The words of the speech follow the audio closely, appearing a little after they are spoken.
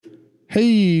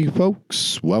Hey,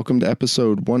 folks. Welcome to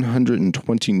episode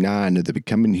 129 of the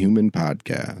Becoming Human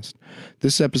podcast.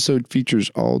 This episode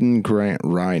features Alden Grant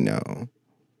Rhino.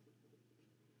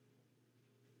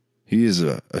 He is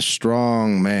a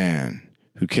strong man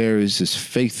who carries his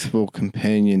faithful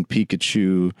companion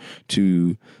Pikachu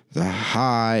to the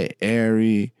high,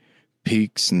 airy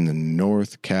peaks in the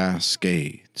North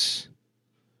Cascades.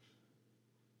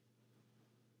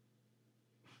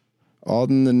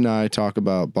 Alden and I talk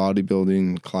about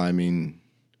bodybuilding, climbing,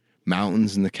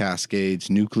 mountains in the Cascades,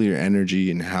 nuclear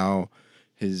energy, and how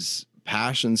his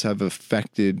passions have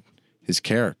affected his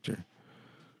character.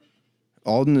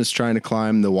 Alden is trying to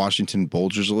climb the Washington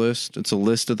Bulgers list. It's a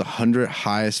list of the 100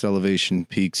 highest elevation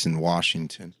peaks in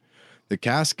Washington. The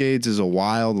Cascades is a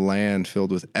wild land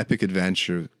filled with epic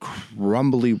adventure,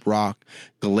 crumbly rock,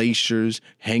 glaciers,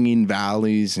 hanging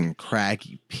valleys, and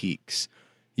craggy peaks.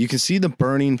 You can see the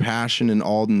burning passion in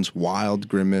Alden's wild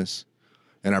grimace,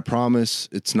 and I promise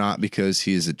it's not because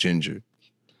he is a ginger.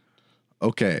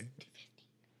 Okay,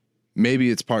 maybe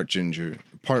it's part ginger,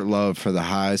 part love for the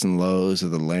highs and lows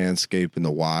of the landscape in the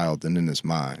wild and in his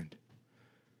mind.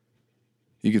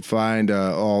 You can find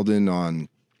Alden on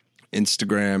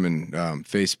Instagram and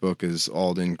Facebook as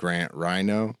Alden Grant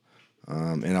Rhino,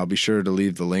 and I'll be sure to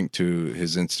leave the link to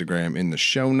his Instagram in the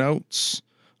show notes,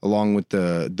 along with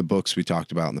the books we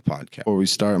talked about in the podcast. Before we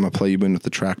start, I'm going to play you in with a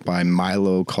track by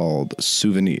Milo called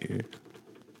Souvenir.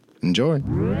 Enjoy.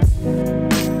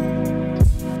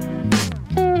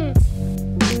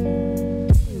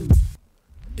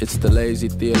 It's the lazy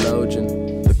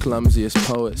theologian, the clumsiest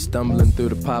poet, stumbling through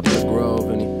the poplar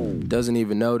grove, and he doesn't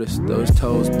even notice those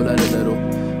toes bled a little.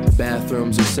 The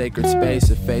bathroom's a sacred space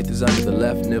if faith is under the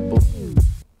left nipple.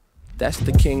 That's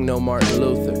the king, no Martin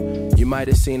Luther. You might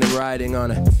have seen him riding on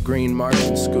a green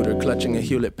Martian scooter, clutching a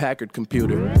Hewlett-Packard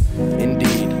computer.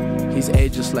 Indeed, he's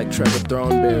ageless like Trevor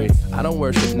Thornberry. I don't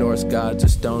worship Norse gods or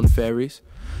stone fairies.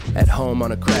 At home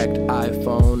on a cracked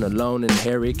iPhone, alone and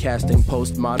hairy, casting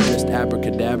postmodernist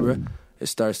abracadabra. It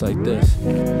starts like this.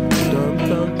 Dum,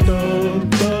 dum, dum,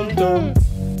 dum, dum.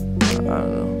 I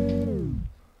don't know.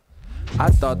 I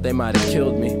thought they might have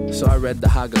killed me, so I read the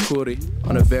Hagakure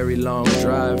on a very long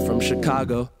drive from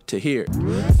Chicago to here,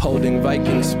 holding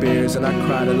Viking spears, and I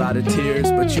cried a lot of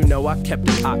tears. But you know I kept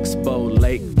an oxbow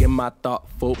lake in my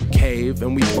thoughtful cave,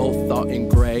 and we both thought in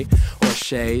gray or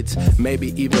shades,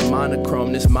 maybe even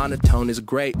monochrome. This monotone is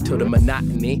great till the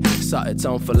monotony saw its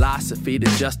own philosophy to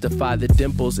justify the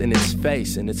dimples in its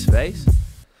face.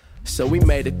 So we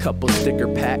made a couple sticker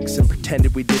packs and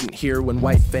pretended we didn't hear when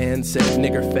white fans said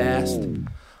nigger fast.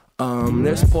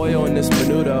 There's Pollo and this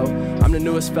Menudo. I'm the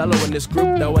newest fellow in this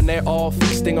group though, and they're all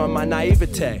feasting on my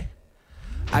naivete.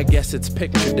 I guess it's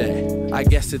picture day. I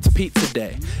guess it's pizza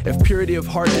day. If purity of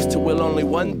heart is to will only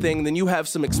one thing, then you have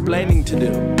some explaining to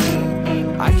do.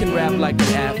 I can rap like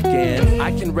an Afghan.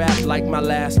 I can rap like my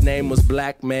last name was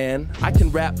Black Man. I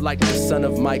can rap like the son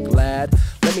of Mike Ladd.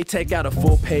 Let me take out a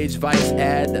full-page Vice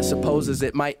ad that supposes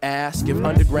it might ask if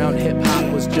underground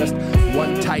hip-hop was just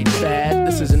one tight fad.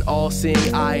 This is an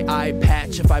all-seeing eye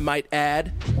patch, if I might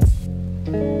add.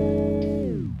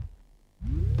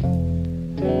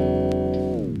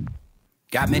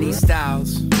 Got many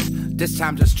styles, this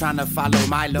time just trying to follow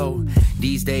Milo.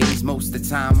 These days, most of the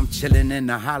time, I'm chilling in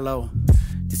the hollow.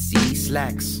 The sea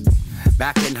slacks.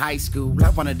 Back in high school, I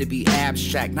wanted to be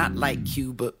abstract, not like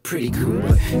you, but pretty cool.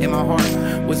 But in my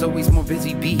heart was always more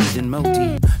busy bees than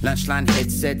Moti. Lunchline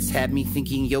headsets had me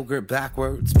thinking yogurt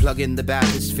backwards. Plug in the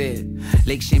Baptist Fair.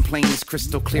 Lake Champlain is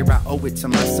crystal clear, I owe it to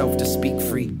myself to speak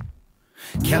free.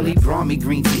 Kelly brought me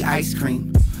green tea ice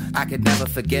cream. I could never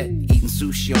forget eating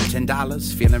sushi on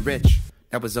 $10, feeling rich.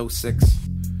 That was 06.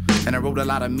 And I wrote a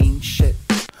lot of mean shit,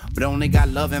 but only got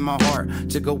love in my heart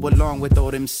to go along with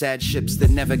all them sad ships that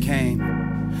never came.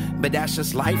 But that's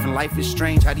just life, and life is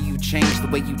strange. How do you change the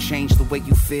way you change the way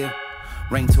you feel?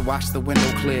 Rain to wash the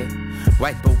window clear,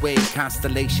 wipe away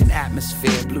constellation,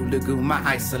 atmosphere, blue lagoon, my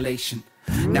isolation.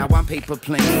 Now I'm paper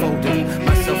plane folding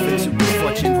myself into a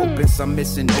fortune, hoping some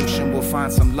missing ocean will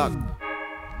find some luck.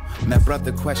 My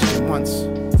brother questioned once.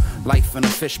 Life in a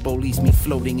fishbowl leaves me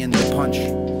floating in the punch,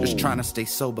 just trying to stay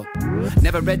sober.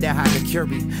 Never read that Hagakure,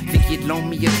 think you'd loan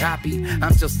me a copy.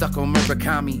 I'm still stuck on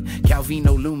Murakami,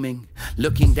 Calvino looming,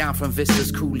 looking down from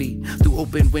vistas coolly, through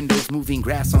open windows, moving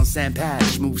grass on sand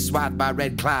patch, move swathed by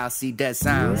red clouds, see dead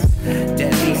sounds,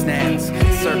 deadly stands,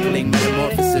 circling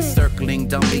metamorphosis, circling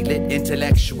dumbly lit,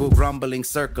 intellectual grumbling,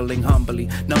 circling humbly,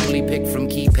 numbly picked from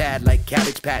keypad like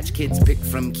Cabbage Patch Kids picked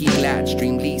from key latch,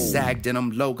 stream lease sagged in them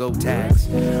logo tags.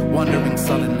 Wondering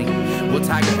sullenly, will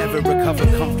Tiger ever recover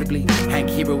comfortably? Hank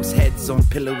Heroes heads on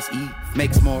pillows, Eve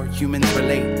makes more humans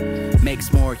relate.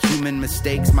 makes more human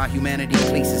mistakes. My humanity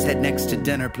places head next to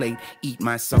dinner plate. Eat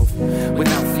myself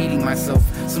without feeding myself.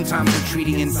 Sometimes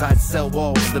retreating inside cell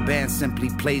walls. The band simply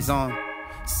plays on.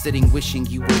 Sitting wishing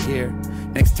you were here.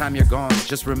 Next time you're gone,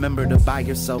 just remember to buy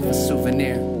yourself a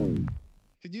souvenir.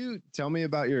 Could you tell me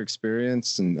about your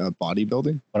experience in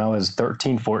bodybuilding? When I was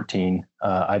 13, 14,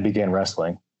 I began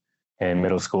wrestling in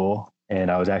middle school,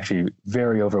 and I was actually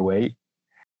very overweight.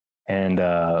 And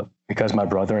because my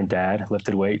brother and dad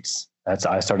lifted weights,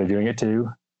 I started doing it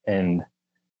too. And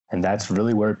that's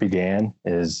really where it began,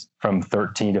 is from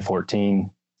 13 to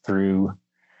 14 through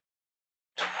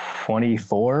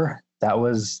 24. That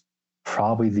was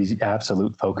probably the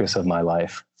absolute focus of my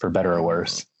life, for better or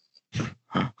worse.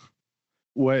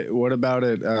 What about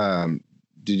it?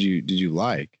 Did you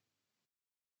like?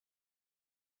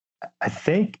 I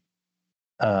think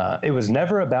it was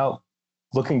never about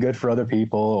looking good for other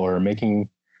people or making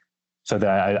so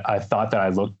that I thought that I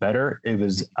looked better.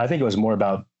 I think it was more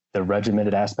about the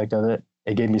regimented aspect of it.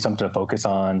 It gave me something to focus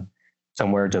on,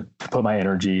 somewhere to put my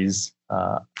energies.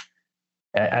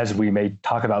 As we may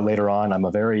talk about later on, I'm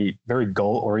a very, very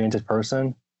goal-oriented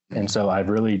person. And so I've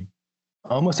really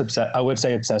almost I would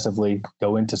say obsessively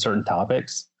go into certain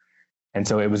topics. And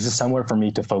so it was just somewhere for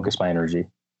me to focus my energy.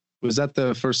 Was that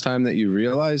the first time that you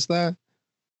realized that?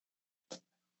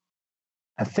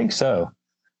 I think so.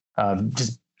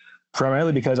 Just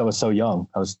primarily because I was so young.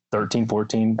 I was 13,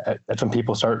 14. That's when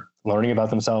people start learning about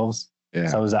themselves. Yeah.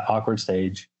 So I was that awkward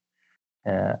stage.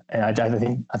 And I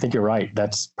think you're right.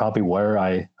 That's probably where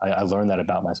I learned that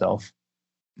about myself.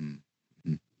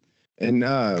 Mm-hmm. And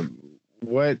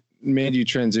what made you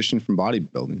transition from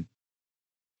bodybuilding?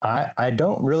 I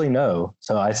don't really know.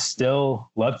 So I still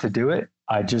love to do it.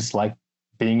 I just like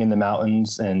being in the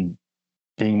mountains and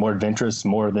being more adventurous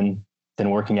more than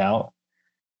working out.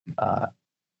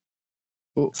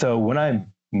 So when I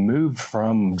moved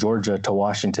from Georgia to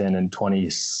Washington in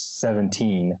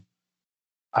 2017,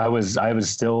 I was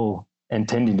still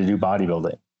intending to do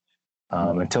bodybuilding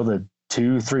until the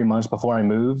 2-3 months before I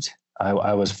moved.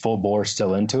 I was full bore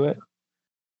still into it.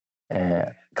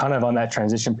 And kind of on that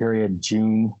transition period,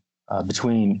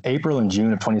 between April and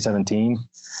June of 2017,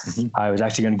 I was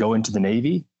actually going to go into the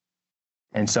Navy.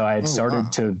 And so I had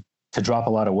started to drop a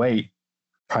lot of weight,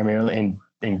 primarily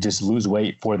and just lose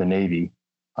weight for the Navy.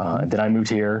 Then I moved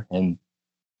here, and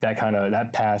that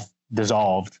path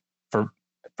dissolved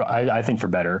I think for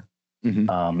better.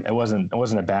 Mm-hmm. It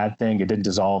wasn't a bad thing. It didn't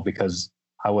dissolve because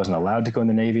I wasn't allowed to go in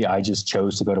the Navy. I just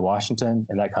chose to go to Washington,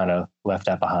 and that kind of left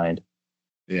that behind.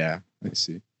 Yeah, I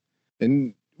see.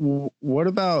 And what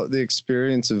about the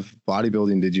experience of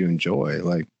bodybuilding did you enjoy?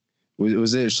 Like,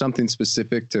 was it something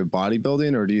specific to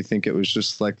bodybuilding, or do you think it was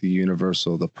just like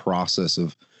the process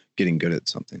of getting good at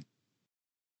something?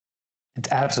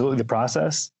 It's absolutely the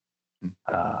process.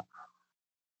 I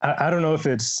don't know if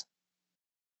it's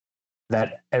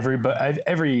that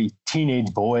every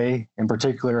teenage boy in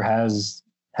particular has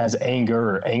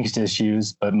anger or angst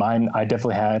issues, but mine, I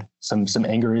definitely had some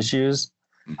anger issues.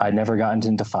 I'd never gotten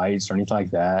into fights or anything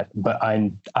like that, but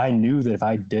I knew that if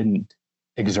I didn't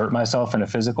exert myself in a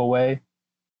physical way,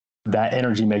 that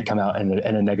energy may come out in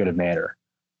a negative manner.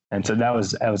 And so that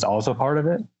was also part of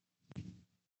it.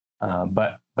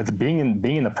 But being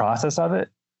in the process of it,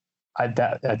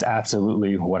 that's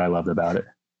absolutely what I loved about it.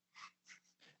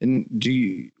 And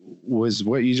was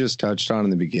what you just touched on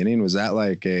in the beginning, was that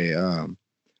like a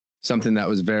something that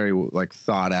was very like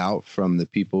thought out from the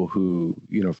people who,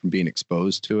 from being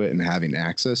exposed to it and having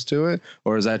access to it?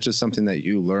 Or is that just something that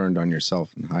you learned on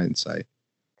yourself in hindsight?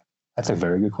 That's a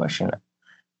very good question.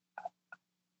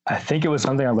 I think it was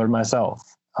something I learned myself.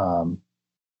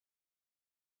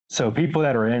 So people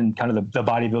that are in kind of the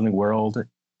bodybuilding world,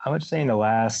 I would say in the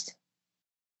last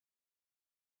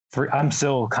I'm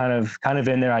still kind of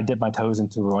in there. I dip my toes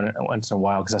into it once in a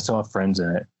while because I still have friends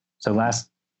in it. So last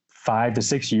 5 to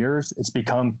 6 years, it's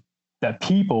become that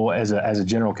people as a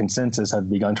general consensus have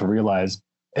begun to realize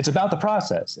it's about the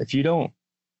process. If you don't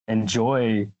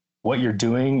enjoy what you're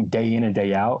doing day in and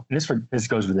day out, and this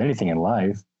goes with anything in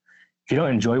life, if you don't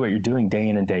enjoy what you're doing day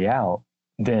in and day out,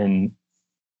 then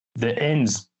the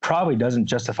ends probably doesn't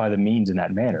justify the means in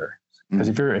that manner. Because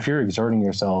if you're exerting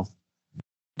yourself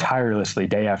tirelessly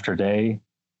day after day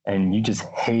and you just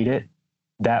hate it,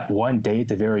 that one day at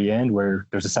the very end where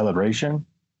there's a celebration,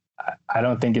 I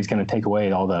don't think it's going to take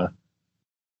away all the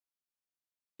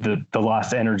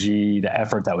lost energy, the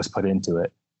effort that was put into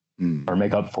it, or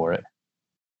make up for it.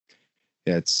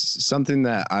 Yeah, it's something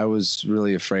that I was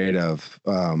really afraid of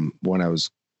when I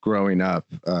was growing up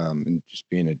and just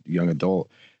being a young adult,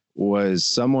 was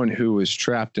someone who was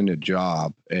trapped in a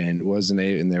job and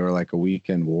and they were like a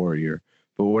weekend warrior.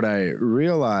 But what I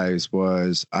realized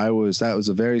was that was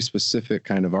a very specific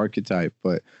kind of archetype,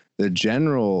 but the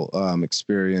general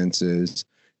experience is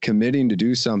committing to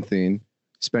do something,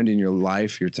 spending your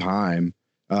life, your time,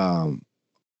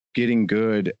 getting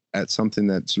good at something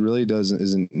that's really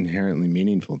isn't inherently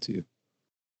meaningful to you.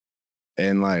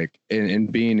 And like,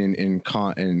 and being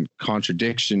in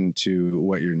contradiction to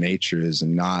what your nature is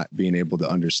and not being able to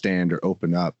understand or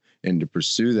open up and to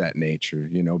pursue that nature,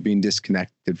 you know, being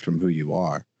disconnected from who you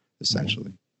are,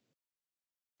 essentially.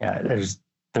 Yeah, there's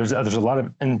a lot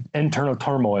of internal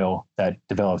turmoil that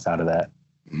develops out of that.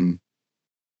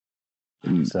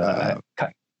 Mm-hmm. So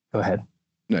go ahead.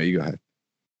 No, you go ahead.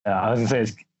 I was gonna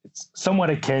say it's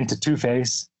somewhat akin to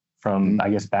Two-Face from, I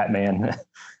guess, Batman.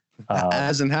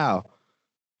 As in how?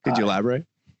 Could you elaborate?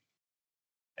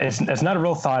 It's not a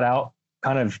real thought out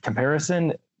kind of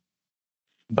comparison,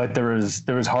 but there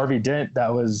was Harvey Dent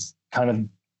that was kind of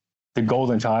the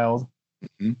golden child,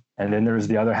 and then there was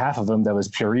the other half of him that was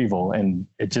pure evil, and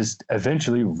it just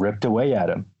eventually ripped away at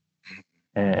him.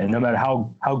 And no matter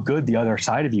how good the other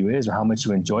side of you is, or how much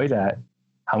you enjoy that,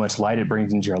 how much light it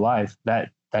brings into your life,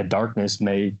 that darkness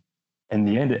may, in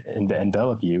the end,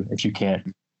 envelop you if you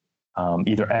can't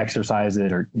either exercise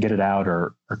it or get it out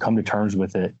or come to terms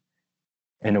with it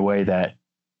in a way that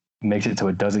makes it so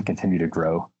it doesn't continue to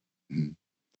grow.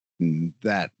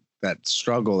 That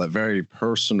struggle, that very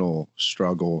personal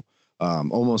struggle,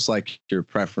 almost like your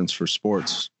preference for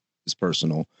sports is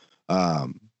personal.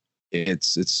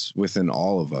 It's within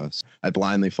all of us. I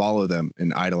blindly follow them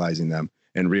and idolizing them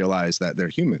and realize that they're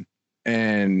human.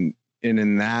 And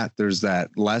in that, there's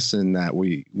that lesson that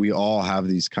we all have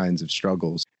these kinds of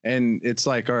struggles. And it's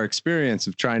like our experience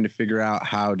of trying to figure out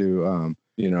how to,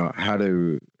 how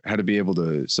to be able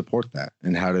to support that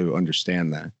and how to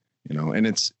understand that, you know. And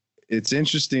it's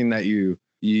interesting that you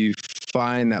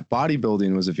find that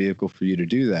bodybuilding was a vehicle for you to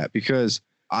do that, because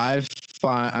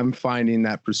I'm finding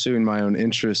that pursuing my own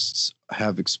interests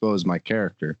have exposed my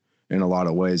character in a lot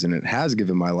of ways, and it has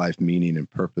given my life meaning and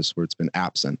purpose where it's been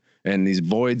absent. And these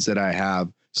voids that I have,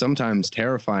 sometimes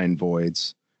terrifying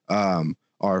voids,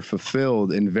 are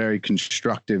fulfilled in very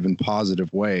constructive and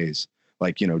positive ways.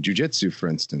 Like, you know, jujitsu, for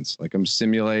instance, like I'm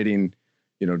simulating,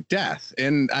 you know, death.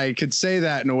 And I could say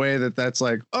that in a way that's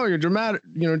like, oh, you're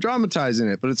dramatizing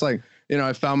it. But it's like, you know,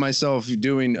 I found myself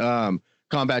doing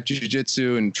combat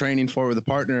jiu-jitsu and training for it with a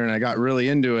partner, and I got really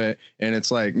into it. And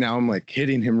it's like, now I'm like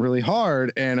hitting him really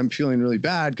hard and I'm feeling really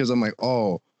bad because I'm like,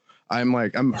 oh,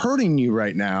 I'm hurting you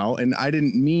right now. And I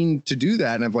didn't mean to do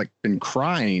that. And I've like been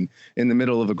crying in the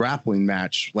middle of a grappling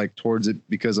match, like towards it,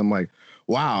 because I'm like,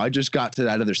 wow, I just got to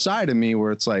that other side of me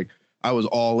where it's like, I was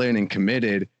all in and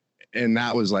committed. And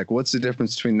that was like, what's the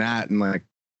difference between that and like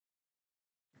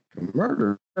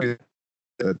murder?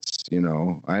 That's, you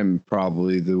know, I'm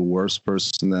probably the worst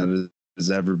person that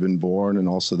has ever been born, and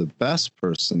also the best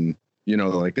person, you know,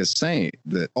 like a saint,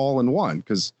 that all in one,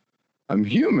 because I'm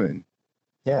human.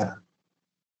 Yeah.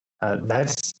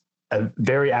 That's a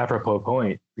very apropos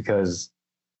point, because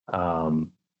kind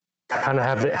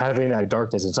of having that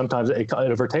darkness, and sometimes it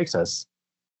overtakes us.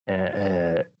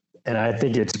 And I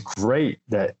think it's great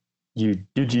that you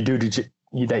do jujitsu,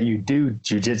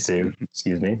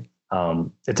 excuse me.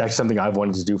 It's actually something I've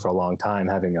wanted to do for a long time,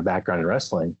 having a background in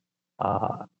wrestling,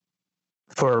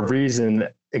 for a reason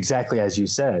exactly as you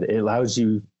said. It allows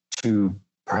you to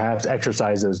perhaps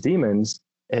exercise those demons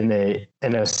in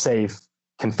a safe,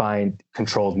 confined,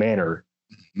 controlled manner.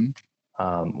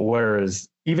 Whereas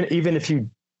even if you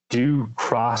do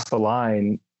cross the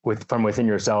line from within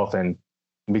yourself and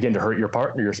begin to hurt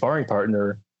your sparring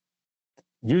partner,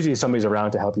 usually somebody's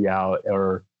around to help you out,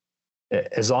 or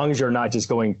as long as you're not just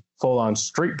going full on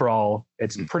street brawl,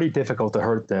 it's pretty difficult to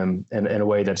hurt them in a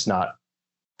way that's not,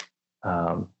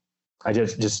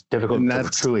 just difficult to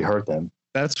truly hurt them.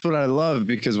 That's what I love,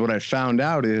 because what I found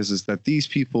out is that these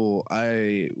people,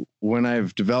 when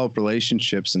I've developed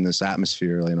relationships in this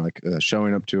atmosphere, you know, like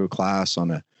showing up to a class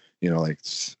on a, you know, like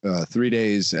 3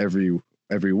 days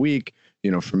every week,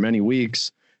 you know, for many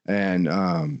weeks. And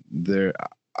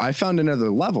I found another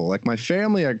level. Like my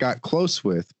family I got close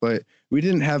with, but we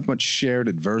didn't have much shared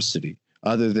adversity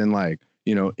other than like,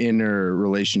 you know, inner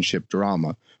relationship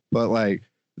drama. But like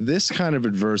this kind of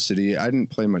adversity, I didn't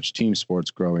play much team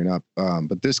sports growing up,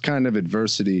 but this kind of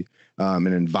adversity, an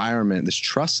environment, this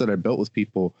trust that I built with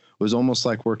people was almost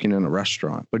like working in a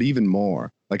restaurant, but even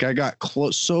more. Like I got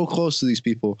so close to these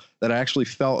people that I actually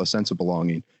felt a sense of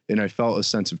belonging, and I felt a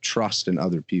sense of trust in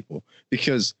other people,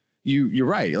 because you're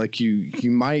right. Like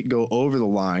you might go over the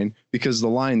line because the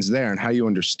line's there, and how you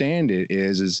understand it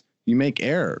is you make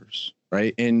errors,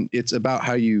 right? And it's about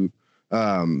how you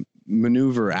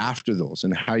maneuver after those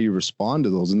and how you respond to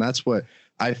those. And that's what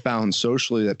I found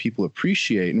socially that people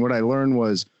appreciate. And what I learned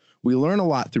was we learn a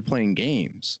lot through playing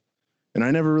games. And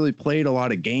I never really played a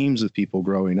lot of games with people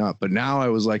growing up, but now I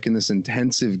was like in this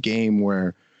intensive game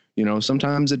where, you know,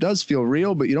 sometimes it does feel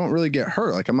real, but you don't really get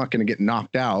hurt. Like I'm not going to get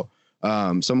knocked out.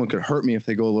 Someone could hurt me if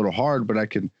they go a little hard, but I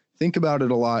could think about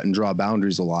it a lot and draw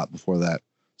boundaries a lot before that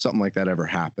something like that ever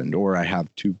happened, or I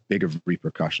have too big of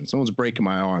repercussions. Someone's breaking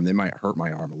my arm, they might hurt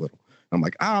my arm a little. I'm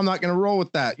like, I'm not going to roll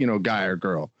with that, you know, guy or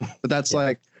girl. But that's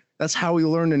that's how we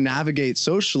learn to navigate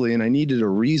socially. And I needed a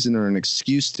reason or an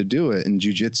excuse to do it. And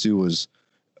jiu-jitsu was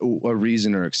a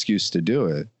reason or excuse to do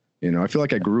it. You know, I feel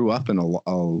like I grew up in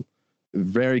a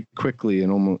very quickly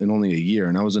in only a year,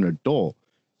 and I was an adult.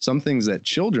 Some things that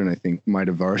children, I think, might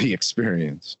have already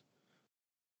experienced.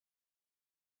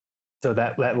 So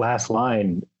that last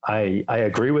line, I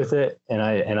agree with it, and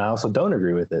I also don't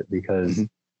agree with it, because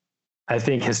I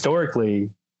think historically,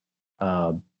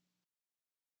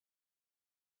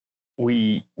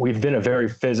 we've been a very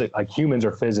humans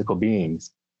are physical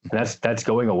beings, and that's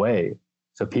going away.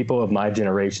 So people of my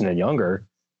generation and younger,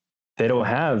 they don't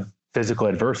have physical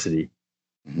adversity.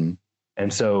 Mm-hmm.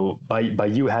 And so by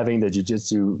you having the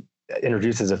jiu-jitsu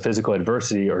introduced as a physical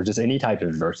adversity, or just any type of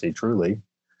adversity, truly,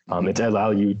 it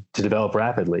allows you to develop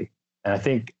rapidly. And I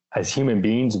think as human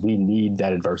beings, we need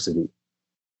that adversity.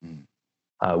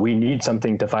 We need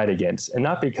something to fight against, and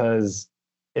not because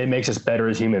it makes us better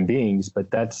as human beings,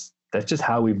 but that's just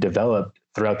how we've developed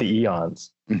throughout the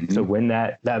eons. Mm-hmm. So when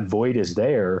that void is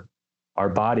there, our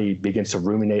body begins to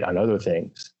ruminate on other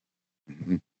things.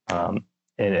 Mm-hmm.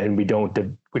 And we don't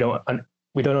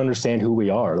understand who we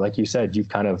are. Like you said, you've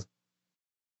kind of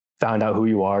found out who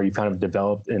you are. You've kind of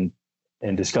developed and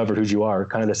discovered who you are,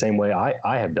 kind of the same way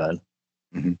I have done.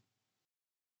 Mm-hmm.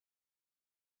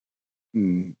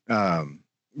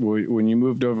 When you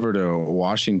moved over to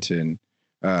Washington,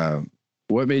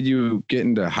 what made you get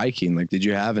into hiking? Like, did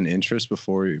you have an interest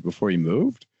before you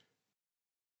moved?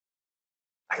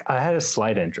 I had a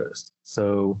slight interest.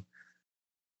 So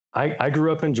I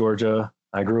grew up in Georgia.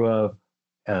 I grew up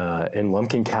in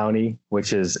Lumpkin County,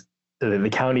 which is the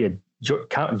county of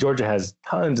Georgia has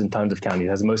tons and tons of counties. It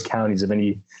has the most counties of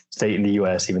any state in the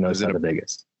U.S., even though it's not the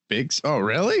biggest. Oh,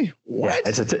 really? What?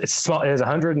 Yeah, it's small. It has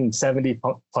 170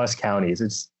 plus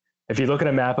counties. If you look at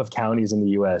a map of counties in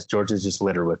the U.S., Georgia's just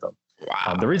littered with them.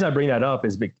 Wow. The reason I bring that up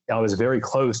is I was very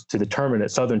close to the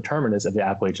southern terminus of the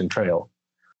Appalachian Trail.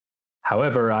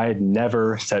 However, I had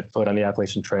never set foot on the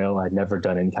Appalachian Trail. I'd never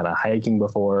done any kind of hiking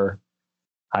before.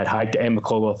 I'd hiked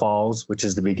Amicalola Falls, which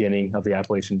is the beginning of the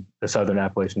Southern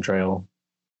Appalachian Trail.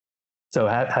 So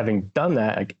having done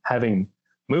that, having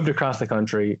moved across the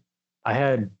country, I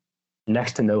had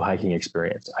next to no hiking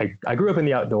experience. I grew up in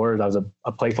the outdoors. I was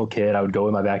a playful kid. I would go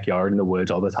in my backyard in the woods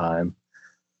all the time.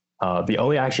 The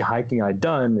only actually hiking I'd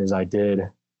done is I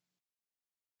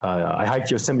hiked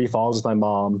Yosemite Falls with my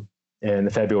mom in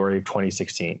February of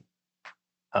 2016.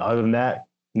 Other than that,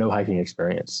 no hiking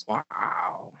experience.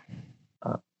 Wow.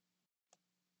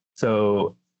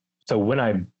 So when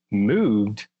I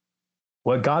moved,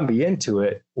 what got me into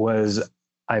it was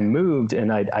I moved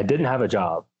and I didn't have a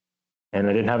job, and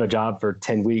I didn't have a job for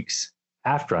 10 weeks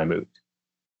after I moved.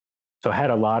 So I had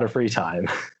a lot of free time.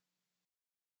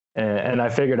 and I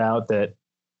figured out that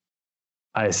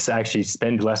I actually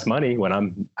spend less money when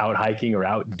I'm out hiking or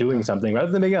out doing something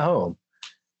rather than being at home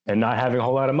and not having a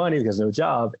whole lot of money because no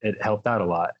job. It helped out a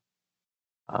lot.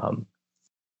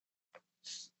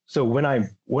 So when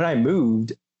I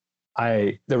moved,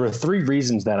 there were three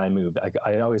reasons that I moved.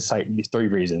 I always cite these three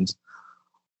reasons.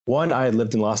 One, I had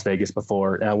lived in Las Vegas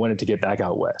before, and I wanted to get back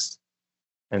out west.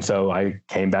 And so I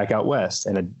came back out west,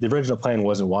 and the original plan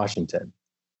was in Washington.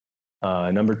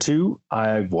 Number two,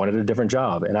 I wanted a different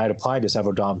job, and I had applied to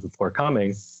several jobs before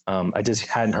coming. I just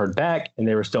hadn't heard back, and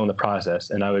they were still in the process.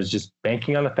 And I was just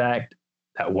banking on the fact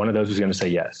that one of those was going to say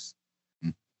yes.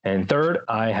 And third,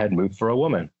 I had moved for a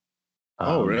woman.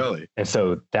 Oh, really? And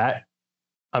so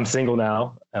I'm single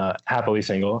now, happily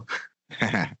single.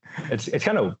 It's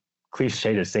kind of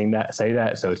cliche to say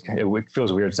that. So it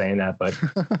feels weird saying that, but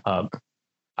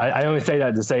I only say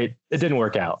that to say it didn't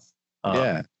work out.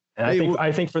 Yeah. And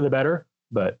I think for the better,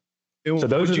 but so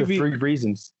those are the three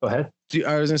reasons. Go ahead.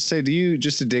 I was going to say,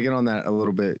 just to dig in on that a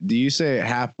little bit, do you say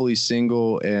happily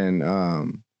single, and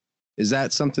is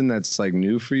that something that's like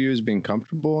new for you, is being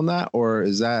comfortable in that, or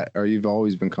you've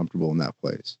always been comfortable in that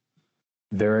place?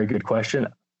 Very good question.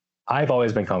 I've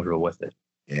always been comfortable with it.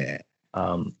 Yeah.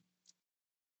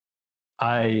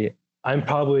 I'm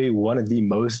probably one of the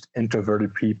most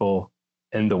introverted people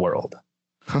in the world.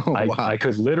 Oh, wow. I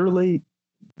could literally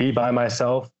be by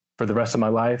myself for the rest of my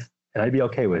life, and I'd be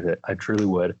okay with it. I truly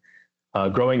would.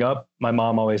 Growing up, my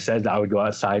mom always said that I would go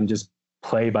outside and just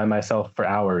play by myself for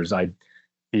hours. I'd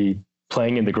be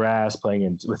playing in the grass,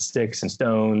 with sticks and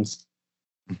stones.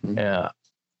 Mhm.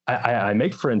 I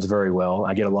make friends very well.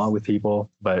 I get along with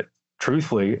people, but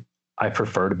truthfully, I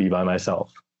prefer to be by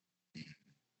myself.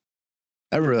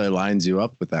 That really lines you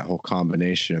up with that whole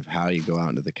combination of how you go out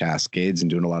into the Cascades and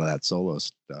doing a lot of that solo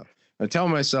stuff. I tell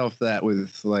myself that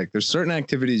with like, there's certain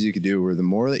activities you could do where the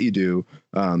more that you do,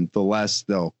 the less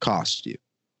they'll cost you,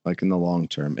 like in the long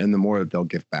term, and the more that they'll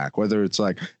give back, whether it's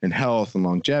like in health and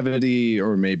longevity,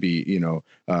 or maybe,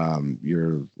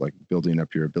 you're like building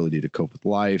up your ability to cope with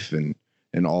life and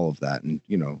all of that. And,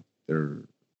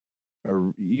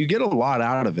 you get a lot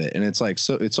out of it, and it's like,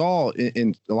 so it's all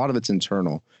in a lot of it's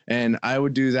internal, and I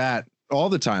would do that all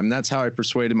the time. That's how I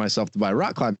persuaded myself to buy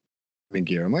rock climbing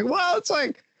gear. I'm like, well, it's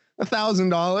like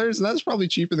 $1,000, and that's probably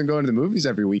cheaper than going to the movies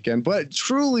every weekend. But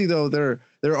truly though, there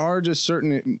are just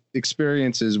certain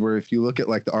experiences where if you look at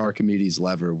like the Archimedes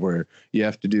lever, where you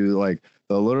have to do like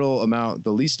the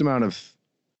least amount of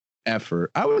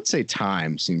effort, I would say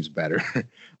time seems better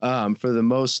for the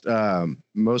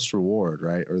most reward,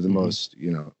 right? Or the most,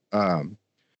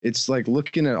 it's like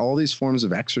looking at all these forms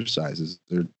of exercises.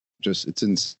 It's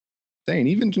insane,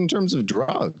 even in terms of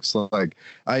drugs. Like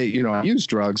I use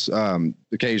drugs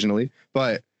occasionally,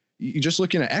 but you just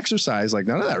looking at exercise, like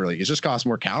none of that really, it just costs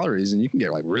more calories, and you can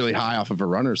get like really high off of a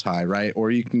runner's high, right?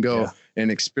 Or you can go and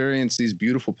experience these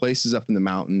beautiful places up in the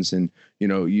mountains and,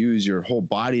 use your whole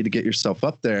body to get yourself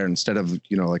up there instead of,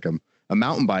 like a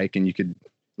mountain bike. And you could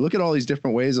look at all these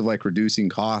different ways of like reducing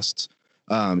costs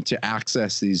to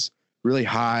access these really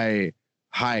high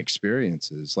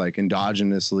experiences, like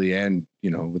endogenously and,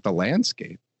 with the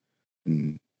landscape.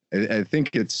 And I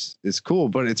think it's cool,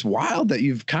 but it's wild that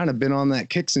you've kind of been on that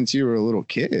kick since you were a little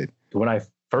kid. When I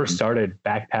first started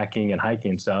backpacking and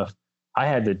hiking stuff, I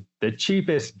had the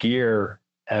cheapest gear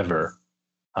ever.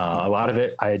 A lot of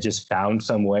it I had just found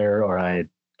somewhere, or I had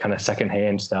kind of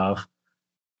secondhand stuff.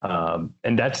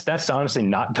 And that's honestly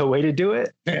not the way to do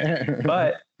it.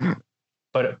 But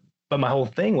my whole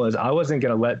thing was I wasn't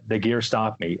going to let the gear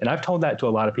stop me. And I've told that to a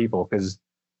lot of people, because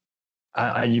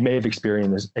you may have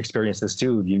experienced this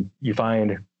too. You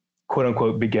find quote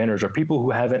unquote beginners or people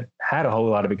who haven't had a whole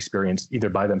lot of experience either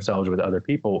by themselves or with other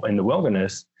people in the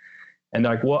wilderness. And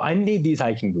they're like, well, I need these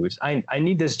hiking boots. I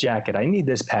need this jacket. I need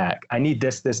this pack. I need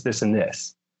this, and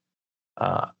this.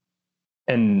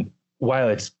 And while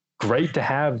it's great to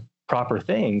have proper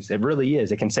things, it really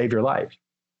is. It can save your life.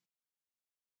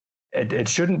 It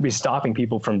shouldn't be stopping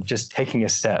people from just taking a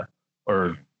step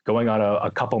or going on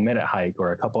a couple minute hike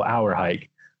or a couple hour hike.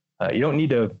 You don't need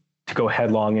to go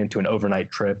headlong into an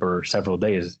overnight trip or several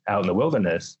days out in the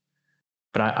wilderness.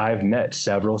 But I've met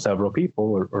several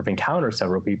people or encountered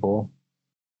several people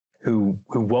who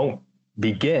won't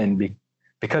begin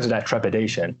because of that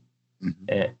trepidation.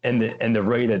 Mm-hmm. and the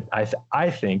way that I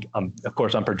think, of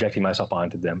course, I'm projecting myself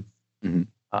onto them. Mm-hmm.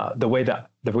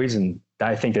 The reason that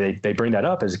I think that they bring that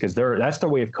up is because that's their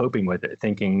way of coping with it,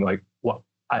 thinking like,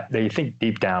 they think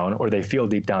deep down, or they feel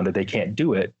deep down that they can't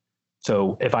do it.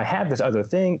 So if I have this other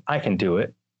thing, I can do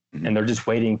it. Mm-hmm. And they're just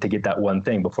waiting to get that one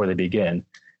thing before they begin.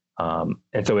 And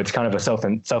so it's kind of a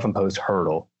self-imposed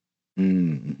hurdle.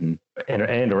 Mm-hmm.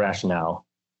 and a rationale.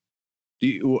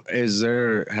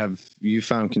 Have you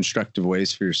found constructive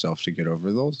ways for yourself to get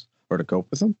over those or to cope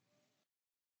with them?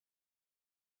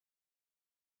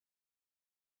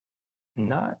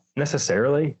 Not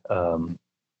necessarily.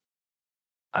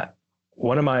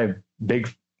 One of my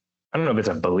big, I don't know if it's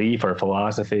a belief or a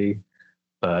philosophy,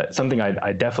 but something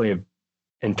I definitely have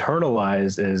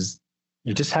internalized is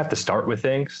you just have to start with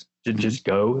things. Just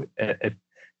go.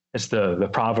 It's the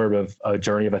proverb of a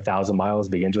journey of 1,000 miles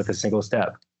begins with a single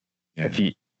step. Yeah.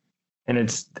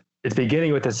 It's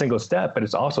beginning with a single step, but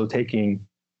it's also taking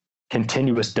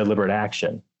continuous deliberate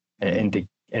action. And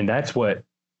that's what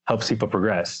helps people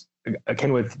progress.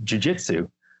 Akin with jiu-jitsu.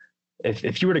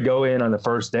 If you were to go in on the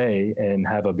first day and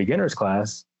have a beginner's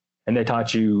class and they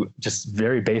taught you just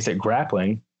very basic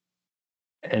grappling,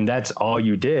 and that's all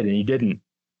you did, and you didn't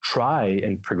try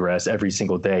and progress every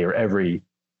single day or every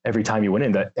time you went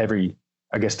in, that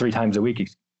I guess 3 times a week,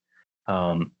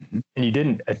 and you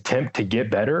didn't attempt to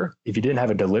get better, if you didn't have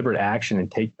a deliberate action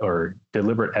or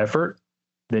deliberate effort,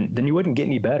 then you wouldn't get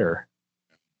any better.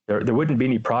 There wouldn't be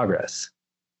any progress.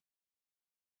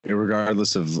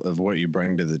 Regardless of what you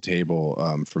bring to the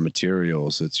table for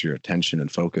materials, it's your attention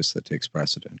and focus that takes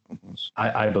precedent almost.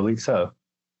 I believe so.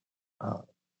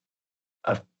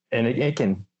 uh, and it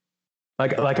can,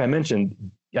 like I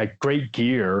mentioned, like great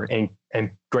gear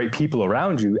and great people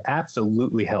around you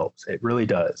absolutely helps. It really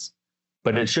does.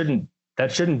 But that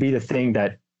shouldn't be the thing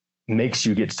that makes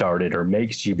you get started or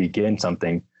makes you begin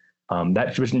something.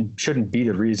 That shouldn't be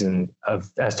the reason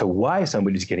as to why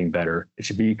somebody's getting better. It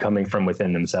should be coming from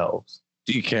within themselves.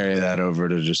 Do you carry that over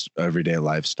to just everyday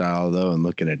lifestyle though, and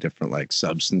looking at different like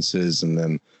substances, and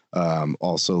then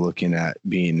also looking at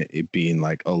being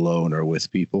like alone or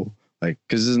with people? Like,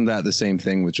 because isn't that the same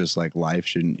thing with just like life?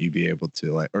 Shouldn't you be able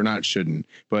to like, or not shouldn't,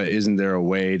 but isn't there a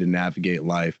way to navigate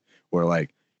life where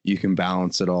like you can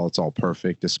balance it all? It's all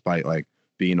perfect despite like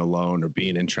being alone or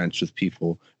being entrenched with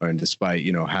people, and despite,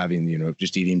 having,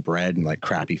 just eating bread and like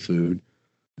crappy food.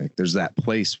 Like there's that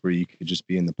place where you could just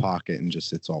be in the pocket and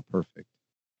just, it's all perfect.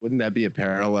 Wouldn't that be a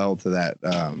parallel to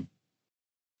that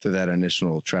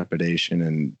initial trepidation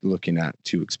and looking at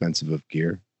too expensive of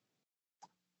gear?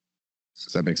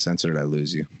 Does that make sense, or did I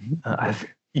lose you?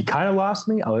 You kind of lost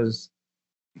me.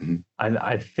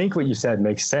 I think what you said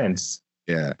makes sense.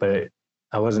 Yeah, but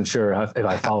I wasn't sure if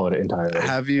I followed it entirely.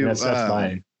 Have you? That's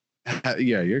fine.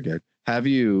 Yeah, you're good. Have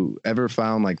you ever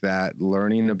found like that,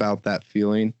 learning about that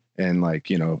feeling? And like,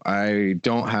 I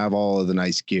don't have all of the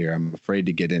nice gear. I'm afraid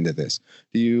to get into this.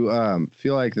 Do you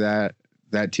feel like that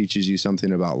teaches you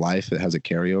something about life that has a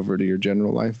carryover to your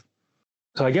general life?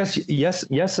 So I guess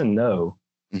yes and no.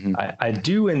 Mm-hmm. I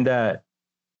do, in that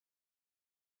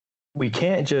we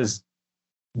can't just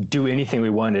do anything we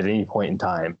want at any point in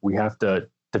time. We have to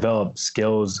develop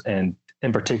skills, and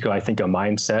in particular, I think a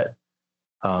mindset,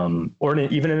 or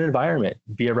even an environment,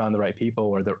 be around the right people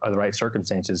or the right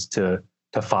circumstances to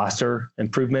foster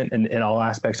improvement in all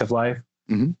aspects of life.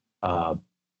 Mm-hmm.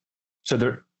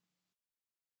 So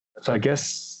I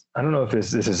guess, I don't know if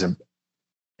this is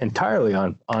entirely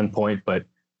on point, but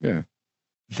yeah,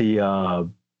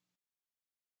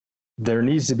 there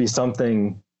needs to be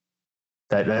something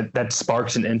that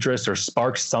sparks an interest or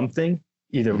sparks something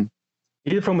either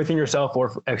from within yourself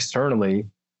or externally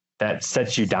that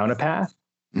sets you down a path.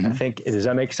 Mm-hmm. I think, does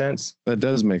that make sense? That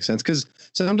does make sense, because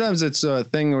sometimes it's a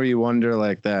thing where you wonder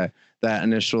like that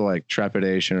initial like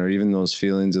trepidation, or even those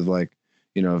feelings of like,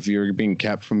 if you're being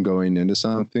kept from going into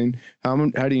something, how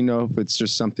do you know if it's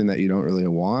just something that you don't really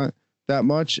want that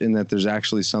much, and that there's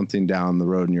actually something down the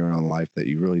road in your own life that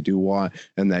you really do want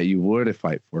and that you would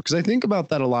fight for? Because I think about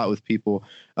that a lot with people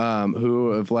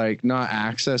who have like not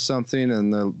accessed something,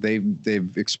 and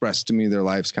they've expressed to me their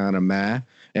life's kind of meh,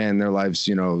 and their lives,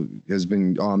 has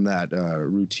been on that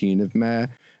routine of meh.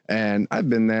 And I've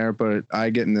been there, but I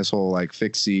get in this whole like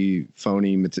fixie,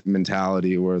 phony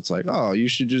mentality where it's like, oh, you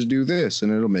should just do this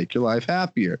and it'll make your life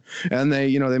happier. And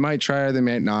they might try or they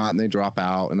might not, and they drop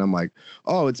out. And I'm like,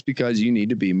 oh, it's because you need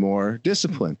to be more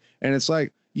disciplined. And it's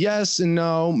like, yes and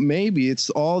no, maybe it's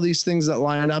all these things that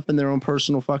line up in their own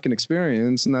personal fucking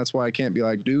experience. And that's why I can't be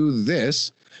like, do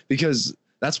this, because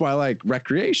that's why I like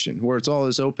recreation, where it's all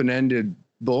this open-ended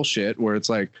bullshit, where it's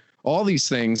like all these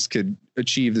things could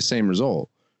achieve the same result.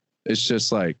 It's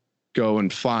just like, go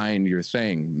and find your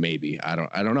thing. Maybe I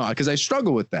don't know, because I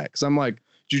struggle with that, because I'm like,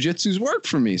 jujitsu's worked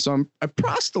for me, so I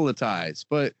proselytize,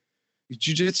 but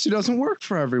jujitsu doesn't work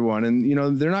for everyone,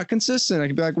 and they're not consistent. I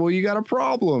can be like, well, you got a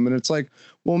problem, and it's like,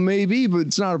 well, maybe, but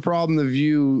it's not a problem of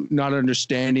you not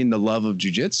understanding the love of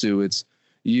jujitsu. It's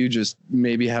you just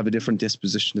maybe have a different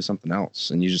disposition to something else,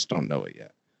 and you just don't know it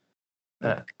yet.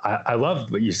 I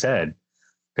love what you said,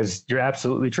 because you're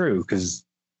absolutely true. Because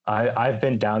I've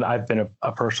been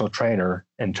a personal trainer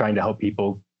and trying to help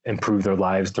people improve their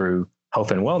lives through health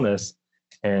and wellness.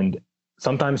 And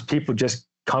sometimes people just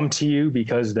come to you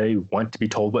because they want to be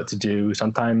told what to do.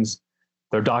 Sometimes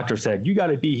their doctor said, you got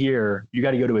to be here. You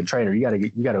got to go to a trainer. You got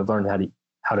to learn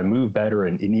how to move better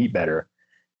and eat better.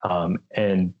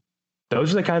 And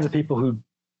those are the kinds of people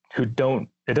who don't,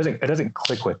 it doesn't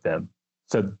click with them,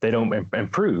 so they don't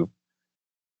improve.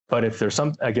 But if there's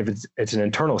if it's an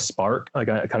internal spark, like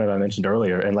I mentioned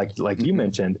earlier, and like you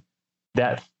mentioned,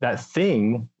 that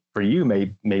thing for you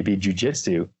may be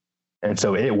jujitsu, and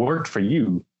so it worked for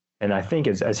you. And I think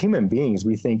as human beings,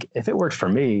 we think, if it works for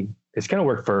me, it's going to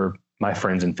work for my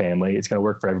friends and family. It's going to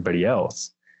work for everybody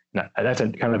else. Now, that's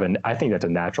I think that's a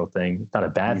natural thing. It's not a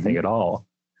bad thing at all.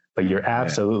 But you're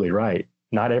absolutely right.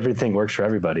 Not everything works for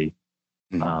everybody.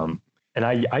 Mm-hmm. And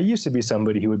I used to be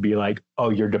somebody who would be like,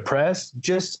 oh, you're depressed?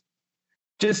 Just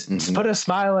put a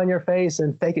smile on your face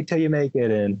and fake it till you make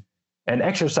it, and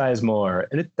exercise more.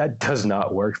 And that does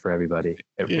not work for everybody.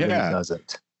 It really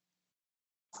doesn't.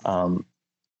 And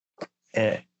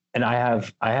I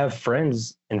have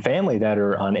friends and family that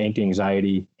are on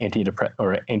anti-anxiety, anti-depressant,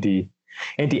 or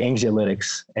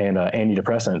anxiolytics and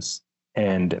antidepressants.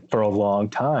 And for a long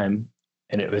time,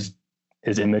 and it was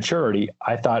his immaturity,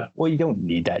 I thought, well, you don't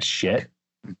need that shit.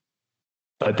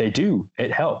 But they do.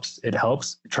 It helps. It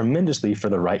helps tremendously for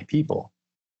the right people.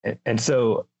 And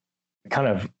so kind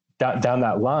of down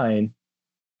that line,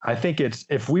 I think it's,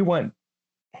 if we want,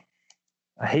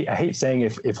 I hate saying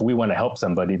if we want to help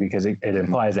somebody, because it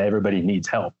implies that everybody needs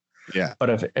help. Yeah.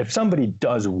 But if somebody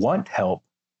does want help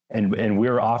and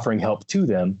we're offering help to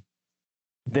them,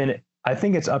 then I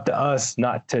think it's up to us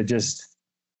not to just,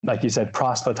 like you said,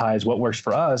 proselytize what works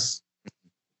for us,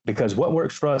 because what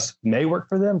works for us may work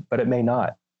for them, but it may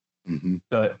not. Mm-hmm.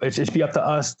 It's be up to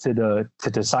us to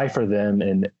decipher them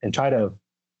and try to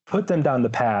put them down the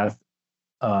path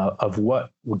of what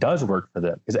does work for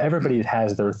them, because everybody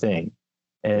has their thing.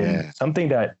 And something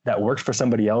that works for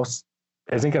somebody else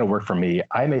isn't going to work for me.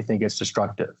 I may think it's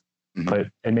destructive, but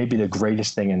it may be the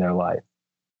greatest thing in their life.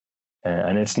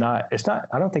 And it's not,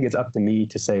 I don't think it's up to me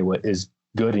to say what is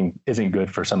good and isn't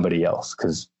good for somebody else,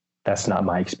 because that's not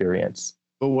my experience.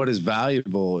 But what is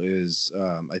valuable is,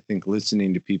 I think,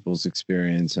 listening to people's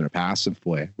experience in a passive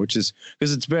way, which is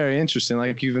because it's very interesting.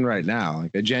 Like even right now,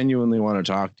 like I genuinely want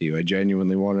to talk to you. I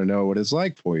genuinely want to know what it's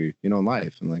like for you, in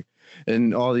life,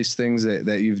 and all these things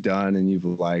that you've done and you've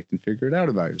liked and figured out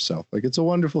about yourself. Like it's a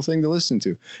wonderful thing to listen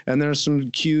to. And there's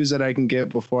some cues that I can get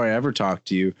before I ever talk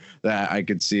to you that I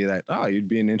could see that, oh, you'd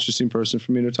be an interesting person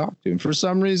for me to talk to. And for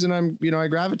some reason I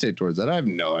gravitate towards that. I have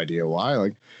no idea why.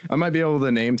 Like I might be able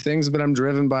to name things, but I'm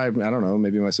driven by, I don't know,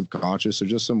 maybe my subconscious or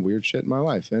just some weird shit in my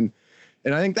life. And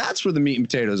I think that's where the meat and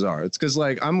potatoes are. It's because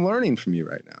like I'm learning from you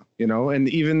right now, and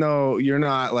even though you're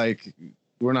not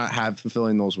we're not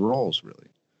fulfilling those roles really.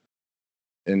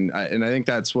 And I think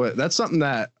that's something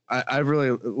that I've really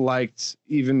liked,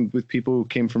 even with people who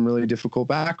came from really difficult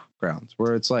backgrounds,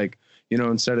 where it's like,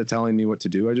 instead of telling me what to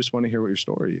do, I just want to hear what your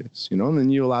story is, and then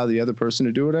you allow the other person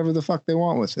to do whatever the fuck they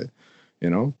want with it,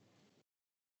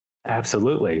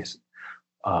 Absolutely.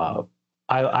 I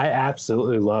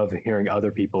absolutely love hearing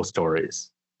other people's stories.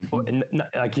 And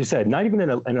like you said, not even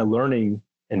in a learning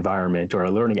environment or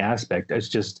a learning aspect. It's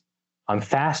just, I'm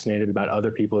fascinated about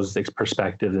other people's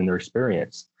perspectives and their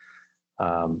experience.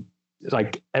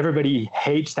 Like everybody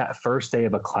hates that first day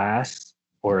of a class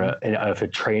or of a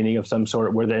training of some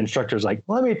sort where the instructor's like,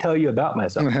 let me tell you about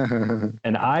myself.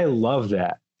 And I love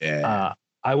that. Yeah.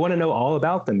 I want to know all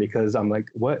about them, because I'm like,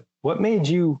 what made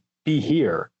you be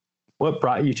here? What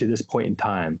brought you to this point in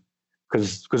time?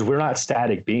 Because we're not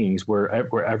static beings. We're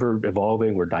ever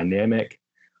evolving. We're dynamic.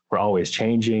 We're always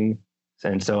changing.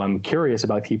 And so I'm curious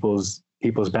about people's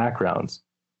backgrounds.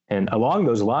 And along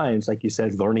those lines, like you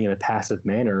said, learning in a passive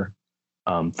manner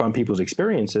from people's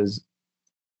experiences.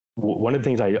 One of the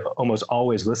things I almost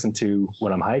always listen to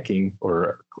when I'm hiking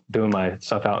or doing my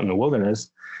stuff out in the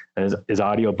wilderness is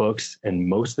audiobooks. And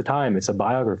most of the time it's a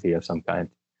biography of some kind.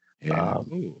 Yeah.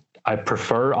 I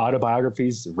prefer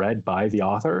autobiographies read by the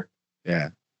author. Yeah.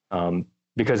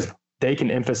 Because they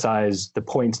can emphasize the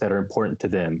points that are important to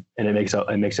them, and it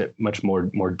makes it much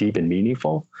more deep and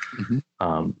meaningful.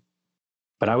 Mm-hmm.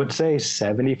 But I would say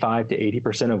 75 to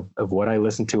 80% of what I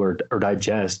listen to or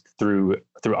digest through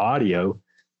audio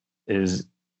is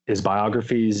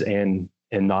biographies and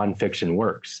nonfiction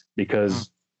works,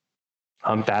 because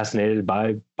I'm fascinated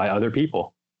by other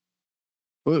people.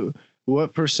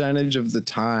 What percentage of the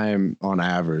time on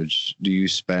average do you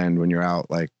spend when you're out,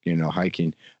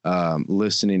 hiking,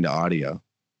 listening to audio?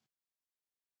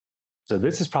 So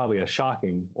this is probably a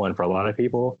shocking one for a lot of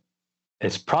people.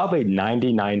 It's probably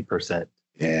 99%.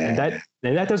 Yeah.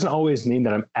 And that doesn't always mean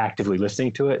that I'm actively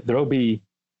listening to it. There'll be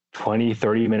 20,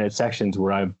 30-minute sections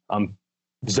where I'm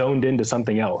zoned into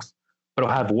something else, but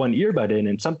I'll have one earbud in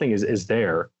and something is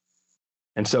there.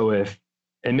 And so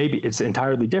and maybe it's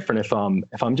entirely different if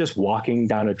I'm just walking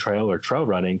down a trail or trail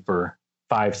running for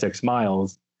 5-6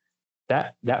 miles,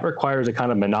 that requires a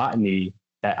kind of monotony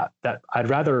that I'd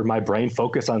rather my brain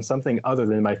focus on something other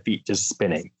than my feet just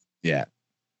spinning. Yeah.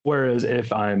 Whereas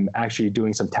if I'm actually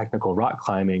doing some technical rock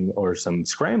climbing or some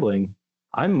scrambling,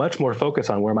 I'm much more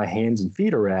focused on where my hands and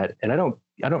feet are at. And I'm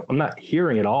not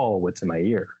hearing at all what's in my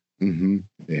ear. Mm-hmm.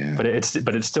 Yeah. But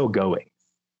it's still going.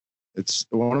 It's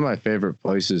one of my favorite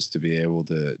places to be able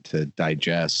to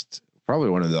digest, probably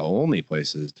one of the only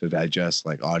places to digest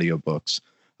like audiobooks.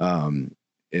 And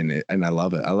I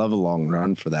love it. I love a long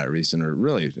run for that reason, or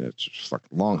really it's just like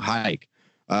a long hike.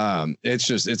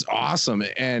 It's awesome.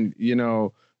 And,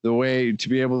 the way to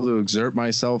be able to exert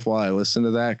myself while I listen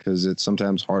to that, because it's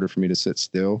sometimes harder for me to sit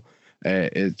still.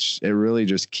 It really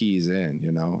just keys in,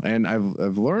 and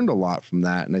I've learned a lot from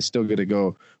that, and I still get to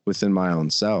go within my own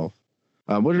self.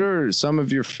 What are some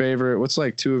of your favorite? What's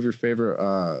like two of your favorite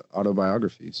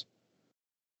autobiographies?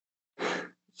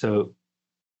 So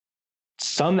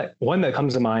one that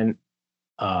comes to mind,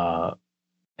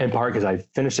 in part because I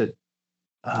finished it,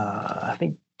 I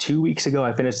think 2 weeks ago.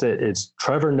 I finished it. It's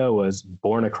Trevor Noah's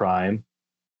Born a Crime.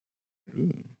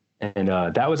 Ooh. And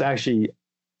that was actually,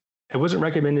 it wasn't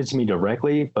recommended to me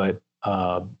directly, but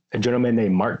a gentleman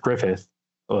named Mark Griffith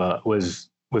was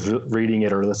reading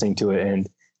it or listening to it,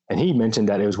 and he mentioned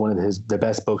that it was one of the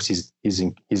best books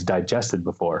he's digested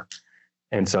before.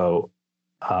 And so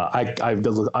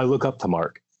I look up to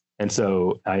Mark, and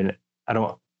so I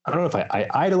don't know if I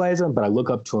idolize him, but I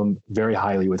look up to him very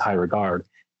highly with high regard.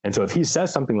 And so if he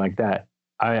says something like that,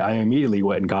 I immediately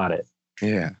went and got it.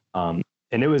 Yeah. And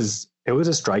it was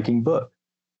a striking book.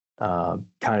 Kind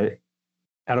of,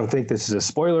 I don't think this is a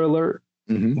spoiler alert,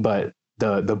 but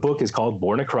the book is called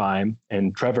Born a Crime,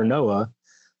 and Trevor Noah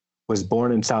was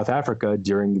born in South Africa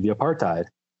during the apartheid.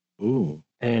 Ooh.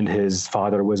 And his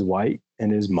father was white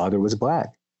and his mother was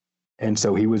black. And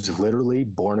so he was literally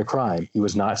born a crime. He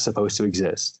was not supposed to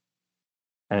exist.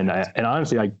 And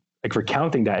honestly, like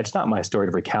recounting that, it's not my story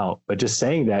to recount, but just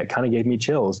saying that kind of gave me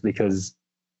chills, because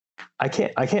I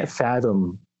can't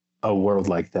fathom a world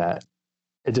like that.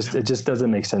 It just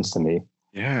doesn't make sense to me.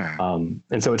 Yeah.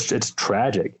 And so it's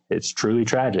tragic. It's truly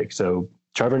tragic. So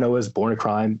Trevor Noah's Born a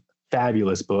Crime,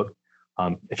 fabulous book.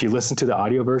 If you listen to the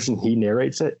audio version, he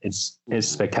narrates it. It's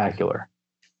spectacular.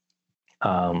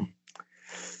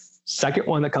 Second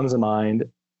one that comes to mind.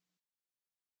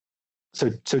 So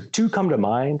two come to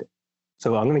mind.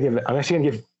 So I'm actually going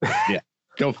to give. Yeah,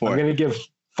 go for it. I'm going to give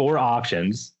 4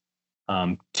 options.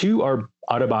 2 are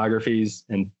autobiographies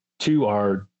and 2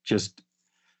 are just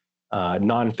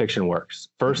nonfiction works.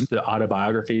 First, the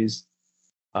autobiographies.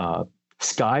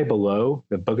 Sky Below.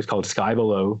 The book is called Sky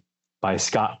Below by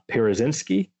Scott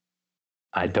Parazynski.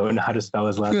 I don't know how to spell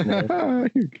his last name.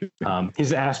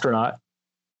 He's an astronaut.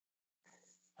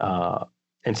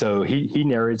 And so he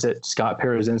narrates it, Scott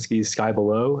Parazynski's Sky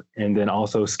Below, and then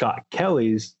also Scott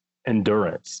Kelly's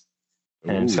Endurance.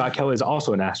 And Ooh. Scott Kelly is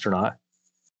also an astronaut.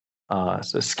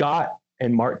 So Scott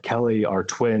and Mark Kelly are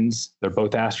twins. They're both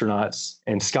astronauts.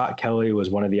 And Scott Kelly was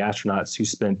one of the astronauts who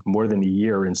spent more than a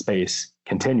year in space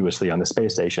continuously on the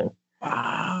space station.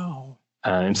 Wow.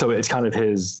 And so it's kind of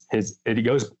it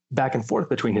goes back and forth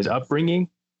between his upbringing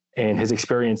and his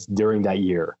experience during that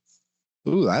year.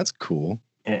 Ooh, that's cool.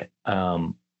 And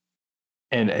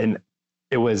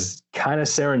it was kind of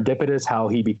serendipitous how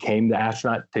he became the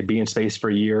astronaut to be in space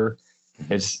for a year.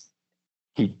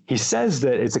 He says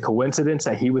that it's a coincidence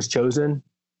that he was chosen,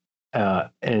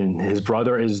 and his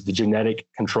brother is the genetic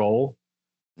control.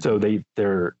 So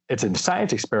it's a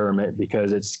science experiment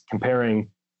because it's comparing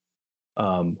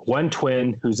one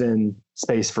twin who's in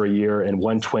space for a year and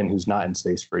one twin who's not in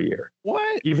space for a year.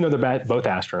 What? Even though they're both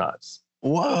astronauts.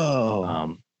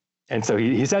 Whoa. And so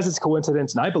he says it's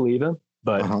coincidence, and I believe him.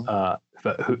 But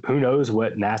but who knows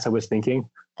what NASA was thinking?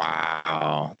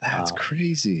 Wow, that's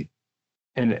crazy.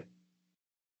 And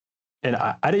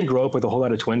I didn't grow up with a whole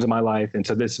lot of twins in my life, and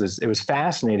so it was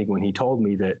fascinating when he told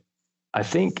me that. I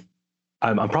think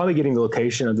I'm probably getting the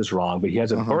location of this wrong, but he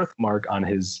has a birthmark on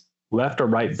his left or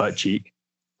right butt cheek,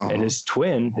 and his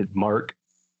twin, Mark,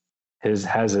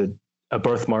 has a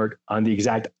birthmark on the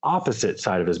exact opposite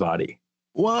side of his body.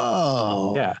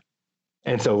 Whoa. Yeah.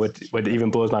 And so what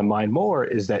even blows my mind more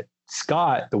is that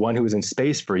Scott, the one who was in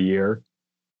space for a year,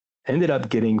 ended up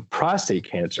getting prostate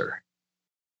cancer.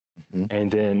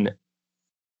 And then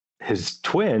his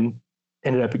twin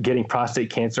ended up getting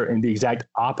prostate cancer in the exact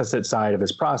opposite side of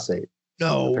his prostate.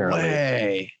 No apparently.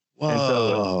 way. Whoa. And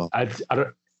so I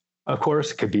don't, of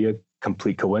course, it could be a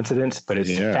complete coincidence, but it's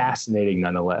fascinating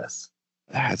nonetheless.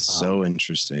 That's so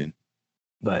interesting.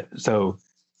 But so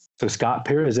Scott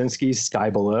Parazynski's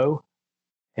Sky Below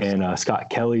and Scott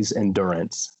Kelly's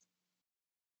Endurance.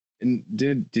 And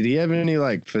did he have any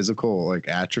like physical like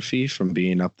atrophy from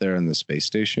being up there in the space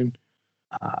station?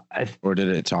 Or did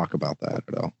it talk about that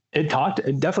at all? It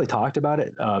definitely talked about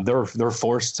it. They're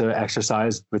forced to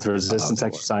exercise with resistance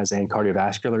exercise and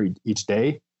cardiovascular each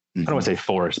day. I don't want to say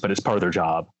forced, but it's part of their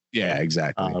job. Yeah,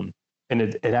 exactly. And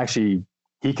it actually,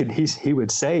 he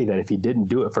would say that if he didn't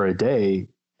do it for a day,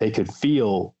 they could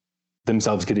feel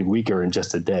themselves getting weaker in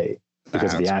just a day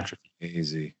because of the atrophy.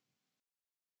 Easy.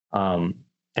 And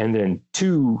then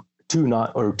two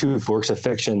works of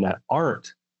fiction that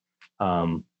aren't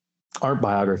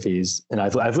biographies. And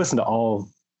I've listened to all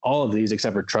of these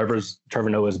except for Trevor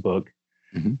Noah's book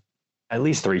at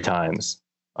least 3 times.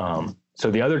 So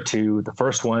the other 2, the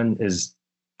first one is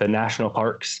The National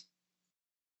Parks.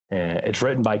 It's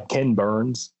written by Ken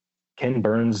Burns. Ken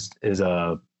Burns is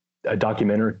a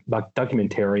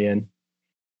documentarian.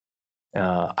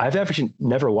 I've actually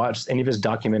never watched any of his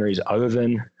documentaries other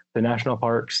than the national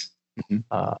parks.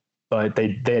 But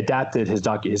they adapted his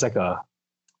It's like I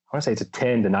want to say it's a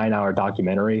 10 to 9 hour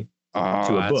documentary to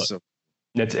a book.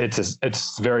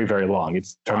 It's very, very long.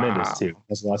 It's tremendous too.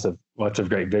 There's lots of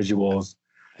great visuals.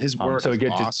 His work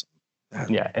is awesome.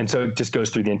 And so it just goes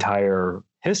through the entire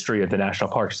history of the national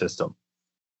park system.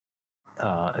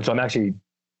 And so I think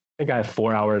I have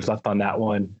 4 hours left on that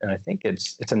one, and I think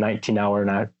it's a 19 hour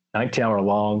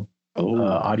long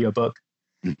audiobook.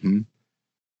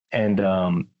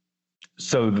 And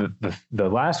so the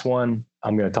last one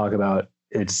I'm going to talk about,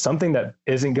 it's something that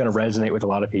isn't going to resonate with a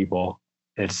lot of people.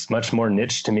 It's much more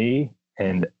niche to me,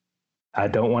 and I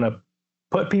don't want to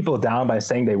put people down by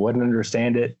saying they wouldn't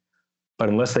understand it, but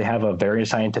unless they have a very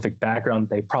scientific background,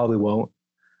 they probably won't.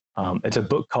 It's a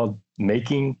book called The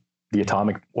Making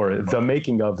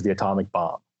of the Atomic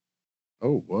Bomb.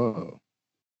 Oh, whoa.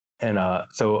 And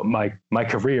so my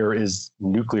career is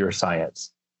nuclear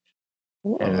science.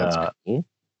 Whoa, that's cool.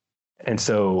 And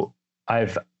so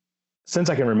since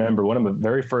I can remember, one of the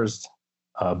very first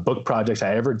book projects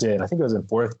I ever did, I think it was in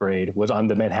 4th grade, was on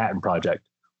the Manhattan Project,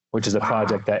 which is a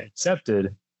project that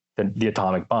accepted the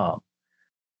atomic bomb.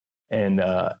 And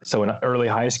so in early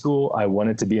high school, I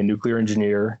wanted to be a nuclear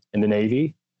engineer in the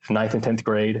Navy, 9th and 10th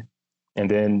grade. And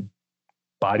then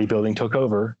bodybuilding took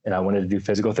over, and I wanted to do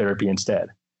physical therapy instead.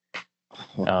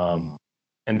 And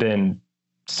then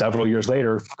several years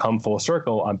later, come full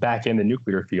circle, I'm back in the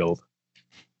nuclear field.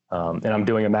 And I'm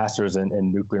doing a master's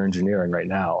in nuclear engineering right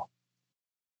now.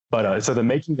 But so The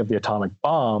Making of the Atomic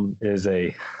Bomb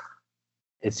I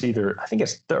think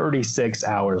it's 36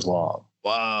 hours long.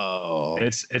 Wow.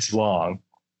 It's long.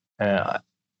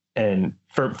 And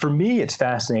for me, it's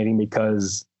fascinating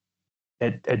because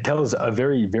it tells a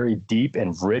very, very deep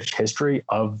and rich history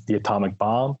of the atomic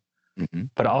bomb,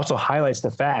 but also highlights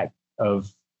the fact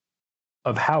of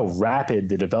how rapid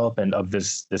the development of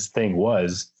this thing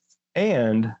was.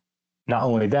 And not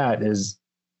only that, is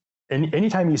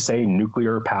anytime you say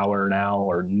nuclear power now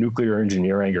or nuclear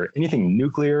engineering or anything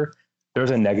nuclear, there's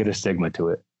a negative stigma to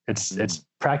it. It's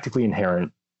practically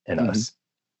inherent in us.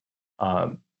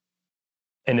 And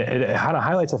it kind of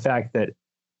highlights the fact that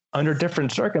under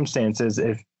different circumstances,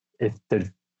 if the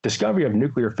discovery of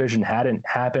nuclear fission hadn't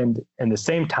happened in the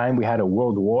same time we had a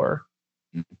world war,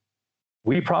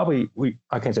 we may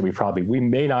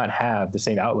not have the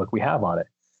same outlook we have on it.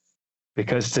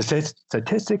 Because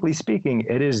statistically speaking,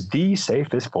 it is the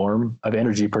safest form of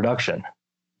energy production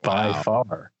by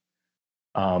far.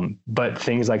 But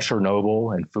things like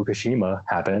Chernobyl and Fukushima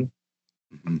happen,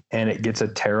 and it gets a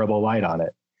terrible light on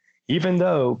it, even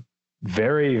though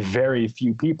very, very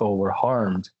few people were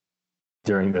harmed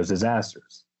during those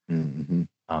disasters. And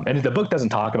the book doesn't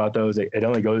talk about those. It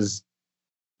only goes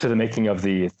to the making of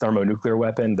the thermonuclear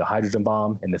weapon, the hydrogen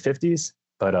bomb in the 50s.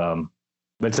 But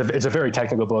it's a very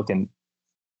technical book, and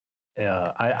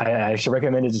I actually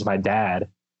recommended it to my dad.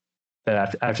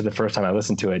 That after the first time I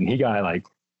listened to it, and he got like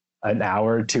an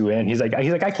hour or two in, he's like,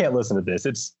 I can't listen to this.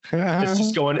 It's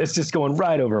just going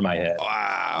right over my head.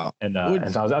 Wow. And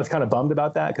so I was kind of bummed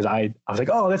about that, because I was like,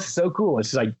 oh, this is so cool. It's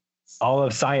just like all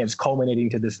of science culminating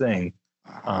to this thing.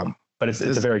 But it's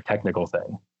a very technical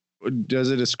thing.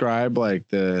 Does it describe like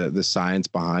the science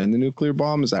behind the nuclear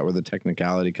bomb? Is that where the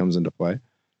technicality comes into play?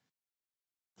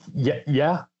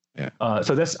 Yeah.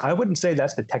 So I wouldn't say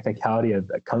that's the technicality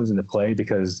that comes into play,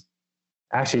 because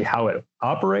actually how it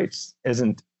operates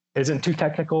isn't too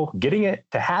technical. Getting it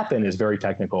to happen is very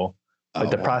technical,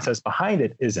 but the process behind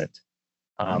it isn't.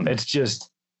 It's just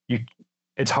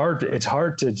it's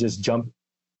hard to just jump.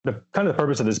 The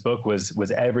purpose of this book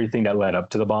was everything that led up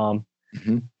to the bomb.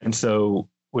 And so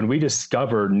when we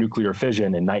discovered nuclear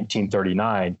fission in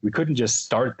 1939, we couldn't just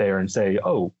start there and say,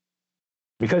 oh,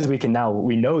 because we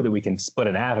know that we can split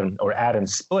an atom, or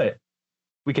atoms split,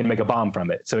 we can make a bomb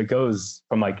from it. So it goes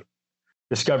from like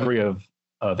discovery of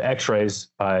X-rays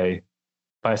by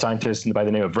a scientist by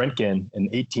the name of Röntgen in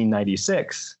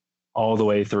 1896, all the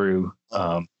way through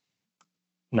the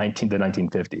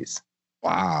 1950s.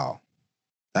 Wow.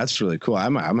 That's really cool.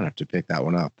 I'm gonna have to pick that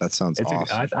one up. That sounds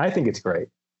awesome. I think it's great.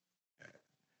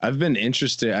 I've been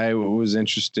interested. I was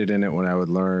interested in it when I would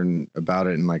learn about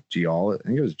it in like geology. I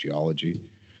think it was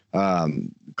geology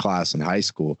class in high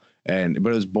school, but it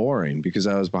was boring because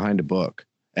I was behind a book,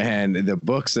 and the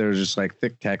books, they were just like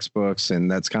thick textbooks,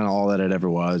 and that's kind of all that it ever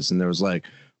was. And there was like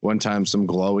one time some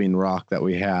glowing rock that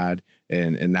we had,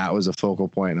 and that was a focal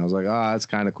point. And I was like, oh, that's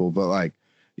kind of cool. But like,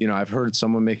 I've heard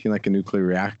someone making like a nuclear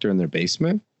reactor in their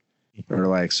basement, or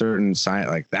like certain science,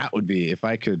 like that would be, if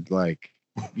I could like,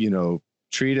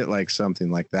 treat it like something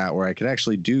like that, where I could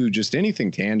actually do just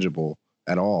anything tangible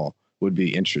at all, would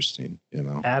be interesting,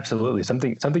 Absolutely.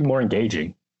 Something more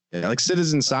engaging. Yeah, like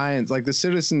citizen science, like the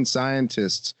citizen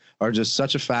scientists are just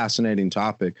such a fascinating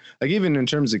topic. Like even in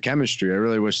terms of chemistry, I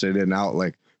really wish they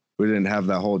didn't we didn't have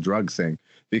that whole drug thing,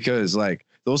 because like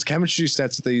those chemistry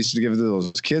sets that they used to give to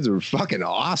those kids were fucking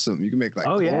awesome. You can make like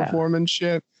chloroform and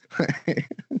shit.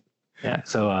 Yeah.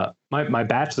 So my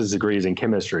bachelor's degree is in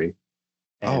chemistry.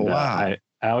 And, wow.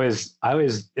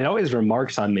 It always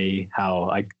remarks on me how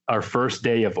like our first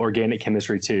day of organic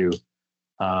chemistry too,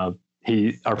 our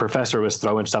professor was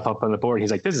throwing stuff up on the board.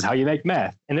 He's like, "This is how you make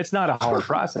meth," and it's not a hard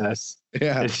process.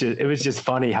 Yeah, it was just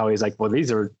funny how he's like, "Well,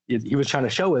 he was trying to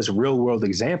show us real world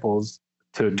examples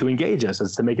to engage us,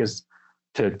 as to make us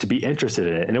to be interested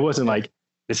in it." And it wasn't like,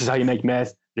 "This is how you make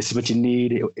meth. This is what you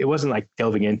need." It wasn't like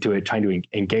delving into it, trying to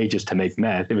engage us to make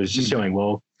meth. It was just showing,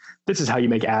 well, this is how you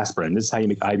make aspirin. This is how you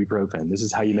make ibuprofen. This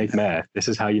is how you make meth. This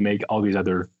is how you make all these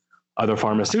other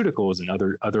pharmaceuticals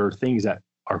and other things that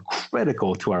are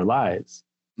critical to our lives.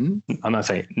 Mm-hmm. I'm not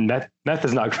saying meth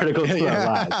is not critical to our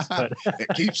lives, but it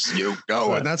keeps you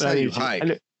going. That's how you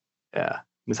hike.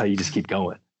 That's how you just keep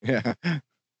going. Yeah.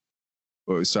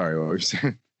 Oh, sorry. What were you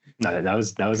saying? No, that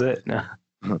was it. No.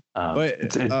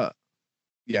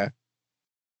 Yeah.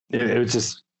 It was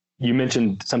just, you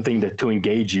mentioned something to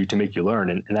engage you, to make you learn,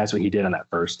 and that's what he did on that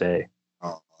first day.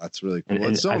 Oh, that's really cool.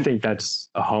 And I think that's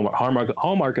a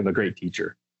hallmark of a great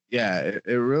teacher. Yeah,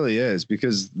 it really is,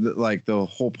 because the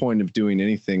whole point of doing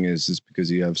anything is because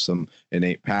you have some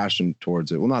innate passion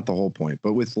towards it. Well, not the whole point,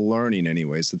 but with learning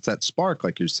anyways, it's that spark,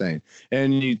 like you're saying,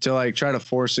 and you to like try to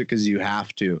force it because you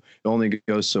have to, it only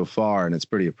goes so far, and it's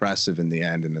pretty oppressive in the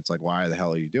end. And it's like, why the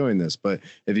hell are you doing this? But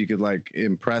if you could like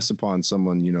impress upon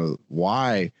someone,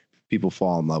 why people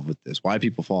fall in love with this, why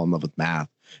people fall in love with math,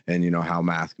 and how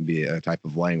math can be a type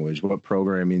of language, what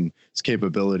programming's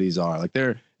capabilities are. Like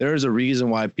there's a reason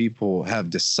why people have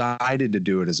decided to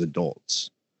do it as adults,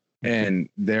 and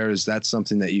that's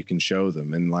something that you can show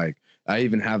them. And like I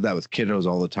even have that with kiddos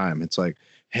all the time. It's like,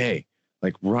 hey,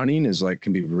 like running is like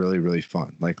can be really, really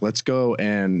fun. Like let's go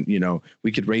and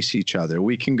we could race each other.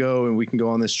 We can go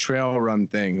on this trail run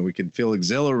thing, and we could feel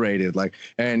exhilarated. Like,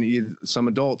 and some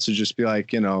adults would just be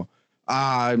like,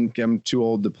 I'm too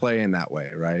old to play in that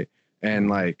way, right? And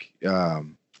like,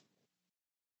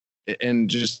 and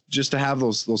just to have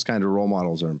those kind of role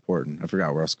models are important. I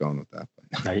forgot where I was going with that.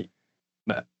 Right.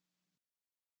 But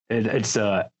it's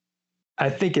I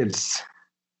think it's,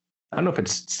 I don't know if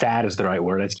it's sad is the right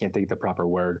word. I just can't think of the proper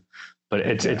word, but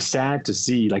it's sad to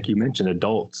see, like you mentioned,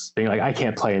 adults being like, I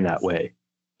can't play in that way,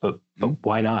 but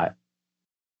why not?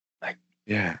 Like,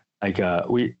 yeah, like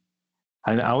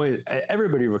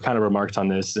everybody kind of remarks on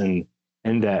this, and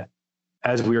that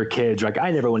as we were kids, like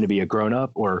I never wanted to be a grown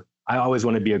up, or I always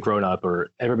want to be a grown up, or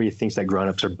everybody thinks that grown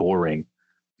ups are boring.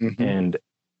 Mm-hmm.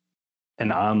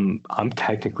 And I'm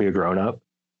technically a grown up,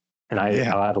 and I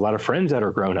have a lot of friends that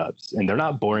are grown ups, and they're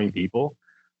not boring people.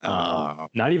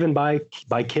 Not even by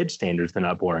kid standards, they're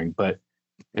not boring, but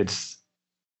it's,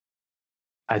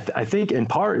 I think in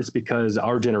part it's because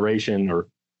our generation or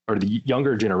the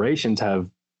younger generations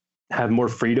have more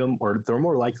freedom, or they're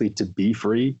more likely to be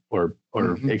free or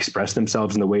express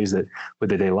themselves in the ways that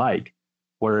they like.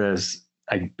 Whereas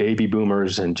like baby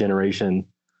boomers and generation,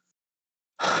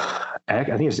 I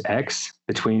think it's X,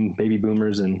 between baby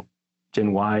boomers and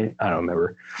Gen Y, I don't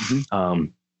remember. Mm-hmm.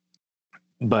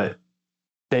 But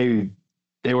they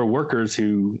were workers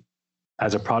who,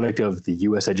 as a product of the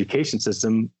U.S. education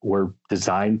system, were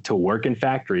designed to work in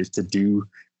factories to do,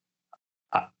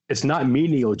 it's not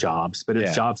menial jobs, but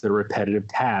it's jobs that are repetitive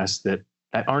tasks that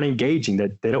aren't engaging,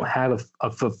 that they don't have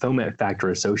a fulfillment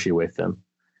factor associated with them.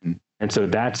 Mm. And so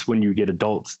that's when you get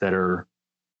adults that are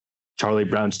Charlie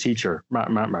Brown's teacher,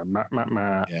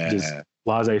 just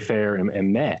laissez-faire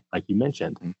and meh, like you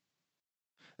mentioned.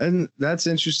 And that's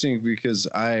interesting, because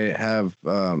I have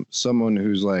someone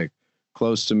who's like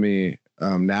close to me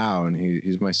now, and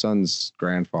he's my son's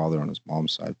grandfather on his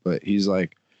mom's side, but he's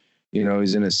like,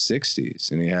 he's in his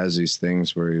 60s, and he has these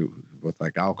things where with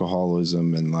like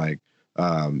alcoholism and like,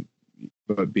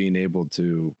 but being able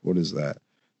to,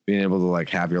 being able to like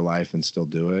have your life and still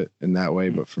do it in that way,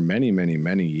 but for many, many,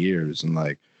 many years. And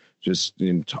like, just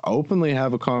to openly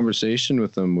have a conversation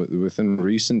with him within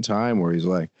recent time, where he's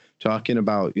like talking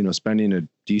about, spending a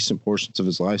decent portions of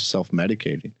his life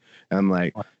self-medicating, and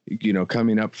like,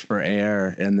 coming up for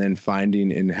air, and then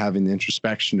finding and having the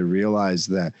introspection to realize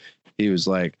that he was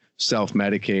like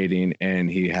self-medicating and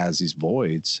he has these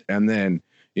voids. And then,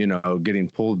 you know, getting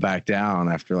pulled back down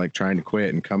after like trying to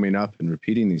quit and coming up and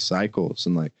repeating these cycles.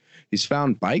 And like, he's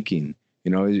found biking.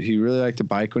 You know, he really liked to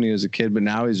bike when he was a kid, but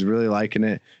now he's really liking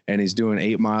it. And he's doing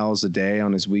 8 miles a day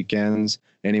on his weekends.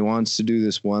 And he wants to do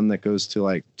this one that goes to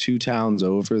like 2 towns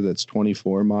over. That's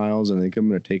 24 miles. And I think I'm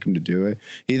going to take him to do it.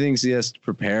 He thinks he has to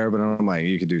prepare, but I'm like,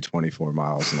 you could do 24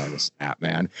 miles in like a snap,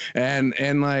 man.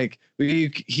 And like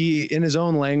he in his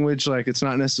own language, like it's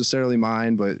not necessarily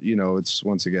mine, but you know, it's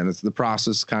once again, it's the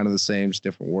process kind of the same, just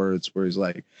different words, where he's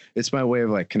like, it's my way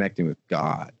of like connecting with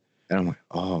God. And I'm like,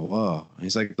 oh, whoa.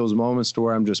 He's like, those moments to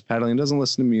where I'm just pedaling, doesn't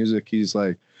listen to music. He's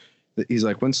like,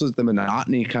 once the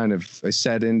monotony kind of, I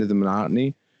set into the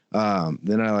monotony,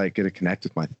 then I like get to connect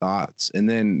with my thoughts. And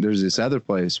then there's this other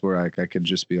place where like I could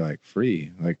just be like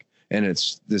free. Like, and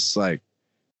it's this like,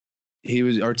 he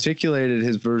was articulated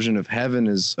his version of heaven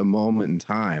as a moment in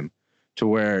time to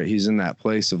where he's in that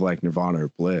place of like nirvana or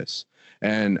bliss.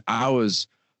 And I was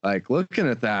like looking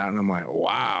at that and I'm like,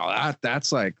 wow,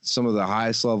 that's like some of the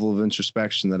highest level of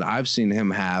introspection that I've seen him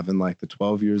have in like the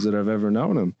 12 years that I've ever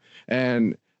known him.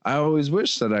 And I always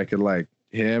wish that I could like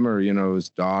him or, you know, his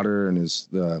daughter and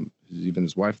even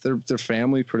his wife, their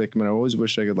family predicament. I always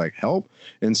wish I could like help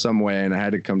in some way. And I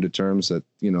had to come to terms that,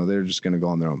 you know, they're just going to go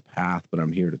on their own path, but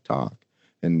I'm here to talk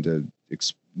and to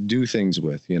do things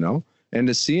with, you know, and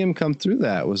to see him come through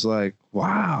that was like,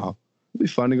 wow, it'd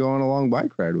be fun to go on a long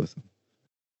bike ride with him.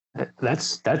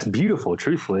 That's beautiful,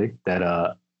 truthfully,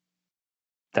 that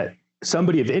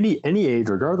somebody of any age,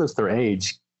 regardless of their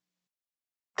age,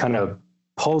 kind of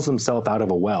pulls himself out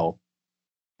of a well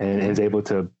and is able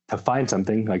to find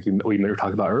something like we were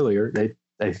talking about earlier.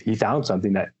 He found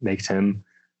something that makes him,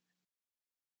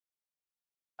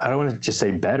 I don't want to just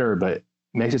say better, but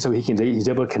makes it so he's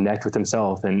able to connect with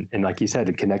himself and like you said,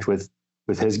 to connect with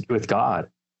God.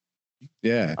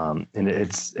 Yeah. And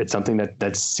it's something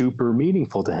that's super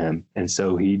meaningful to him. And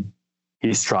so he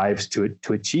strives to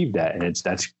achieve that. And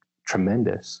that's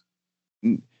tremendous.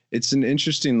 It's an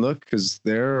interesting look because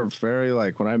they're very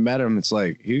like, when I met him, it's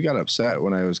like, he got upset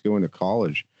when I was going to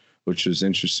college, which was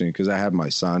interesting because I had my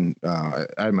son, I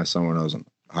had my son when I was in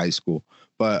high school,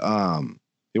 but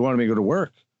he wanted me to go to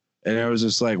work. And it was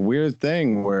this like weird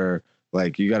thing where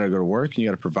like, you got to go to work and you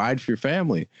got to provide for your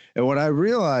family. And what I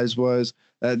realized was,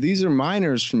 these are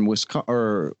miners from Wisconsin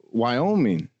or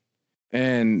Wyoming,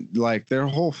 and like their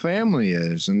whole family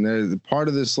is, and they're part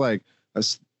of this like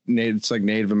it's like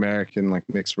Native American, like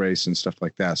mixed race and stuff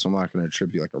like that. So I'm not going to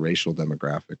attribute like a racial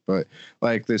demographic, but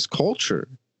like this culture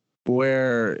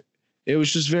where it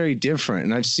was just very different.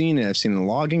 And I've seen it in the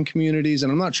logging communities,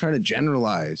 and I'm not trying to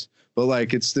generalize, but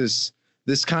like it's this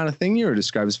kind of thing you were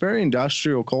describing. It's very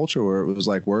industrial culture where it was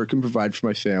like work and provide for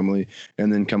my family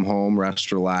and then come home,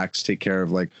 rest, relax, take care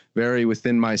of like very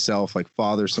within myself, like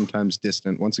father, sometimes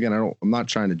distant. Once again, I'm not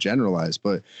trying to generalize,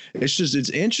 but it's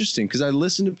interesting because I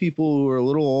listen to people who are a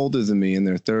little older than me in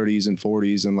their 30s and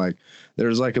 40s. And like,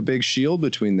 there's like a big shield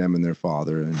between them and their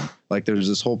father. And like, there's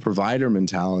this whole provider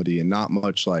mentality and not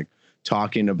much like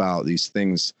talking about these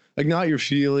things, like not your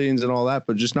feelings and all that,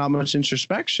 but just not much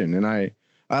introspection. And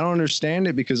I don't understand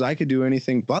it because I could do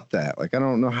anything but that. Like, I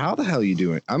don't know how the hell you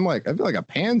do it. I'm like, I feel like a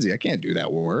pansy. I can't do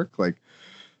that work. Like,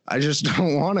 I just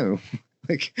don't want to.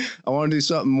 Like, I want to do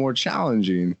something more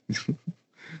challenging.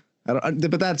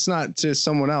 But that's not to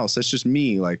someone else. That's just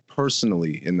me, like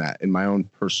personally in my own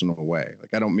personal way.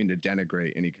 Like, I don't mean to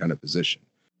denigrate any kind of position.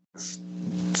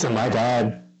 So my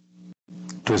dad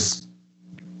was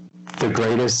the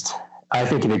greatest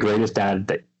dad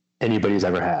that anybody's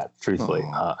ever had, truthfully.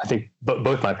 I think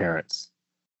both my parents,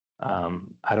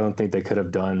 I don't think they could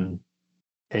have done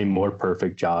a more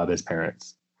perfect job as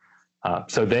parents.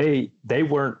 So they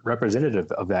weren't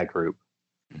representative of that group.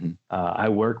 Mm-hmm. I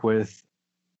work with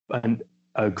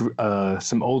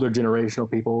some older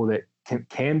generational people that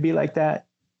can be like that,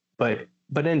 but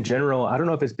in general, I don't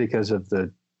know if it's because of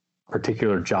the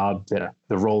particular job that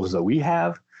the roles that we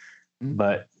have, mm-hmm.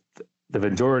 but the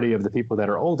majority of the people that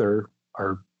are older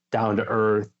are down to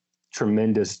earth,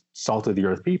 tremendous salt of the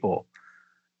earth people.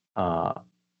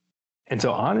 And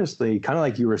so honestly, kind of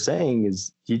like you were saying,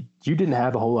 is you didn't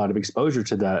have a whole lot of exposure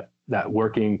to that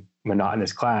working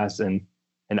monotonous class. And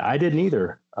I didn't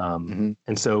either. Mm-hmm.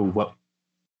 And so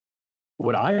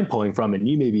what I am pulling from, and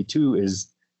you maybe too, is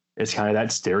kind of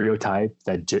that stereotype,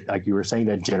 that like you were saying,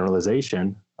 that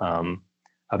generalization of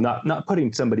not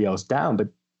putting somebody else down, but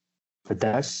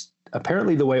that's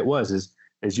apparently the way it was,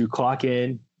 is you clock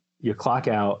in, you clock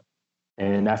out,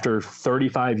 and after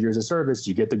 35 years of service,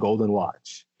 you get the golden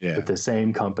watch with the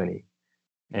same company.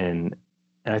 And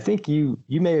I think you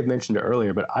may have mentioned it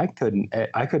earlier, but I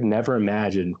could never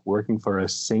imagine working for a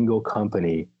single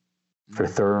company for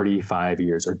 35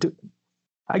 years,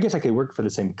 I guess I could work for the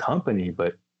same company,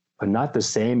 but not the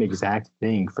same exact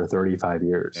thing for 35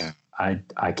 years. Yeah.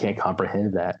 I can't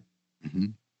comprehend that.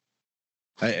 Mm-hmm.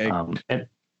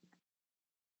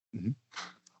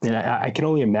 And I can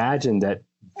only imagine that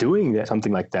doing that,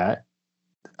 something like that,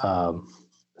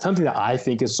 something that I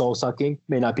think is soul sucking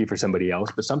may not be for somebody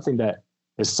else, but something that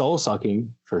is soul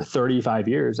sucking for 35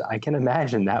 years, I can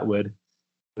imagine that would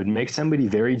make somebody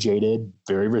very jaded,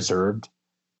 very reserved,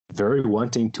 very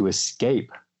wanting to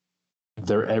escape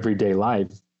their everyday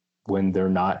life when they're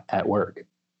not at work.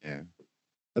 Yeah.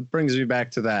 That brings me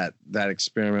back to that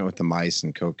experiment with the mice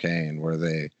and cocaine, where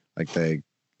they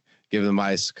give the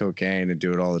mice cocaine and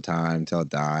do it all the time until it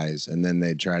dies. And then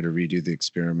they try to redo the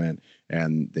experiment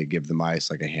and they give the mice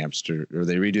like a hamster, or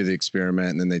they redo the experiment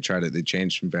and then they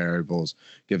change some variables,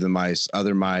 give the mice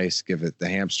other mice, give it the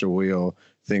hamster wheel,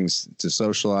 things to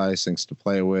socialize, things to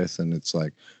play with. And it's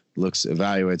like,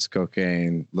 evaluates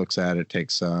cocaine, looks at it,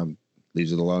 takes some,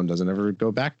 leaves it alone, doesn't ever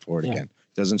go back for it again.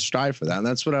 Doesn't strive for that. And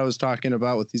that's what I was talking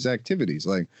about with these activities.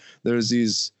 Like there's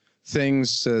these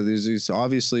things these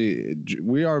obviously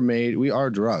we are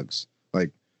drugs, like,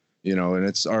 you know, and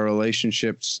it's our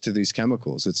relationships to these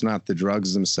chemicals. It's not the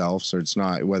drugs themselves, or it's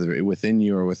not whether within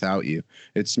you or without you.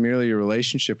 It's merely your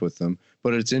relationship with them.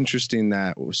 But it's interesting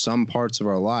that some parts of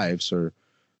our lives, or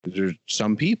there's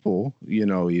some people, you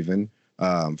know, even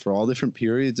for all different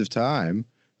periods of time,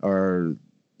 are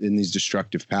in these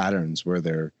destructive patterns where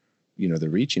they're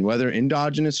reaching, whether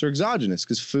endogenous or exogenous,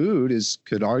 because food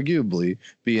could arguably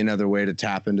be another way to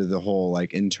tap into the whole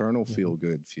like internal feel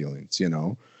good feelings, you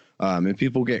know, and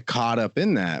people get caught up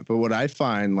in that. But what I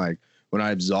find, like when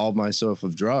I absolve myself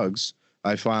of drugs,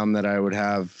 I found that I would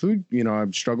have food, you know,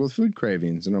 I'd struggle with food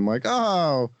cravings, and I'm like,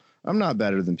 oh, I'm not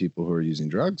better than people who are using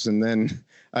drugs. And then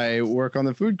I work on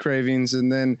the food cravings,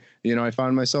 and then, you know, I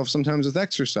find myself sometimes with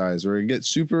exercise where I get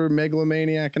super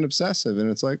megalomaniac and obsessive,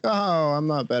 and it's like, oh, I'm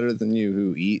not better than you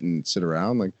who eat and sit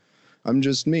around. Like, I'm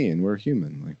just me, and we're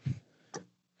human. Like,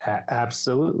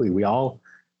 absolutely, we all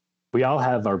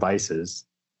have our vices,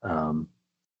 and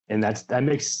I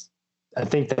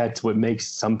think that's what makes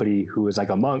somebody who is like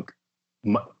a monk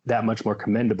that much more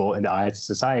commendable in the eyes of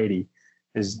society,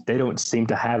 is they don't seem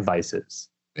to have vices.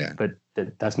 Yeah. But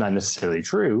that's not necessarily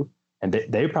true. And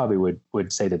they probably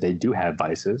would say that they do have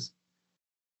vices.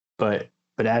 But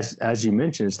as you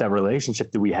mentioned, it's that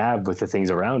relationship that we have with the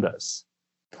things around us.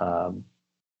 Like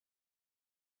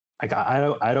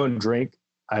I don't drink.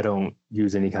 I don't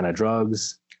use any kind of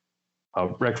drugs,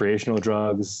 recreational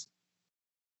drugs.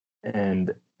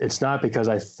 And it's not because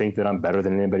I think that I'm better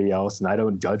than anybody else, and I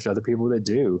don't judge other people that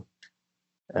do.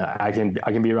 I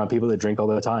can be around people that drink all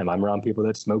the time. I'm around people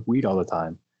that smoke weed all the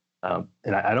time.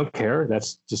 And I don't care.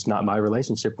 That's just not my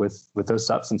relationship with those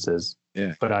substances.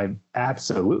 Yeah. But I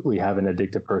absolutely have an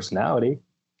addictive personality.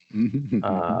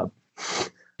 I'd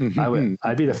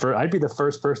be the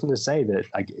first person to say that,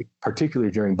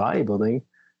 particularly during bodybuilding,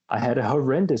 I had a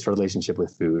horrendous relationship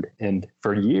with food. And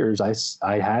for years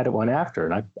I had one after,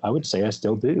 and I would say I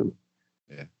still do.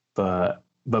 Yeah. But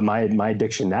my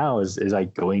addiction now is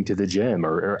like going to the gym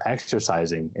or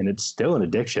exercising, and it's still an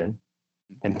addiction.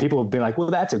 And people have been like, well,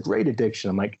 that's a great addiction.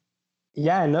 I'm like,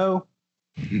 yeah, I know.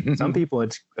 Some people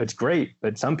it's great,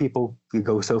 but some people could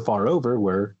go so far over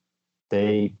where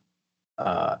they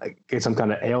get some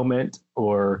kind of ailment,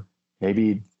 or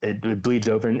maybe it bleeds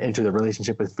over into the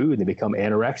relationship with food, and they become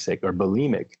anorexic or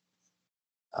bulimic.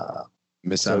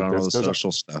 Miss out on all the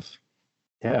social stuff.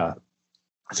 Yeah.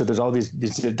 So there's all these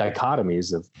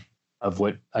dichotomies of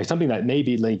what, like, something that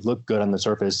maybe like look good on the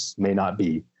surface may not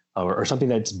be, or something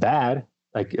that's bad.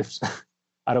 Like, if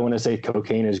I don't want to say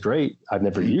cocaine is great, I've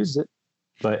never used it,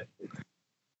 but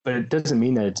it doesn't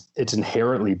mean that it's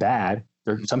inherently bad.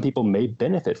 Some people may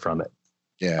benefit from it.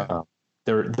 Yeah.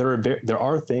 There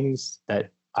are things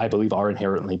that I believe are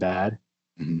inherently bad.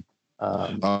 Mm-hmm.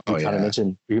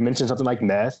 You mentioned something like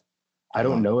meth. I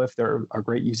don't know if there are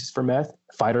great uses for meth.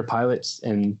 Fighter pilots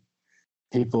and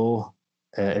people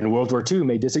in World War II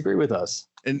may disagree with us.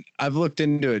 And I've looked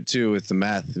into it too with the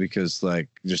meth, because like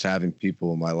just having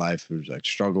people in my life who like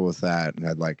struggle with that, and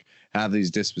I'd like have these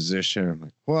disposition. I'm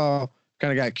like, well,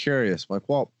 kind of got curious. I'm like,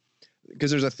 well, because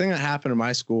there's a thing that happened in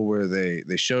my school where they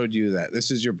showed you that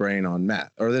this is your brain on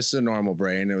meth, or this is a normal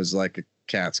brain. It was like a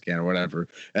CAT scan or whatever.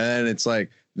 And then it's like,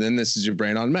 then this is your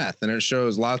brain on meth, and it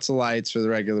shows lots of lights for the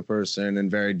regular person and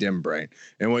very dim brain.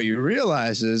 And what you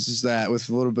realize is that with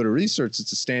a little bit of research,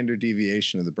 it's a standard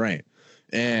deviation of the brain.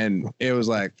 And it was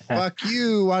like, fuck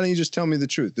you. Why don't you just tell me the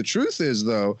truth? The truth is,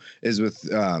 though, is with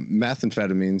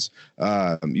methamphetamines,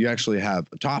 you actually have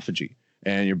autophagy.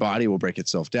 and your body will break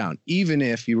itself down, even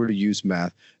if you were to use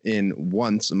meth in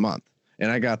once a month.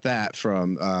 And I got that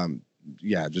from,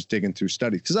 just digging through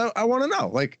studies, because I want to know,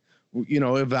 like,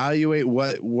 evaluate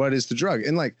what is the drug.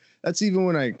 And like, that's even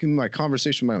when in my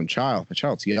conversation with my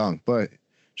child's young, but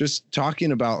just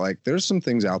talking about, like, there's some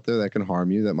things out there that can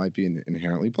harm you that might be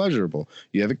inherently pleasurable.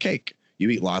 You have a cake. You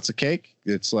eat lots of cake.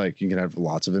 It's like you can have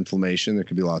lots of inflammation. There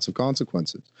could be lots of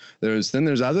consequences. There's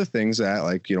other things that,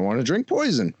 like, you don't want to drink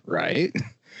poison, right?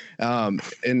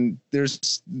 And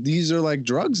these are like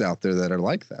drugs out there that are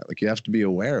like that. Like, you have to be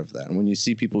aware of that. And when you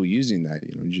see people using that,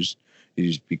 you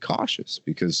just be cautious,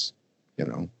 because, it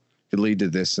could lead to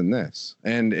this and this.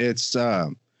 And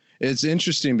it's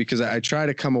interesting because I try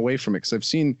to come away from it, because I've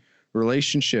seen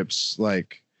relationships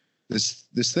like this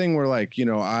thing where, like,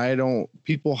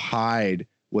 people hide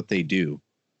what they do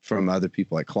from other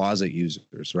people, like closet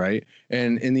users, right?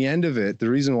 And in the end of it, the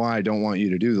reason why I don't want you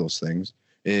to do those things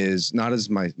is not as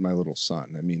my little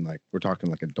son. I mean, like, we're talking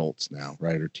like adults now,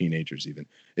 right? Or teenagers even,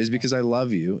 is because I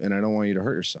love you and I don't want you to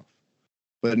hurt yourself.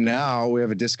 But now we have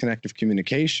a disconnect of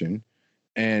communication,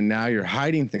 and now you're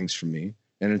hiding things from me.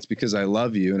 And it's because I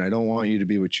love you and I don't want you to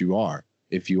be what you are,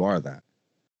 if you are that.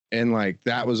 And like,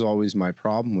 that was always my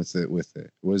problem with it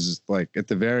was like, at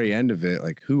the very end of it,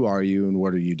 like, who are you and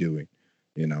what are you doing?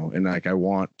 And like, I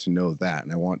want to know that,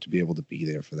 and I want to be able to be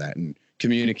there for that and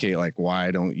communicate, like, why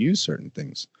I don't use certain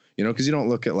things, because you don't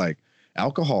look at like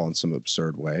alcohol in some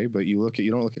absurd way, but you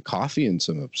don't look at coffee in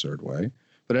some absurd way,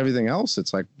 but everything else,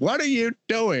 it's like, what are you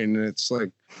doing? And it's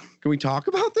like, can we talk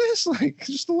about this? Like,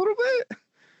 just a little bit,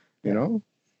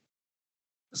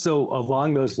 So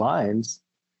along those lines,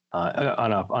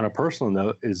 on a personal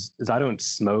note, is I don't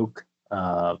smoke,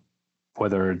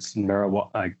 whether it's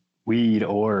marijuana, like weed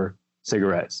or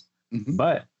cigarettes,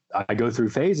 but I go through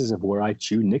phases of where I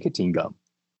chew nicotine gum.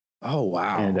 Oh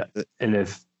wow!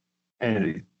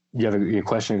 And you have a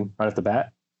question right off the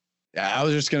bat? Yeah, I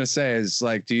was just gonna say, is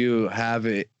like, do you have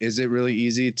it? Is it really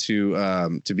easy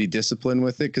to be disciplined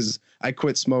with it? Because I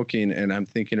quit smoking, and I'm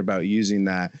thinking about using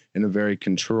that in a very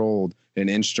controlled and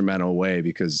instrumental way.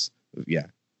 Because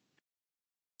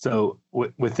So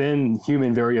within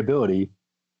human variability,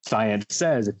 science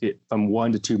says from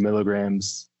 1 to 2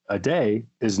 milligrams a day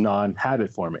is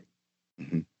non-habit forming.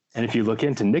 And if you look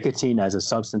into nicotine as a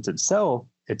substance itself,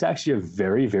 it's actually a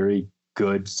very, very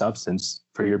good substance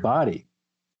for your body.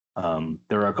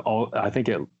 I think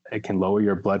it can lower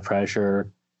your blood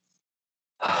pressure.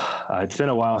 It's been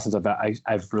a while since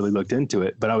I've really looked into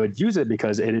it, but I would use it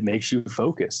because it makes you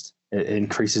focused. It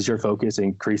increases your focus,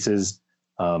 increases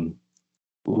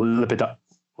lipid,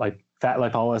 like fat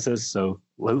lipolysis. So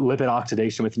lipid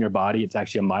oxidation within your body. It's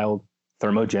actually a mild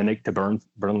thermogenic to burn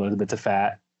little bits of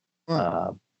fat,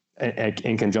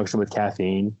 in conjunction with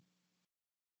caffeine.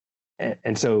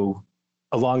 And so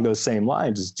along those same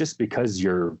lines, is just because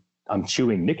I'm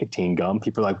chewing nicotine gum,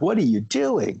 people are like, what are you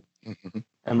doing?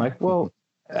 I'm like, well,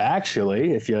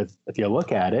 actually, if you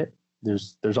look at it,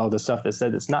 there's all this stuff that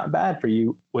said it's not bad for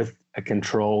you with a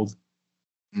controlled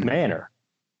manner.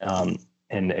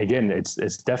 And again, it's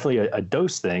definitely a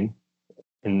dose thing.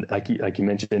 And like you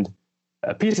mentioned,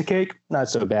 a piece of cake, not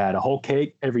so bad. A whole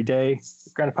cake every day,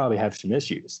 you're going to probably have some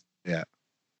issues. Yeah.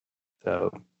 So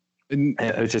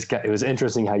it was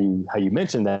interesting how you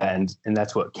mentioned that, and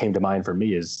that's what came to mind for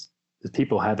me is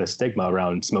people have a stigma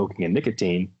around smoking and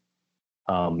nicotine,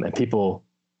 and people.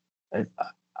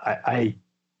 I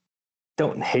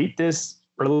don't hate this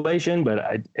relation, but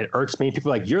it irks me.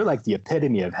 People are like, you're like the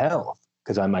epitome of health,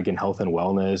 because I'm like in health and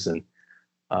wellness, and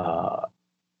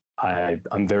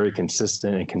I'm very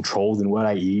consistent and controlled in what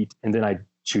I eat, and then I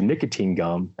chew nicotine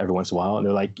gum every once in a while, and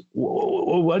they're like,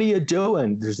 what are you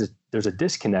doing? There's a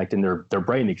disconnect, and their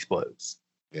brain explodes.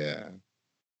 Yeah.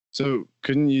 So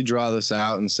couldn't you draw this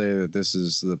out and say that this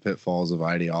is the pitfalls of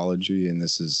ideology, and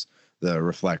this is the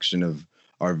reflection of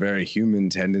our very human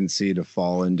tendency to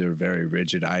fall into very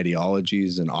rigid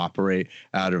ideologies and operate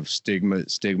out of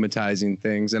stigmatizing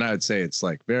things? And I would say it's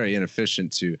like very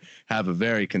inefficient to have a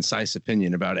very concise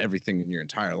opinion about everything in your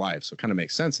entire life. So it kind of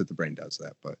makes sense that the brain does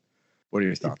that. But what are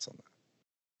your thoughts on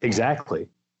that? Exactly.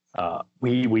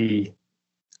 We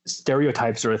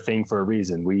stereotypes are a thing for a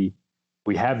reason. We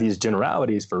have these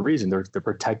generalities for a reason. They're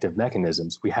protective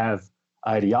mechanisms. We have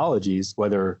ideologies,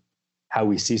 whether how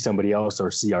we see somebody else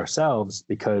or see ourselves,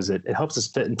 because it helps us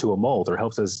fit into a mold, or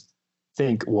helps us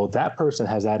think, well, that person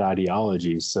has that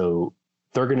ideology, so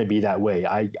they're going to be that way.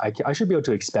 I should be able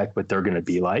to expect what they're going to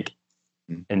be like.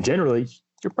 And generally,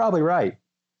 you're probably right.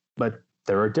 But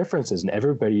there are differences, and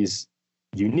everybody's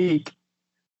unique,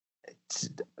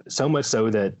 so much so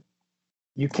that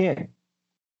you can't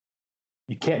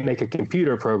you can't make a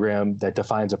computer program that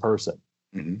defines a person.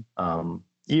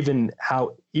 Even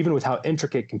with how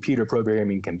intricate computer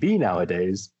programming can be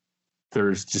nowadays,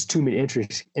 there's just too many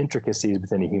intricacies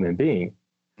within a human being.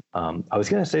 I was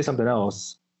going to say something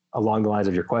else along the lines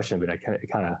of your question, but it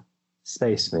kind of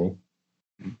spaced me.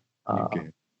 Okay.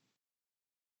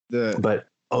 But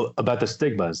about the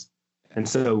stigmas. And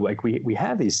so like we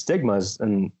have these stigmas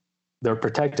and they're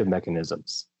protective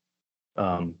mechanisms.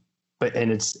 But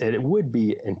it would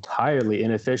be entirely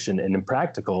inefficient and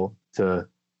impractical to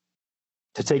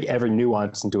take every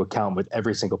nuance into account with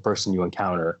every single person you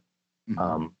encounter.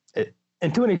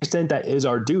 And to an extent, that is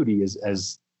our duty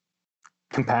as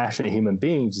compassionate human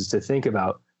beings, is to think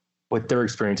about what their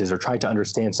experiences or try to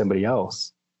understand somebody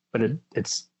else. But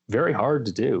it's very hard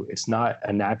to do. It's not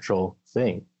a natural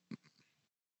thing.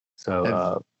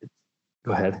 So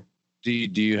go ahead. Do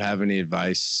you have any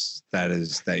advice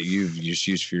that you've just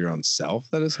used for your own self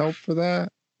that has helped for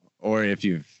that? Or if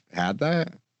you've had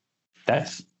that?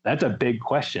 That's a big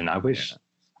question. I wish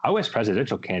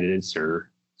presidential candidates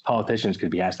or politicians could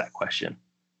be asked that question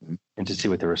and to see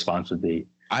what the response would be.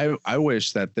 I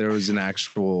wish that there was an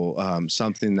actual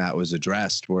something that was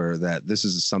addressed where that this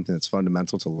is something that's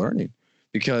fundamental to learning,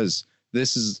 because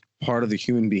this is part of the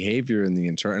human behavior in the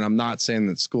intern. And I'm not saying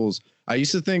that schools, I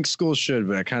used to think schools should,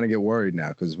 but I kind of get worried now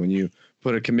because when you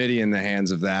put a committee in the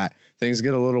hands of that, things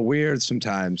get a little weird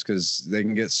sometimes because they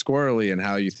can get squirrely in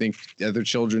how you think other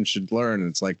children should learn. And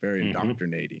it's like very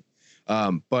indoctrinating.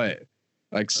 But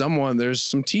like there's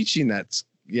some teaching that's,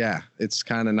 it's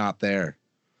kind of not there.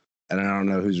 And I don't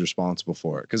know who's responsible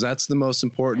for it, because that's the most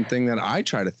important thing that I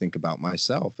try to think about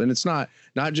myself. And it's not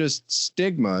just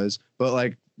stigmas, but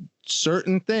like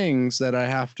certain things that I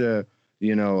have to,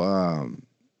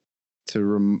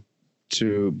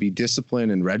 to be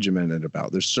disciplined and regimented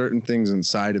about. There's certain things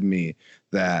inside of me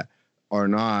that are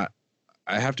not,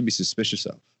 I have to be suspicious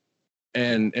of.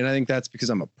 And I think that's because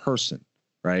I'm a person,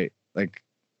 right? Like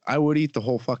I would eat the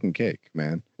whole fucking cake,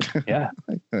 man. Yeah.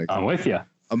 like, I'm with you.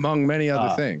 Among many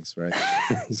other things, right?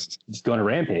 Just go on a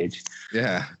rampage.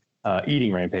 Yeah.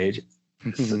 Eating rampage.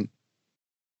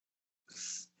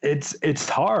 It's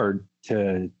hard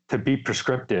to be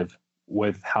prescriptive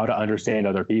with how to understand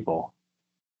other people.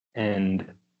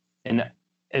 And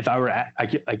if I were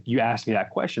like you asked me that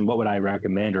question, what would I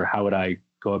recommend, or how would I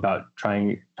go about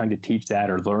trying to teach that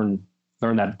or learn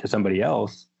that to somebody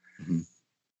else?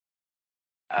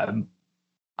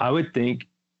 I would think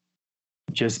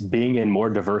just being in more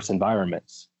diverse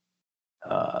environments.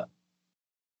 I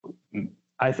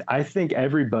think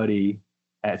everybody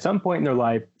at some point in their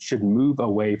life should move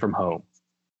away from home.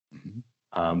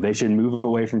 They should move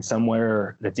away from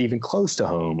somewhere that's even close to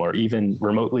home or even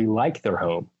remotely like their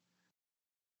home,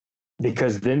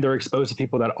 because then they're exposed to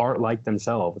people that aren't like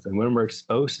themselves. And when we're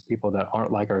exposed to people that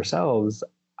aren't like ourselves,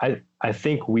 I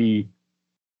think we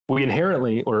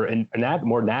inherently or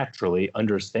more naturally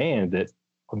understand that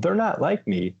they're not like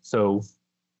me. So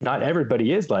not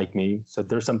everybody is like me. So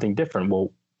there's something different.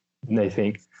 Well, and they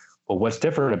think, well, what's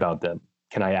different about them?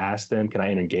 Can I ask them? Can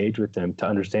I engage with them to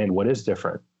understand what is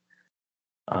different?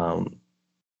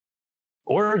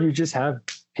 Or you just have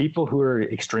people who are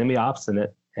extremely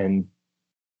obstinate and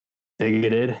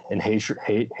bigoted and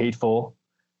hateful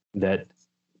that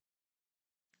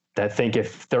think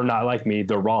if they're not like me,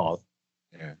 they're wrong.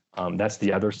 Yeah. That's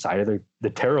the other side of the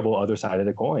terrible other side of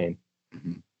the coin.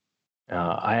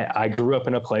 I grew up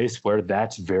in a place where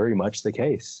that's very much the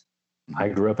case. I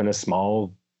grew up in a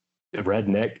small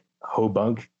redneck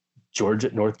Hobunk,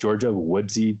 North Georgia,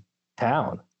 woodsy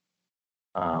town.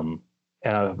 And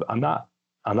I'm not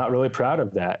really proud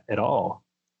of that at all,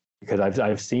 because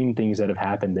I've seen things that have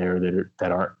happened there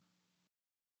that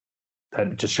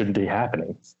just shouldn't be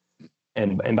happening.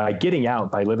 And by getting out,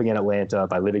 by living in Atlanta,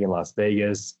 by living in Las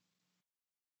Vegas,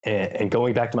 and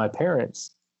going back to my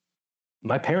parents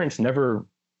never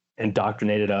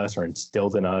indoctrinated us or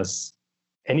instilled in us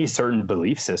any certain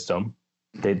belief system.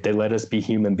 They let us be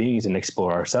human beings and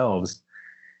explore ourselves.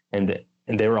 And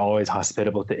they were always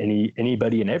hospitable to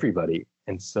anybody and everybody.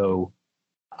 And so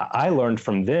I learned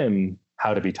from them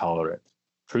how to be tolerant,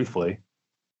 truthfully,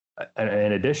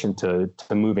 in addition to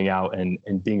moving out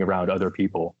and being around other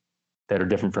people that are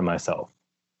different from myself.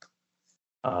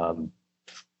 And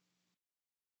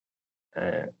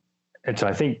so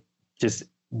I think just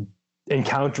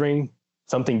encountering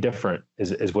something different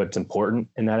is what's important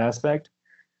in that aspect.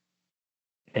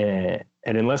 And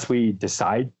unless we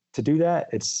decide to do that,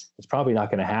 it's probably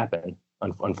not going to happen,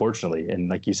 unfortunately. And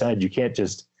like you said, you can't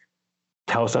just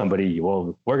tell somebody,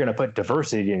 well, we're going to put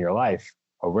diversity in your life,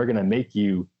 or we're going to make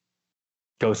you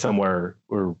go somewhere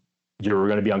where you're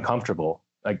going to be uncomfortable.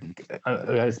 like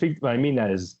I mean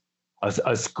that is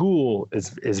a school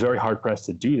is very hard pressed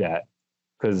to do that,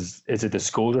 because is it the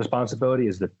school's responsibility?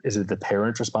 Is it the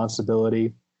parent's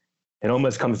responsibility? It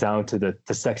almost comes down to the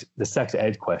sex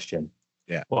ed question.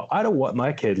 Yeah. Well, I don't want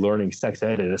my kid learning sex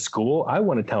ed at a school. I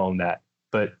want to tell them that,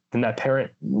 but then that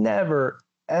parent never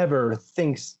ever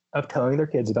thinks of telling their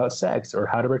kids about sex or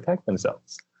how to protect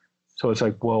themselves. So it's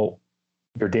like, well,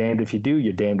 you're damned if you do,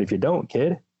 you're damned if you don't,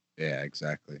 kid. Yeah,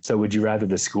 exactly. So would you rather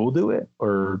the school do it,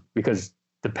 or because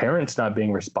the parent's not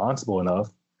being responsible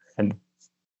enough, and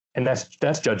that's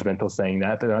judgmental saying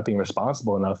that they're not being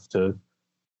responsible enough to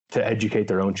educate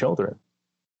their own children.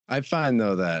 I find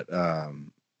though that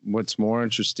what's more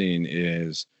interesting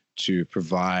is to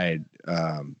provide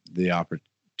the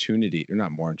opportunity, or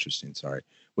not more interesting, sorry.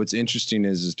 What's interesting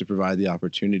is to provide the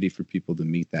opportunity for people to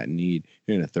meet that need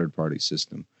in a third party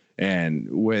system. And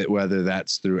whether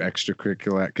that's through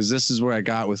extracurricular, because this is where I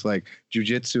got with like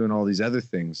jujitsu and all these other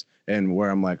things, and where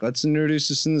I'm like, let's introduce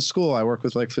this in the school. I work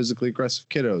with like physically aggressive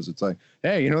kiddos. It's like,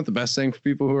 hey, you know what the best thing for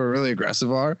people who are really aggressive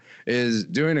is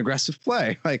doing aggressive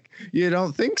play. Like, you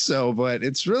don't think so, but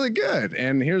it's really good.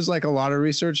 And here's like a lot of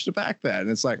research to back that.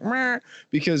 And it's like, meh,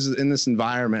 because in this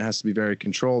environment it has to be very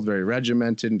controlled, very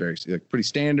regimented, and very like pretty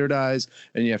standardized.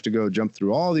 And you have to go jump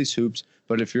through all these hoops.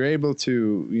 But if you're able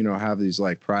to, you know, have these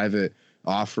like private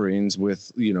offerings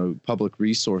with, you know, public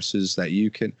resources that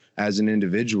you can, as an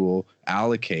individual,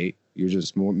 allocate, you're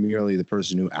just merely the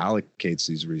person who allocates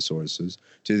these resources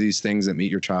to these things that meet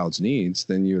your child's needs,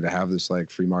 then you would have this like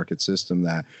free market system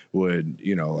that would,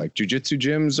 you know, like jujitsu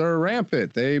gyms are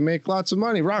rampant. They make lots of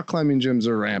money. Rock climbing gyms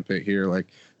are rampant here, like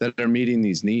that are meeting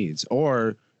these needs.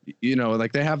 Or, you know,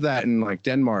 like they have that in like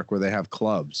Denmark where they have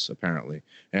clubs apparently.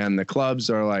 And the clubs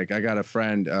are like, I got a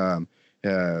friend,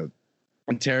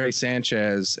 Terry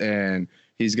Sanchez, and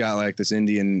he's got like this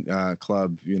Indian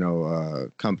club, you know,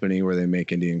 company where they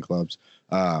make Indian clubs.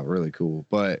 Really cool.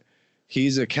 But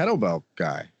he's a kettlebell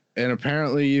guy. And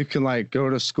apparently you can like go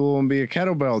to school and be a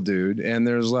kettlebell dude. And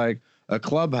there's like a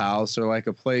clubhouse or like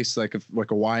a place like a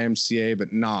YMCA,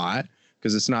 but not,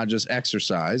 because it's not just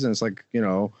exercise. And it's like, you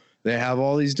know, they have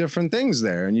all these different things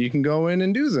there and you can go in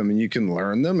and do them and you can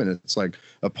learn them. And it's like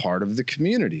a part of the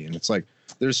community. And it's like,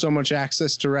 there's so much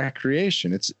access to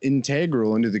recreation. It's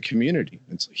integral into the community.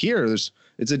 It's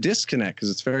a disconnect because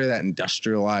it's very that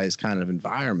industrialized kind of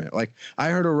environment. Like I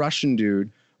heard a Russian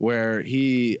dude where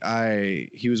he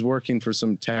was working for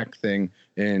some tech thing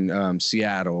in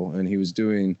Seattle, and he was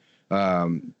doing,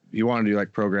 he wanted to do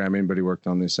like programming, but he worked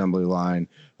on the assembly line.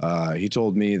 He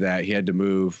told me that he had to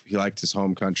move. He liked his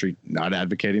home country, not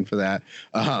advocating for that.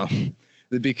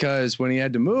 Because when he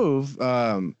had to move,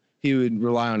 he would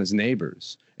rely on his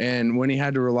neighbors. And when he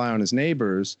had to rely on his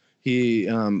neighbors, he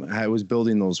was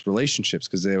building those relationships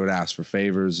because they would ask for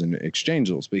favors and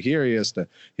exchangeables. But here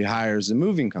he hires a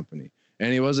moving company.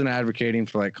 And he wasn't advocating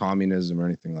for like communism or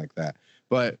anything like that.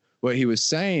 But what he was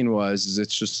saying is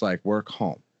it's just like work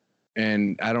home.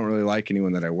 And I don't really like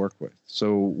anyone that I work with.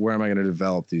 So where am I going to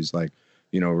develop these like,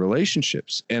 you know,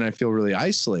 relationships? And I feel really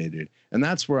isolated. And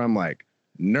that's where I'm like,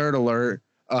 nerd alert.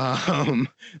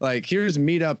 Like here's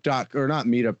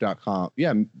meetup.com.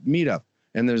 Yeah, Meetup.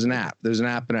 And there's an app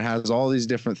and it has all these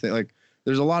different things. Like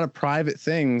there's a lot of private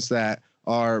things that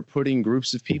are putting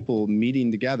groups of people meeting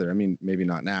together. I mean, maybe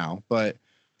not now, but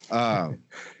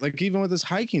like even with this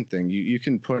hiking thing, you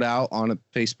can put out on a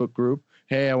Facebook group,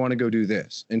 hey, I want to go do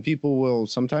this. And people will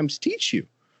sometimes teach you.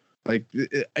 Like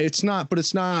it's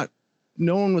not,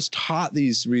 no one was taught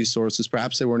these resources.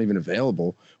 Perhaps they weren't even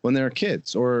available when they were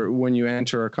kids or when you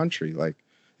enter our country. Like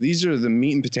these are the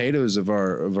meat and potatoes of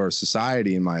our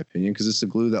society, in my opinion, because it's the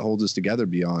glue that holds us together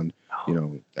beyond, you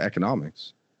know,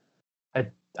 economics.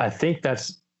 I think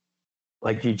that's,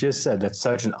 like you just said, that's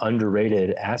such an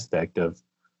underrated aspect of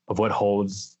what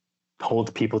holds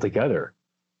people together.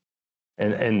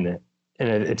 And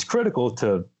it's critical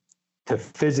to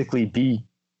physically be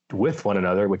with one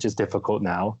another, which is difficult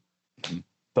now.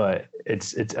 But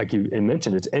it's like you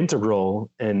mentioned, it's integral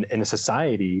in a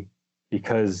society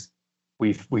because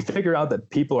we figure out that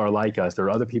people are like us. There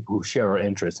are other people who share our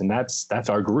interests, and that's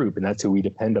our group, and that's who we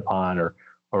depend upon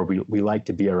or we like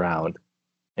to be around.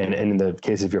 And in the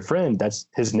case of your friend, that's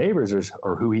his neighbors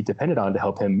or who he depended on to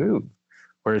help him move.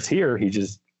 Whereas here, he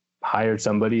just hired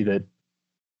somebody that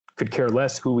could care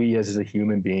less who he is as a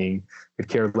human being, could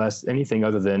care less anything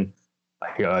other than,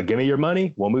 give me your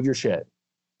money, we'll move your shit.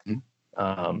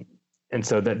 Mm-hmm. And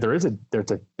so that there's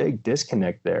a big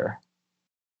disconnect there.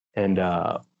 And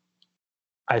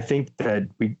I think that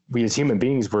we as human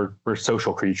beings, we're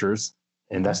social creatures,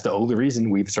 and that's the only reason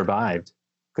we've survived,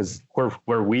 because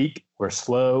we're weak, we're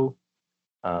slow,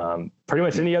 Pretty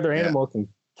much any other animal can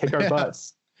kick our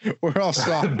butts. We're all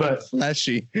soft but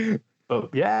fleshy. But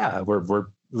yeah, we're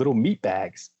little meat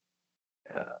bags.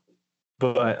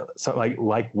 But so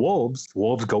like wolves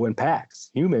go in packs.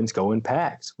 Humans go in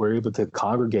packs. We're able to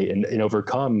congregate and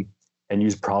overcome and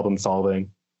use problem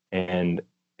solving and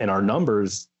our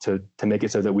numbers to make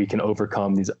it so that we can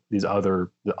overcome these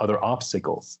other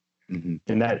obstacles. Mm-hmm.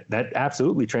 And that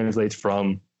absolutely translates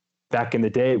from back in the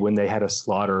day when they had to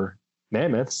slaughter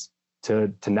mammoths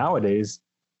to nowadays.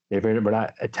 We're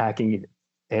not attacking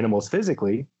animals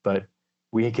physically, but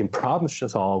we can problem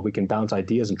solve. We can bounce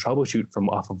ideas and troubleshoot from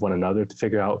off of one another to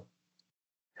figure out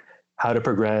how to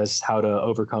progress, how to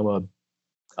overcome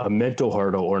a mental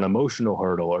hurdle or an emotional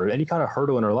hurdle or any kind of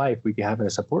hurdle in our life. We can have a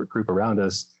support group around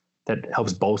us that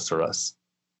helps bolster us.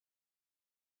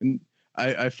 And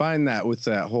I find that with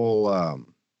that whole,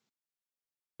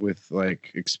 with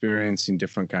like experiencing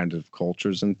different kinds of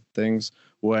cultures and things,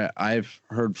 what I've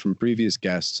heard from previous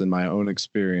guests and my own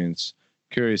experience,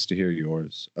 curious to hear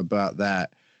yours about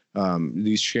that.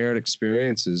 These shared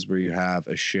experiences where you have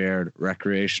a shared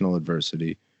recreational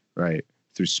adversity, right,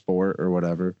 through sport or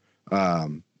whatever,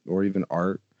 or even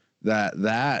art,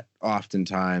 that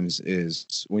oftentimes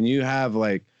is when you have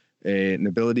like an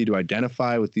ability to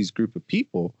identify with these group of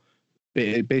people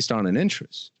based on an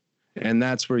interest. And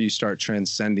that's where you start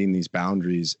transcending these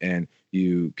boundaries and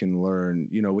you can learn,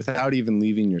 without even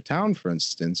leaving your town, for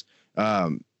instance,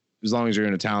 as long as you're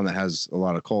in a town that has a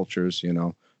lot of cultures,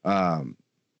 you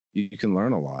can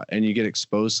learn a lot and you get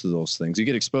exposed to those things. You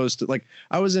get exposed to, like,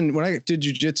 when I did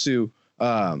jujitsu,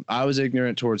 I was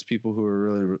ignorant towards people who were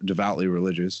really devoutly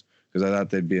religious because I thought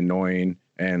they'd be annoying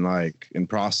and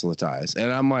proselytize.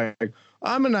 And I'm like,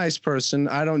 I'm a nice person.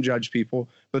 I don't judge people.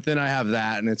 But then I have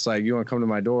that, and it's like, you want to come to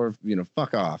my door,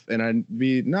 fuck off. And I'd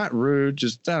be not rude,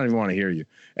 just I don't even want to hear you.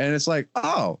 And it's like,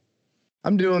 oh,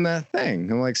 I'm doing that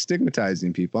thing. I'm like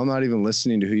stigmatizing people. I'm not even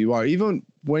listening to who you are. Even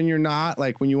when you're not,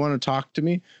 like when you want to talk to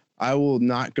me, I will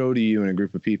not go to you in a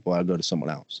group of people. I'll go to someone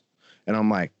else. And I'm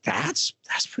like, that's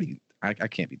pretty, I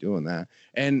can't be doing that.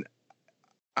 And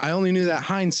I only knew that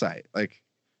hindsight, like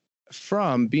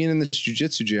from being in this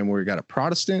jiu-jitsu gym where you got a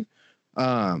Protestant,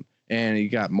 and you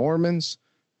got Mormons,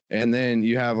 and then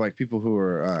you have like people who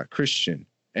are Christian,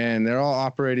 and they're all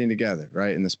operating together,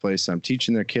 right, in this place. I'm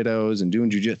teaching their kiddos and doing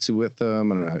jiu-jitsu with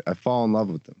them, and I fall in love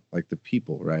with them, like the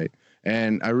people, right?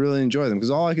 And I really enjoy them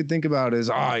because all I could think about is,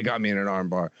 oh, he got me in an arm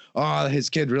bar. Oh, his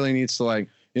kid really needs to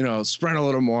sprint a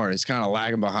little more. He's kind of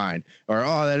lagging behind. Or,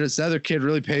 oh, this other kid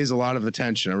really pays a lot of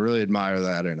attention. I really admire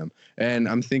that in him. And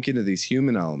I'm thinking of these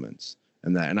human elements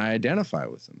and I identify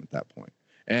with them at that point.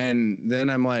 And then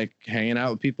I'm like hanging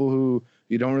out with people who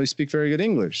you don't really speak very good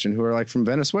English and who are like from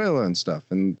Venezuela and stuff.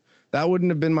 And that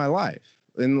wouldn't have been my life.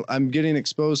 And I'm getting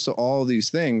exposed to all these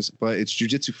things, but it's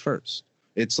jiu-jitsu first.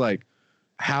 It's like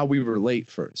how we relate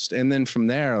first. And then from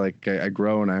there, like I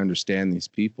grow and I understand these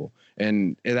people.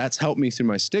 And that's helped me through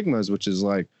my stigmas, which is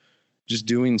like just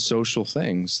doing social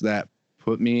things that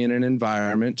put me in an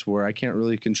environment where I can't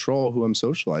really control who I'm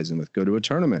socializing with. Go to a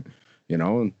tournament,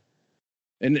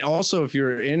 And also, if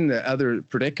you're in the other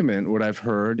predicament, what I've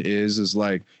heard is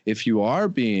like, if you are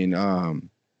being,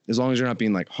 as long as you're not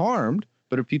being like harmed,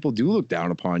 but if people do look down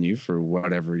upon you for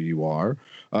whatever you are,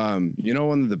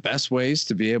 one of the best ways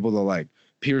to be able to like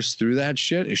pierce through that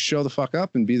shit is show the fuck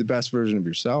up and be the best version of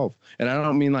yourself. And I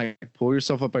don't mean like pull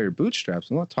yourself up by your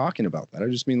bootstraps. I'm not talking about that. I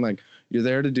just mean like you're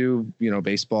there to do,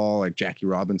 baseball, like Jackie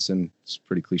Robinson. It's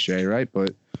pretty cliche, right?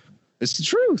 But it's the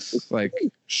truth. Like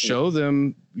show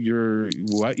them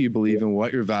what you believe in,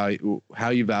 what your value, how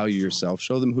you value yourself.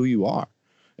 Show them who you are,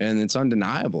 and it's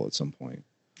undeniable at some point.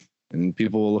 And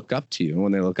people will look up to you. And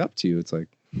when they look up to you, it's like,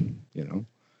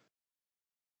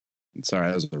 Sorry,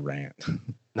 that was a rant.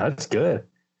 That's good.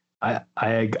 I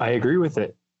agree with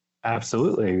it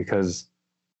absolutely, because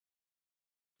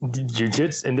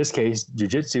jiu-jitsu, in this case,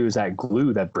 jiu-jitsu is that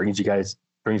glue that brings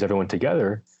everyone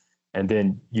together, and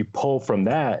then you pull from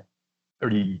that. Or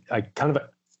it's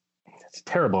a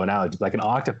terrible analogy, like an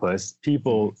octopus.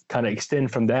 People kind of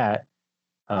extend from that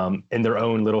in their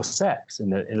own little sects, in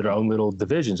their own little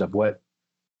divisions of what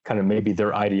kind of maybe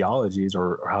their ideologies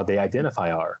or how they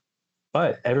identify are.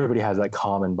 But everybody has that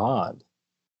common bond,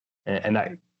 and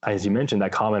that, as you mentioned,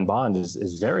 that common bond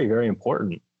is very, very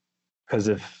important. Because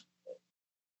if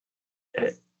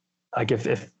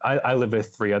I live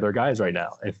with 3 other guys right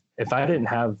now, if I didn't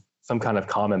have some kind of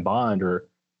common bond or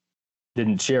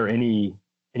didn't share any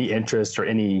interest or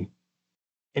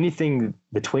anything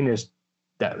between us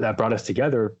that brought us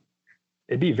together,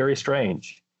 it'd be very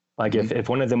strange. Like if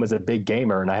one of them was a big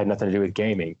gamer and I had nothing to do with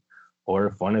gaming, or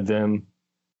if one of them,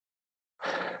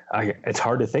 it's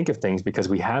hard to think of things because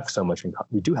we have so much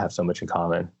we do have so much in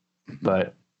common. Mm-hmm.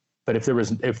 But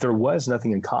if there was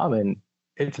nothing in common,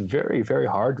 it's very, very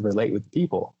hard to relate with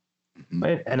people. Mm-hmm.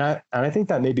 Right? And I think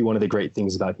that may be one of the great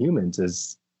things about humans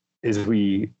is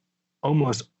we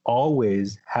almost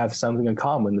always have something in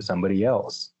common with somebody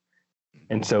else.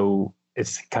 And so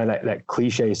it's kind of that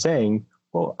cliche saying,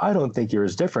 well, I don't think you're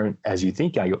as different as you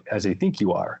think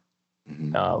you are.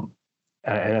 Mm-hmm.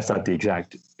 And that's not the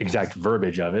exact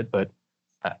verbiage of it, but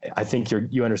I think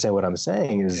you understand what I'm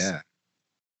saying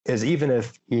is even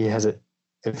if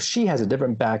she has a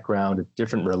different background, a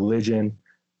different religion,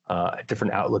 a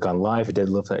different outlook on life, a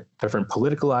different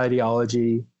political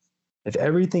ideology, if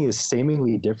everything is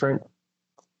seemingly different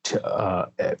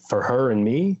for her and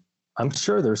me, I'm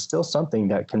sure there's still something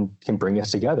that can bring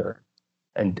us together.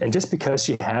 And just because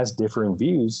she has differing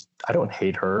views, I don't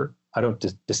hate her. I don't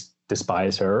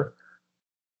despise her.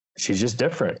 She's just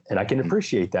different, and I can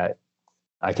appreciate that.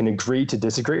 I can agree to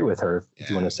disagree with her if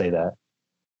you want to say that.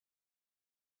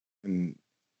 And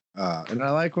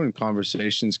I like when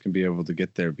conversations can be able to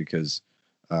get there because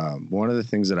one of the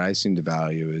things that I seem to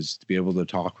value is to be able to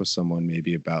talk with someone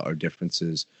maybe about our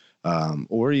differences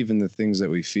or even the things that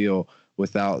we feel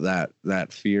without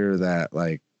that fear that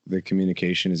like the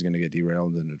communication is going to get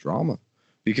derailed into drama.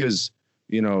 Because,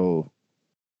 you know,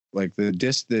 like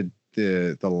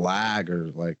the lag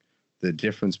or like the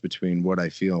difference between what I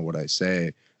feel and what I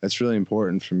say, that's really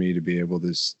important for me to be able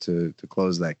to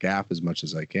close that gap as much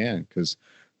as I can. Because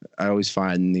I always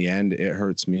find in the end, it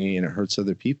hurts me and it hurts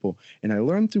other people. And I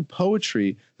learned through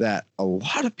poetry that a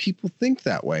lot of people think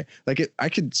that way. Like I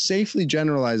could safely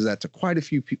generalize that to quite a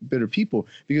few bitter people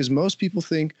because most people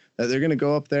think that they're going to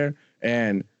go up there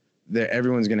and that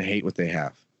everyone's going to hate what they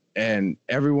have. And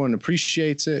everyone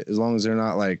appreciates it as long as they're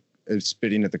not like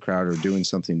spitting at the crowd or doing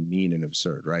something mean and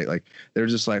absurd, right? Like they're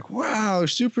just like, wow, they're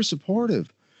super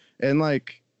supportive. And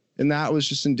that was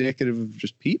just indicative of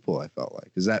just people, I felt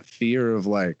like, is that fear of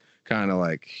like, kind of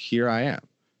like, here I am.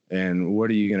 And what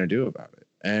are you going to do about it?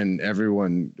 And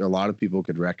a lot of people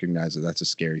could recognize that that's a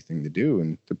scary thing to do.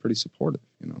 And they're pretty supportive,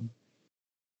 you know?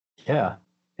 Yeah.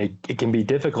 It can be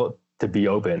difficult to be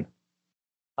open.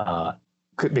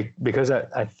 Because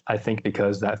I think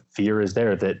because that fear is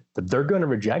there that they're going to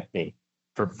reject me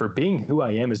for being who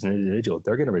I am as an individual.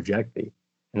 They're going to reject me.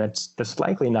 And that's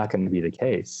likely not going to be the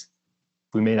case.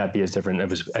 We may not be as different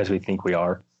as we think we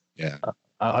are. Yeah.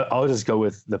 I'll just go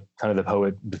with the kind of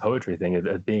the poetry thing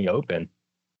of being open.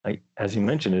 Like, as you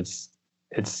mentioned,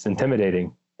 it's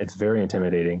intimidating. It's very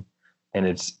intimidating. And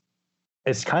it's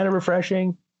kind of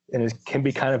refreshing and it can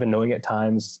be kind of annoying at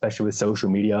times, especially with social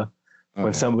media.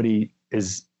 When somebody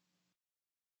there's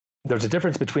a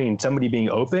difference between somebody being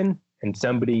open and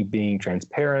somebody being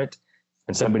transparent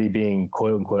and somebody being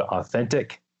quote unquote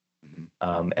authentic.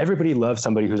 Everybody loves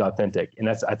somebody who's authentic. And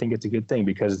I think it's a good thing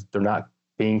because they're not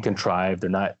being contrived. They're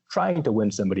not trying to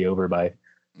win somebody over by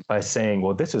saying,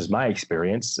 well, this is my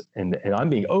experience and I'm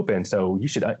being open. So you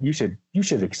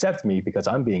should accept me because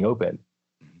I'm being open.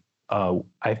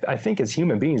 I think as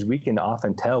human beings, we can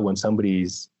often tell when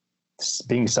somebody's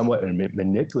being somewhat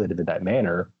manipulative in that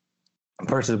manner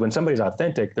versus when somebody's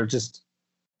authentic, they're just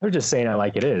saying it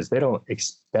like it is. They don't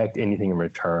expect anything in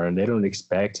return. They don't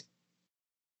expect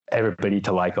everybody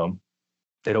to like them.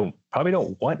 They probably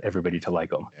don't want everybody to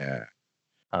like them. Yeah.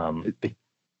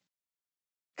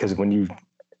 Because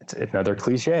it's another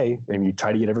cliche, and you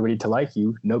try to get everybody to like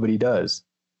you, nobody does.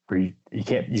 Or you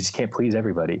just can't please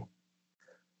everybody.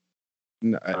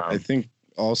 No, I think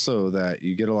also that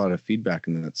you get a lot of feedback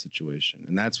in that situation,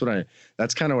 and that's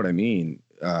kind of what I mean.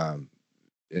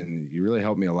 And you really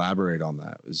helped me elaborate on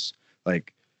that. It was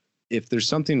like, if there's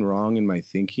something wrong in my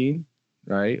thinking,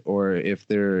 right, or if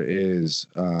there is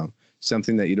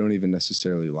something that you don't even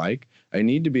necessarily like, I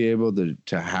need to be able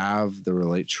to have the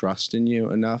relate trust in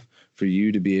you enough for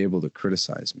you to be able to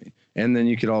criticize me. And then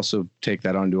you could also take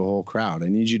that onto a whole crowd. I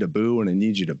need you to boo, and I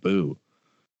need you to boo.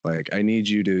 Like, I need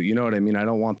you to, you know what I mean? I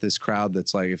don't want this crowd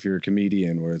that's like, if you're a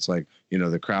comedian, where it's like, you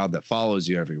know, the crowd that follows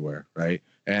you everywhere, right?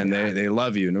 And they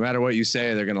love you. No matter what you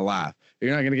say, they're going to laugh. You're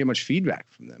not going to get much feedback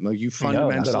from them. Like, you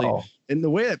fundamentally, in the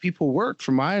way that people work,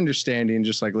 from my understanding,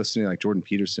 just like listening to like Jordan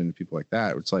Peterson and people like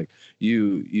that, it's like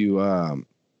you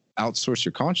outsource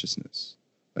your consciousness.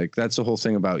 Like, that's the whole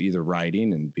thing about either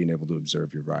writing and being able to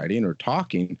observe your writing, or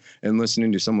talking and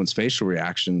listening to someone's facial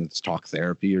reaction. That's talk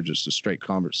therapy or just a straight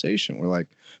conversation where, like,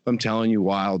 if I'm telling you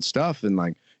wild stuff and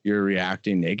like you're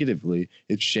reacting negatively,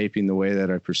 it's shaping the way that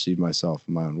I perceive myself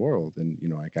in my own world. And, you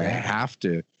know, like, I have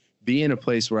to be in a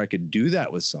place where I could do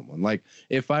that with someone. Like,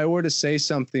 if I were to say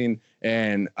something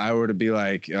and I were to be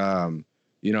like,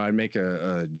 I'd make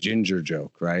a ginger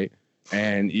joke, right?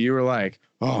 And you were like,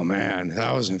 oh man,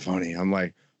 that wasn't funny. I'm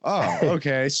like, oh,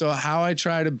 okay. So how I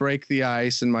try to break the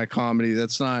ice in my comedy,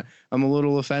 I'm a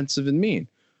little offensive and mean.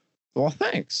 Well,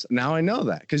 thanks. Now I know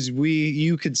that, because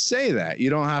you could say that. You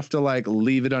don't have to like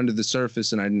leave it under the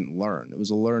surface and I didn't learn. It was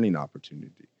a learning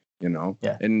opportunity,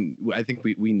 Yeah. And I think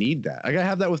we need that. I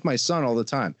have that with my son all the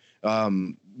time.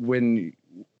 When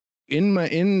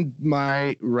in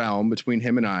my realm between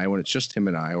him and I, when it's just him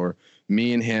and I, or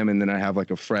me and him, and then I have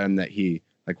like a friend that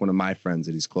one of my friends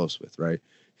that he's close with, right?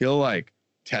 He'll like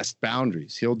test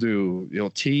boundaries. He'll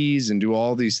tease and do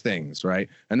all these things, right?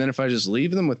 And then if I just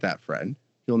leave them with that friend,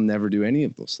 he'll never do any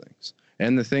of those things.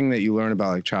 And the thing that you learn about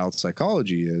like child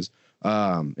psychology is,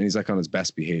 and he's like on his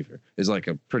best behavior, is like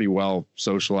a pretty well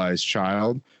socialized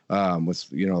child, with,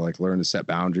 like learn to set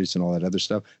boundaries and all that other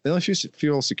stuff. They only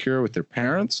feel secure with their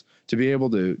parents to be able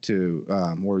to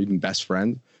or even best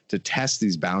friend, to test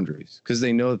these boundaries, because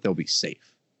they know that they'll be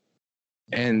safe.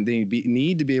 And they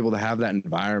need to be able to have that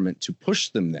environment to push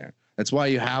them there. That's why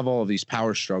you have all of these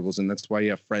power struggles, and that's why you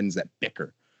have friends that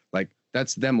bicker. Like,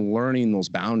 that's them learning those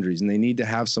boundaries, and they need to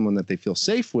have someone that they feel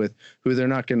safe with, who they're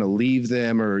not going to leave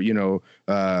them or,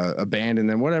 abandon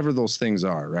them, whatever those things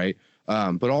are. Right.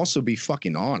 But also be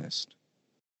fucking honest,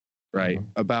 right.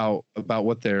 Mm-hmm. About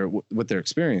what their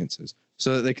experience is,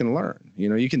 so that they can learn.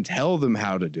 You can tell them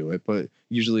how to do it, but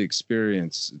usually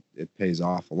experience, it pays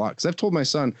off a lot. Cause I've told my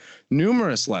son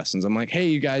numerous lessons. I'm like, hey,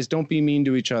 you guys, don't be mean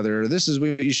to each other. Or this is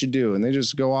what you should do. And they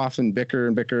just go off and bicker,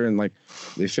 and like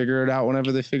they figure it out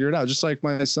whenever they figure it out. Just like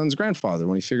my son's grandfather,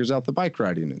 when he figures out the bike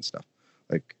riding and stuff,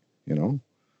 like,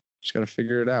 just got to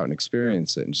figure it out and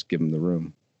experience it, and just give him the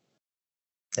room.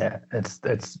 Yeah,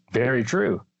 it's very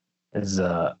true.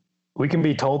 We can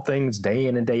be told things day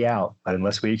in and day out, but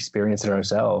unless we experience it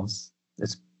ourselves,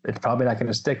 it's probably not going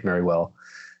to stick very well.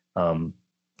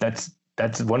 That's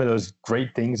one of those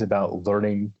great things about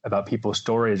learning about people's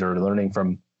stories, or learning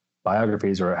from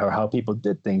biographies, or how people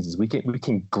did things, is we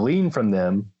can glean from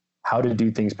them how to do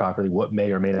things properly, what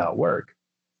may or may not work.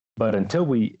 But until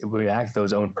we act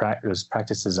those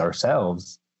practices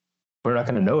ourselves, we're not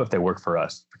going to know if they work for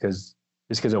us, because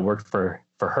just because it worked for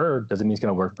her doesn't mean it's going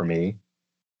to work for me.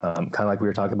 Kind of like we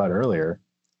were talking about earlier,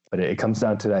 but it comes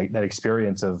down to that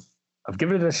experience of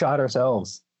giving it a shot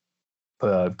ourselves,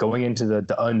 going into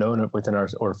the unknown within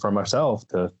or from ourselves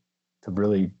to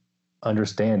really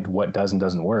understand what does and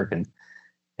doesn't work. And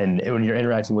when you're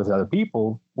interacting with other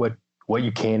people, what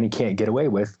you can and can't get away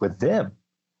with them.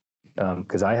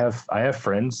 Cause I have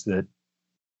friends that,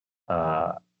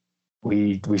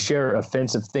 we share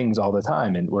offensive things all the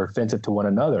time, and we're offensive to one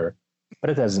another. But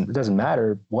it doesn't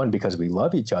matter, one, because we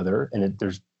love each other, and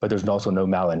there's also no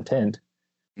malintent.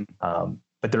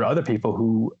 But there are other people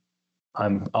who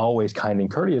I'm always kind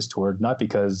and courteous toward, not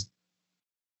because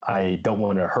I don't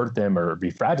want to hurt them or be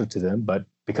fragile to them, but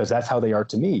because that's how they are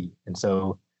to me. And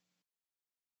so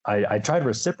I try to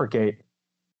reciprocate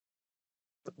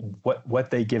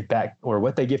what they give back, or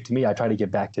what they give to me, I try to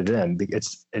give back to them.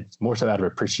 It's more so out of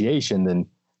appreciation than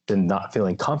not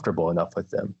feeling comfortable enough with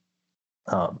them.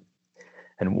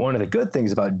 And one of the good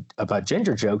things about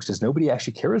ginger jokes is nobody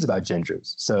actually cares about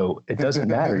gingers. So it doesn't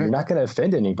matter. You're not going to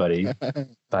offend anybody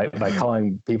by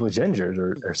calling people gingers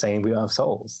or saying we don't have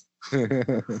souls. I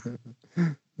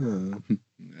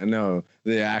know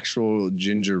the actual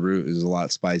ginger root is a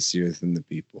lot spicier than the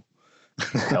people.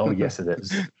 Oh, yes, it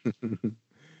is.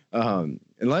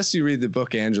 Unless you read the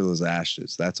book Angela's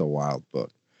Ashes, that's a wild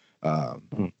book.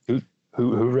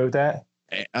 Who wrote that?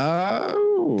 I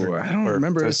don't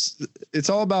remember. It's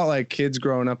all about like kids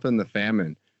growing up in the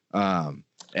famine, and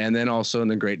then also in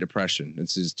the Great Depression.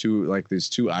 It's these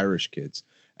two Irish kids,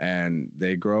 and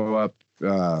they grow up.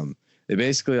 They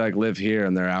basically like live here,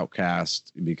 and they're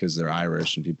outcast because they're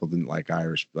Irish, and people didn't like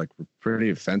Irish. Like, were pretty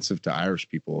offensive to Irish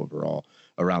people overall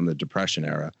around the Depression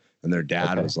era. And their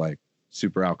dad was like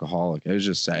super alcoholic. It was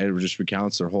just sad. It just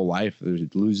recounts their whole life. They're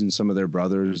losing some of their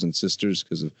brothers and sisters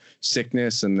because of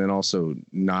sickness, and then also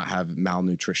not have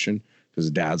malnutrition because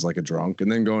dad's like a drunk, and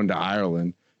then going to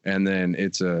Ireland, and then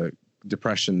it's a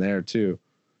depression there too.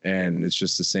 And it's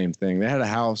just the same thing. They had a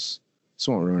house. This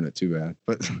won't ruin it too bad,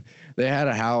 but they had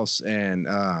a house, and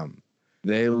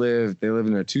they lived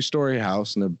in a 2-story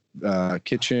house, and the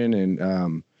kitchen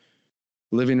and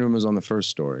living room was on the first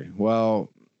story. Well,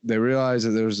 they realized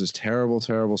that there was this terrible,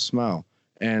 terrible smell,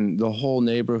 and the whole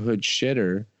neighborhood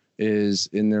shitter is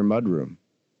in their mudroom.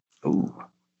 Ooh.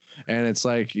 And it's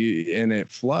like, and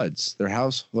it floods. Their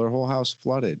whole house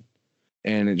flooded.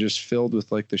 and it just filled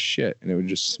with like the shit, and it would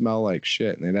just smell like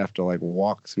shit, and they'd have to like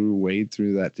wade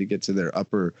through that to get to their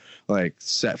upper like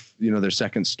their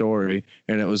second story,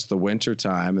 and it was the winter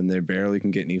time, and they barely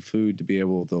can get any food to be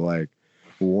able to like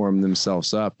warm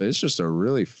themselves up. It's just a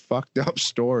really fucked up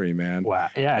story, man. Wow.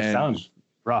 Yeah, it sounds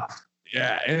rough.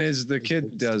 Yeah, and the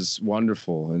kid does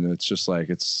wonderful, and it's just like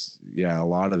a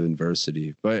lot of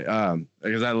adversity. But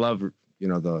because I love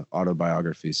the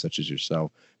autobiographies such as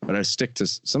yourself, but I stick to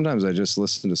sometimes I just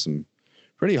listen to some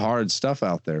pretty hard stuff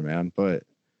out there, man. But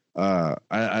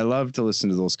I love to listen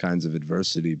to those kinds of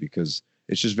adversity because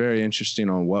it's just very interesting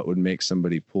on what would make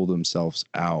somebody pull themselves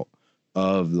out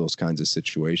of those kinds of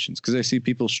situations. Because I see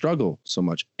people struggle so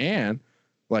much, and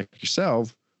like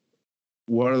yourself,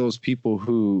 what are those people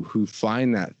who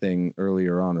find that thing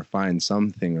earlier on or find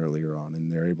something earlier on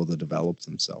and they're able to develop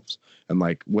themselves? And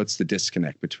like, what's the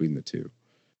disconnect between the two?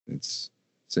 It's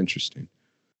interesting.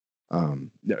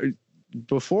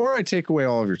 Before I take away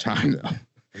all of your time though,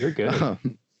 you're good.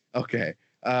 Okay.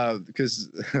 Because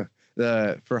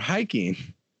for hiking,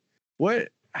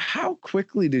 how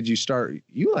quickly did you start?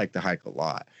 You like to hike a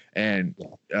lot, and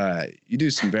you do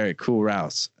some very cool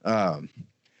routes.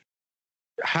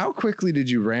 How quickly did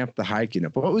you ramp the hiking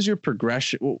up? What was your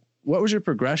progression? What was your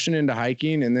progression into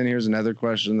hiking? And then here's another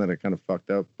question that I kind of fucked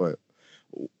up, but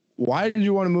why did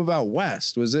you want to move out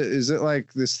west? Is it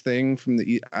like this thing from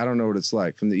I don't know what it's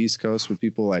like from the East Coast with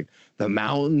people like the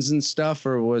mountains and stuff,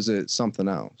 or was it something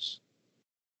else?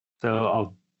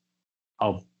 So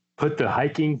I'll put the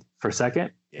hiking for a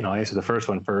second, and I'll answer the first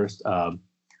one first. So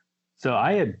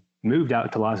I had moved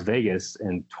out to Las Vegas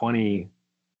in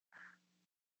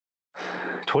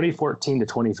 2014 to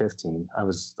 2015.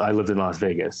 I lived in Las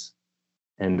Vegas,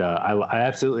 and I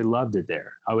absolutely loved it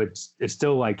there. It's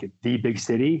still like the big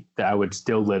city that I would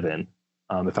still live in.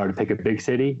 If I were to pick a big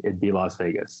city, it'd be Las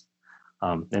Vegas.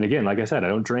 And again, like I said, I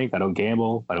don't drink, I don't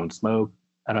gamble, I don't smoke,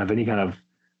 I don't have any kind of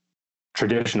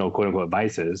traditional quote unquote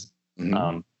vices.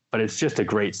 Mm-hmm. But it's just a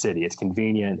great city. It's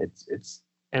convenient. It's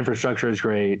infrastructure is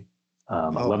great. I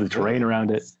love the terrain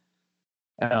around it.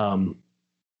 And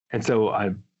so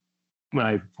when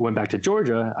I went back to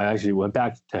Georgia, I actually went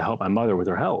back to help my mother with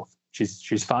her health.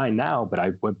 She's fine now, but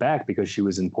I went back because she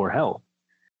was in poor health.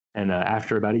 And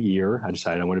after about a year, I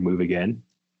decided I wanted to move again.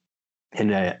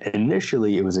 And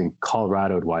initially, it was in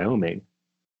Colorado and Wyoming,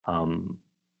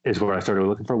 is where I started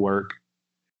looking for work.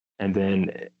 And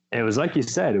then it was like you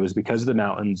said, it was because of the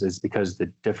mountains, it's because of the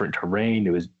different terrain.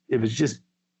 It was just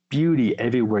beauty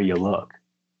everywhere you look.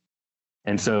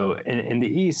 And so in the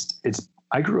East,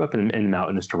 I grew up in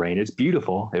mountainous terrain. It's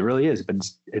beautiful. It really is, but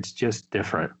it's just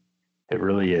different. It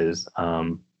really is.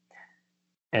 And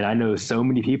I know so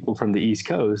many people from the East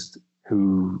Coast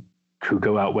who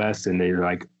go out west and they're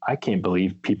like, I can't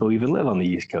believe people even live on the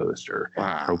East Coast, or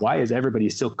why is everybody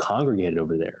still congregated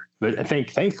over there? But I think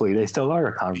thankfully they still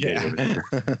are congregated over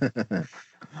there.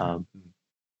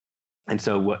 And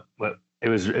so what it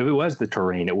was the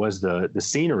terrain, it was the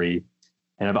scenery.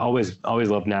 And I've always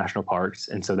loved national parks.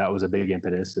 And so that was a big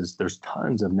impetus, is there's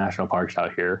tons of national parks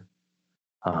out here.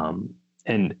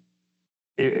 And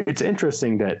it's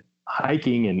interesting that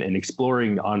hiking and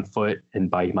exploring on foot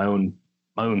and by my own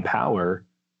power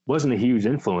wasn't a huge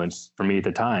influence for me at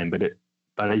the time, but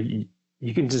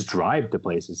you can just drive to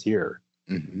places here.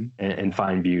 Mm-hmm. and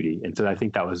find beauty. And so I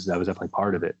think that was definitely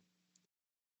part of it.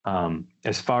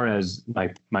 As far as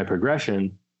my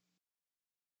progression,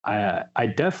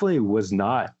 I definitely was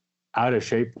not out of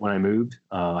shape when I moved.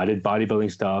 I did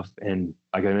bodybuilding stuff, and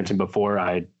like I mentioned before,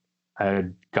 I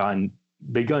had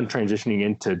begun transitioning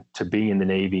into being in the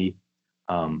Navy.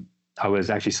 I was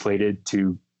actually slated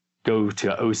to go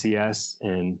to OCS,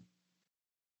 and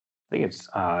I think it's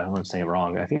I don't want to say it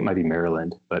wrong. I think it might be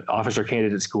Maryland, but Officer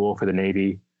Candidate School for the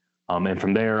Navy. And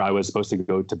from there, I was supposed to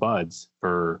go to BUD/S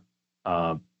for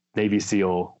Navy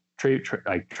SEAL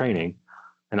training.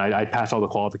 And I passed all the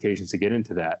qualifications to get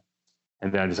into that.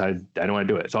 And then I decided I don't want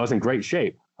to do it. So I was in great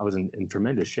shape. I was in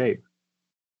tremendous shape.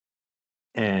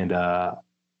 And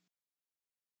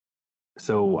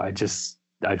so I just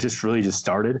really just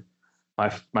started.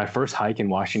 My first hike in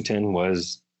Washington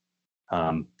was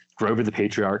Grove of the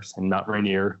Patriarchs in Mount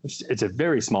Rainier. It's a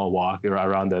very small walk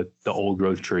around the old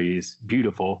growth trees,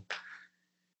 beautiful.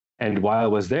 And while I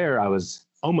was there, I was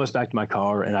almost back to my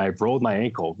car, and I rolled my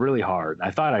ankle really hard.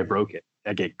 I thought I broke it.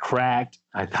 Like it cracked.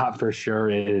 I thought for sure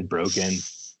it had broken.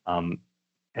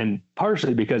 And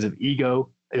partially because of ego,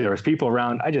 there was people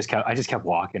around. I just kept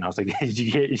walking. I was like,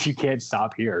 you can't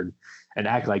stop here and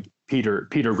act like Peter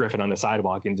Griffin on the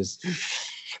sidewalk and just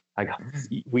like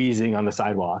wheezing on the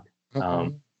sidewalk.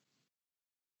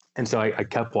 And so I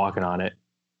kept walking on it.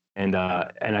 And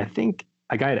I think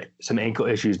I got some ankle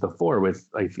issues before with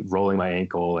like rolling my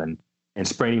ankle and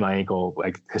spraining my ankle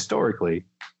like historically.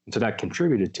 And so that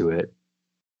contributed to it.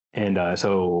 And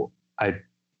so I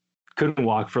couldn't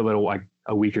walk for like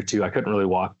a week or two. I couldn't really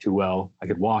walk too well. I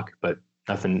could walk, but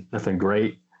nothing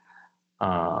great.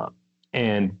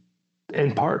 And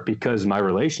in part because my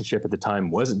relationship at the time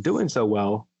wasn't doing so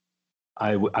well,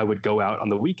 I would go out on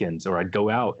the weekends, or I'd go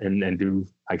out and do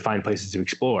like find places to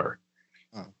explore.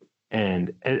 Oh.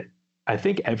 And I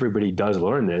think everybody does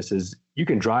learn this, is you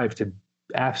can drive to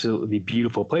absolutely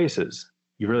beautiful places.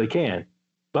 You really can,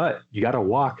 but you got to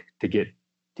walk to get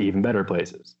to even better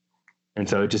places. And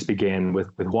so it just began with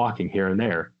walking here and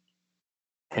there.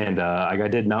 And I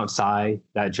did Mount Si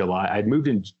that July. I'd moved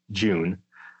in June.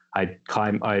 I'd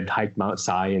hiked Mount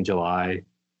Si in July.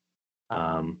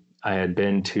 I had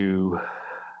been to,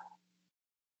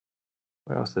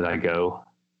 where else did I go?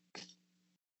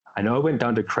 I know I went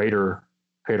down to Crater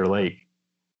Lake.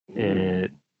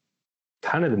 And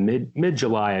kind of the mid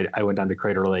July, I went down to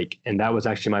Crater Lake, and that was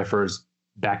actually my first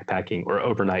backpacking or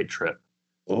overnight trip.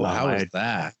 Oh, how was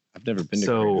that? I've never been to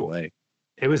Crater Lake.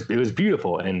 It was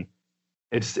beautiful, and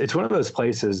it's one of those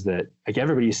places that like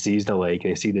everybody sees the lake,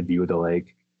 they see the view of the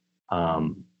lake.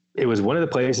 It was one of the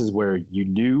places where you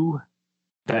knew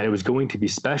that it was going to be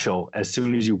special as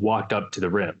soon as you walked up to the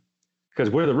rim,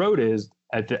 because where the road is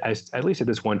at least at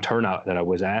this one turnout that I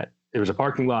was at, there was a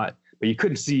parking lot, but you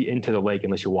couldn't see into the lake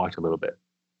unless you walked a little bit.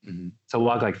 Mm-hmm. So I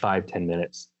walked like 5-10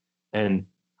 minutes, and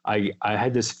I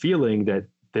had this feeling that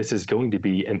this is going to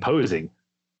be imposing.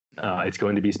 It's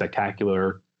going to be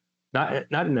spectacular. Not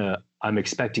in a I'm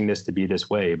expecting this to be this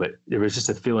way, but there was just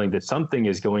a feeling that something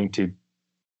is going to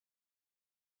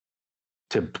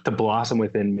blossom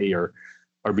within me or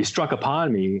be struck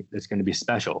upon me that's going to be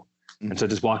special. Mm-hmm. And so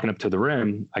just walking up to the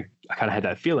rim, I kind of had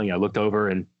that feeling. I looked over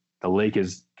and the lake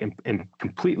is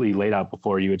completely laid out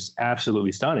before you. It's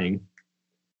absolutely stunning.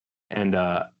 And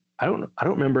I don't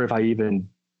remember if I even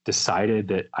decided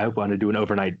that I want to do an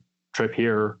overnight trip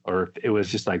here, or if it was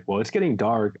just like, well, it's getting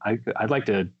dark. I'd like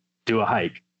to do a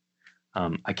hike.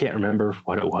 I can't remember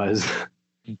what it was,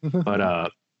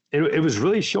 but it was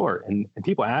really short. And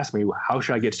people ask me, how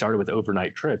should I get started with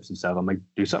overnight trips and stuff? I'm like,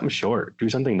 do something short, do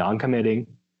something non-committing,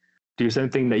 do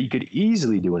something that you could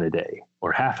easily do in a day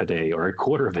or half a day or a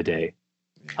quarter of a day.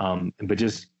 But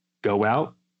just go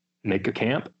out, make a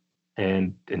camp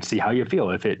and see how you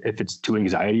feel. If it's too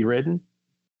anxiety ridden,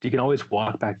 you can always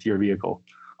walk back to your vehicle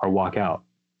or walk out.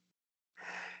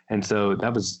 And so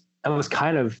that was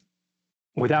kind of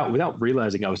without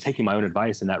realizing I was taking my own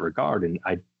advice in that regard. And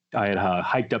I had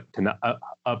hiked up to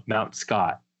up Mount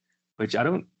Scott, which I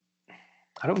don't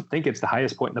think it's the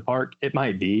highest point in the park. It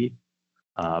might be,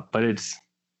 but it's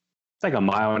like 1.5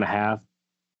 miles,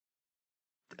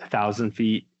 1,000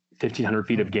 feet, 1,500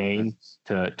 feet of gain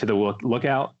to the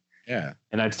lookout. Yeah.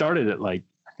 And I started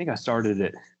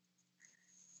at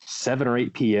 7 or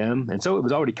 8 p.m. And so it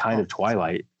was already kind of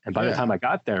twilight. And by the time I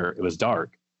got there, it was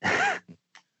dark.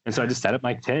 And so I just set up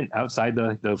my tent outside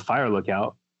the fire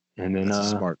lookout. And then that's a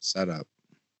smart setup.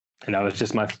 And that was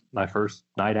just my first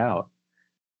night out.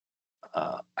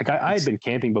 I had been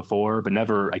camping before, but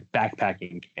never like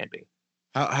backpacking camping.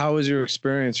 How was your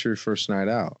experience for your first night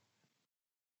out?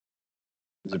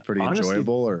 Was it pretty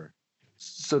enjoyable, or?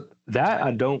 So that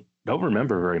I don't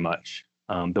remember very much.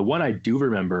 The one I do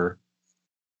remember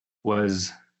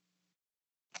was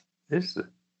this.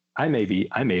 I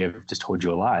may have just told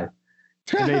you a lie.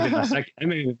 It may have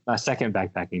been my second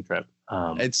backpacking trip.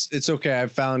 It's okay. I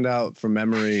found out from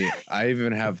memory. I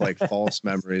even have like false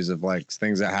memories of like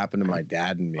things that happened to my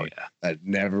dad and me that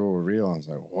never were real. I was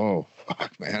like, whoa,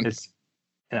 fuck, man.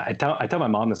 And I tell my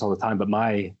mom this all the time, but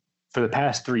for the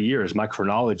past 3 years, my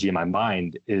chronology in my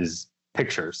mind is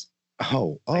pictures.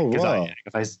 Oh, wow.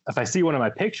 If I see one of my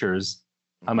pictures,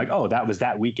 I'm like, oh, that was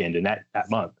that weekend and that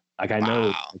month. Like I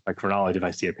know my chronology if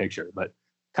I see a picture, but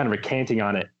kind of recanting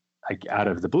on it like out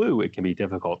of the blue, it can be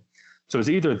difficult. So it's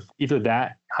either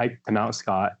that hike to Mount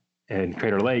Scott and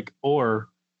Crater Lake, or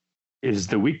is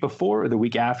the week before or the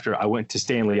week after I went to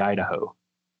Stanley, Idaho.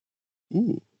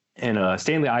 Ooh. And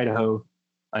Stanley, Idaho,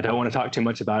 I don't want to talk too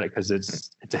much about it because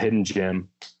it's a hidden gem.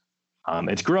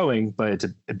 It's growing, but it's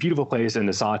a beautiful place in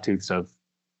the sawtooths of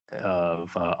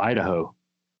Idaho.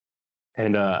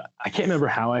 And I can't remember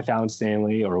how I found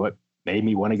Stanley or what made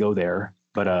me want to go there,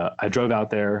 but I drove out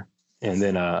there, and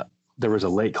then there was a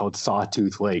lake called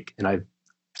Sawtooth Lake, and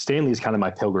Stanley is kind of my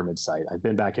pilgrimage site. I've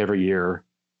been back every year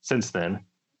since then,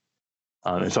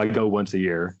 and so I go once a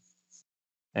year.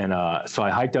 And so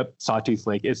I hiked up Sawtooth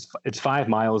Lake. It's 5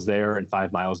 miles there and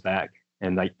 5 miles back,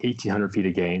 and like 1,800 feet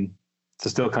of gain. So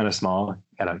still kind of small.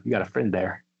 You got a friend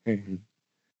there. Mm-hmm.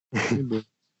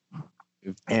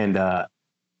 And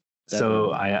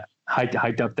so I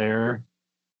hiked up there,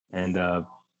 and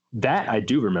that I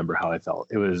do remember how I felt.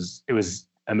 It was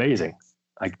amazing.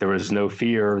 Like there was no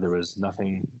fear, there was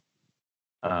nothing.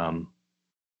 Oh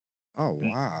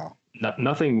wow!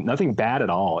 Nothing bad at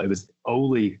all. It was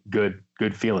only good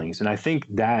feelings, and I think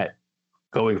that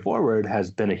going forward has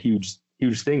been a huge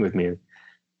thing with me.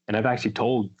 And I've actually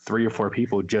told 3 or 4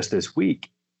 people just this week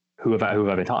who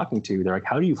I've been talking to. They're like,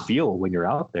 "How do you feel when you're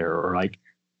out there?" Or like,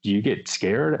 "Do you get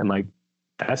scared?" I'm like,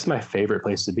 "That's my favorite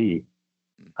place to be."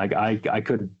 Like I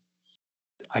could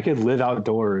live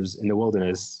outdoors in the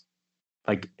wilderness,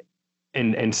 like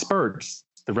in spurts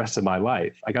the rest of my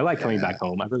life. Like I like coming back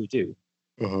home. I really do.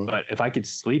 Uh-huh. But if I could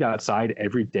sleep outside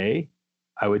every day,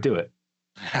 I would do it.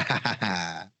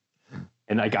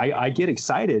 And like I get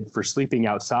excited for sleeping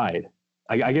outside.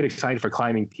 I get excited for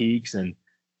climbing peaks and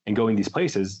going these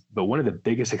places. But one of the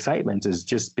biggest excitements is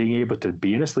just being able to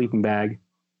be in a sleeping bag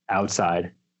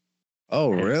outside.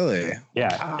 Oh, really?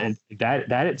 Yeah. Wow. And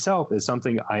that itself is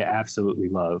something I absolutely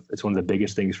love. It's one of the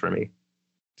biggest things for me.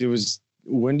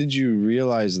 When did you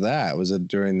realize that? Was it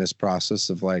during this process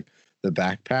of like the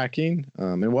backpacking?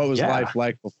 And what was life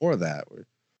like before that? Were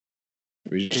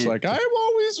you just like, I'm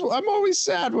always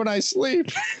sad when I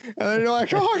sleep. And then you're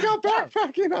like, oh, I got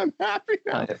backpacking. I'm happy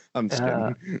now. I'm just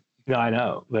kidding. No, I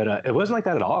know. But it wasn't like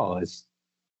that at all. It's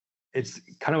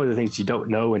kind of one of the things you don't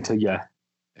know until you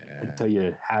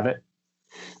have it.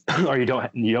 Or you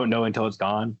don't know until it's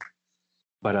gone.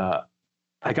 But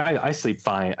like I sleep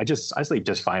fine. I sleep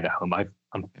just fine at home. I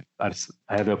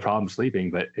have no problem sleeping,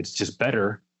 but it's just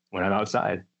better when I'm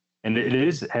outside. And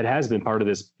it has been part of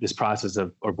this process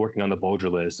of working on the Boulder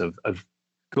list of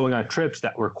going on trips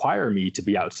that require me to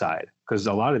be outside, because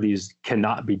a lot of these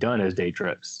cannot be done as day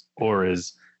trips or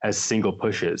as single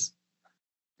pushes.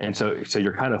 And so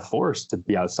you're kind of forced to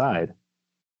be outside.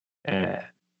 And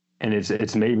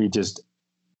it's made me just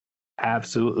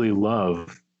absolutely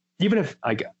love, even if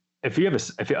you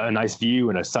have a nice view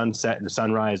and a sunset and a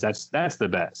sunrise, that's the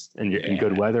best in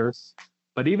good weather.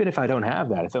 But even if I don't have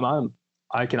that,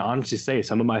 I can honestly say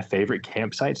some of my favorite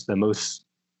campsites, the most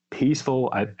peaceful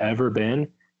I've ever been,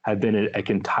 have been at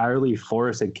entirely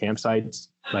forested campsites,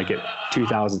 like at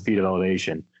 2,000 feet of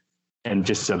elevation, and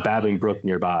just a babbling brook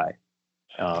nearby.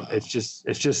 It's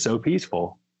just so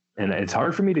peaceful, and it's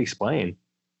hard for me to explain,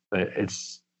 but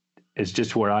it's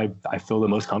just where I feel the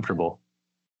most comfortable.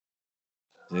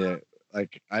 Yeah,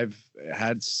 like I've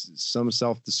had some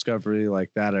self-discovery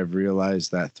like that. I've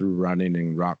realized that through running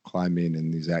and rock climbing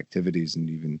and these activities and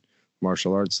even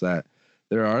martial arts, that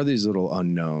there are these little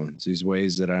unknowns, these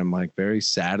ways that I'm like very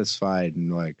satisfied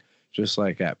and like just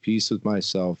like at peace with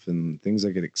myself, and things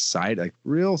that get excited, like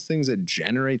real things that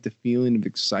generate the feeling of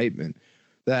excitement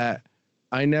that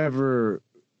I never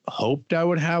hoped I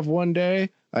would have one day.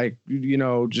 Like,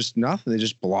 just nothing. They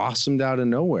just blossomed out of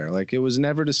nowhere. Like it was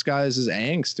never disguised as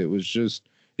angst.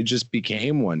 It just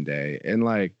became one day. And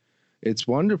like, it's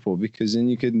wonderful because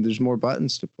then there's more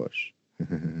buttons to push.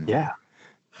 Yeah.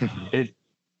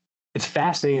 It's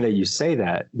fascinating that you say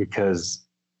that, because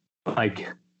like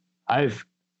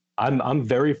I'm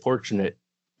very fortunate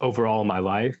overall in my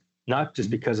life, not just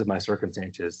because of my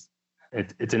circumstances.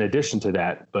 It's in addition to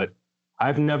that, but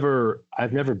I've never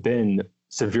been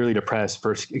severely depressed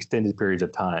for extended periods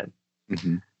of time.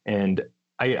 Mm-hmm. And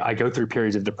I go through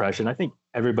periods of depression. I think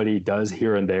everybody does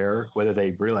here and there, whether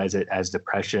they realize it as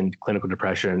depression, clinical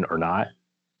depression or not.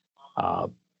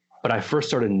 But I first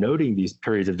started noting these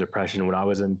periods of depression when I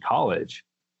was in college.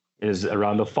 Is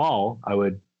around the fall, I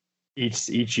would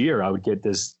each year I would get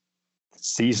this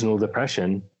seasonal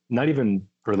depression, not even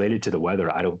related to the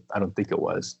weather. I don't think it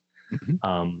was.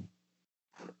 Mm-hmm.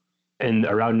 And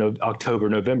around October,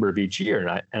 November of each year.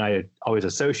 And I always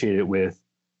associated it with,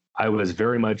 I was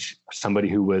very much somebody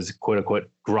who was quote unquote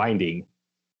grinding.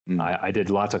 I did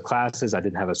lots of classes. I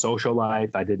didn't have a social life.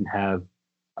 I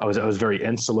was very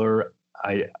insular.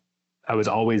 I was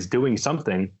always doing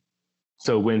something.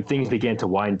 So when things began to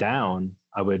wind down,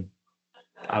 I would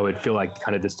feel like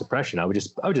kind of this depression. I would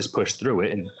just push through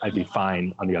it and I'd be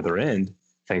fine on the other end,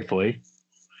 thankfully.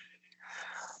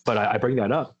 But I bring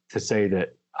that up to say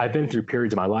that I've been through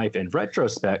periods of my life in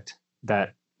retrospect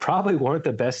that probably weren't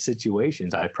the best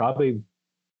situations. I probably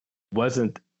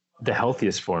wasn't the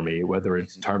healthiest for me, whether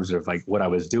it's in terms of like what I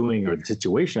was doing or the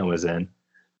situation I was in.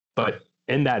 But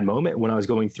in that moment when I was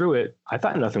going through it, I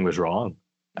thought nothing was wrong.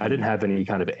 I didn't have any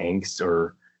kind of angst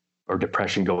or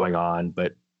depression going on.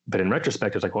 But in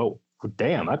retrospect, I was like, well,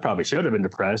 damn, I probably should have been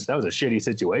depressed. That was a shitty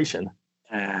situation.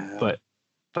 But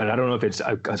I don't know if it's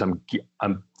because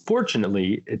I'm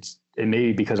fortunately, it may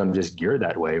be because I'm just geared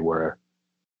that way, where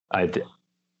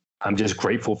I'm just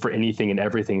grateful for anything and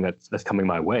everything that's coming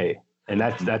my way. And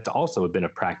that's also been a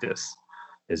practice,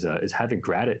 is having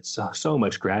so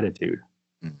much gratitude.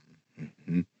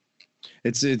 Mm-hmm.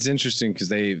 It's interesting because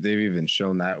they've even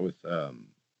shown that with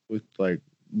like,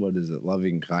 what is it,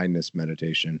 loving kindness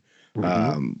meditation,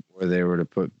 where they were to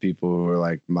put people who are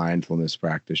like mindfulness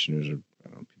practitioners, or I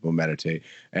don't know, people meditate,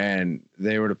 and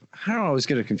they were to, I don't always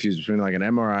get it confused between like an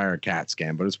MRI or a CAT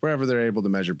scan, but it's wherever they're able to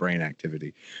measure brain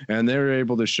activity, and they were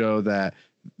able to show that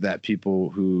people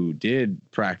who did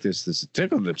practice this, it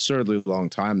took an absurdly long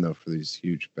time though for these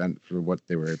for what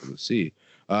they were able to see,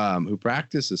 who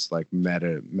practice this like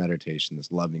meditation,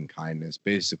 this loving kindness,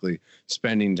 basically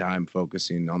spending time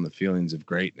focusing on the feelings of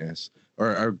greatness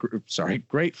or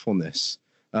gratefulness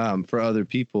for other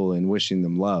people and wishing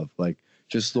them love, like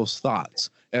just those thoughts.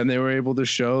 And they were able to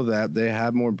show that they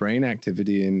had more brain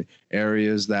activity in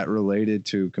areas that related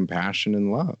to compassion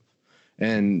and love.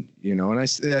 And, you know, and I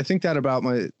think about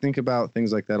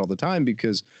things like that all the time,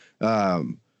 because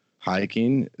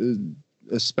hiking,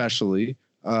 especially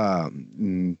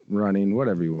running,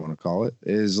 whatever you want to call it,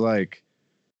 is like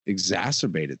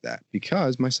exacerbated that,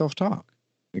 because my self-talk,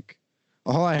 like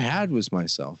all I had was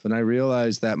myself. And I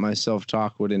realized that my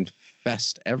self-talk would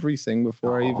infest everything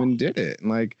before I even did it. And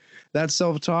like that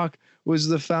self-talk was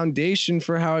the foundation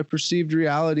for how I perceived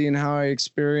reality and how I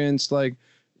experienced, like,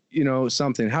 you know,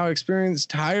 how I experienced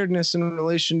tiredness in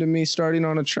relation to me starting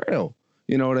on a trail.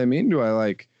 You know what I mean? Do I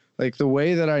like the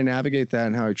way that I navigate that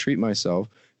and how I treat myself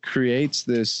creates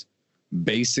this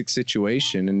basic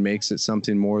situation and makes it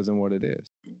something more than what it is.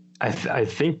 I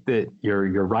think that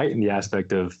you're right in the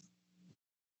aspect of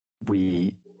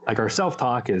our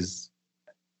self-talk is,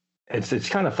 it's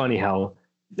kind of funny how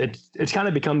it's kind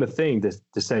of become the thing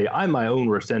to say I'm my own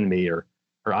worst enemy, or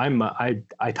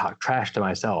I talk trash to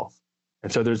myself.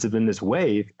 And so there's been this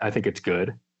wave. I think it's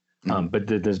good, but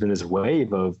there's been this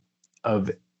wave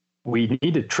of we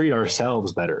need to treat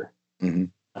ourselves better,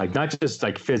 like not just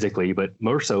like physically, but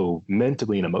more so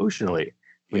mentally and emotionally.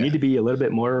 We need to be a little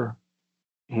bit more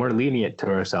lenient to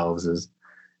ourselves,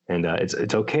 and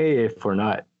it's okay if we're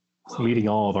not meeting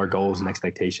all of our goals and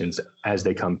expectations as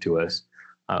they come to us.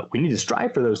 We need to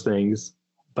strive for those things,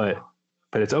 but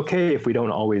it's okay if we don't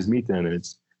always meet them. And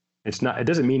it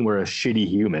doesn't mean we're a shitty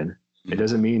human. It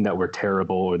doesn't mean that we're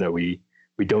terrible or that we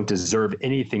don't deserve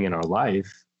anything in our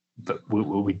life, but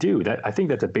we do. That I think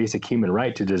that's a basic human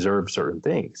right, to deserve certain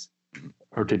things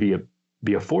or to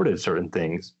be afforded certain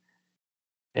things.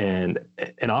 And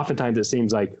oftentimes it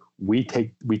seems like we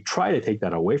try to take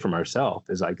that away from ourselves.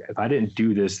 It's like, if I didn't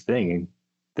do this thing,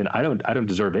 then I don't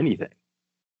deserve anything.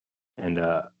 And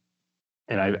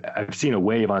I've seen a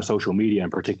wave on social media in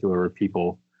particular of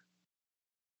people,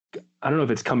 I don't know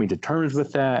if it's coming to terms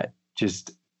with that,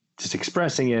 just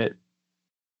expressing it,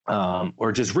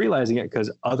 or just realizing it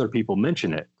because other people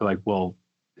mention it. They're like, well,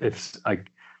 if like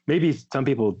maybe some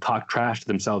people talk trash to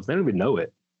themselves, they don't even know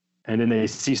it, and then they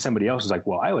see somebody else is like,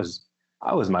 well, I was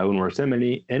my own worst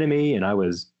enemy, and I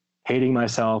was hating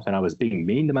myself, and I was being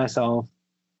mean to myself,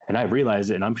 and I realized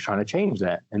it, and I'm trying to change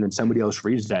that. And then somebody else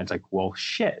reads that, and it's like, well,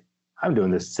 shit, I'm doing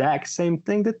the exact same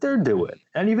thing that they're doing.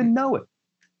 I didn't even know it.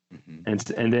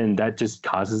 And then that just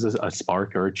causes a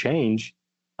spark or a change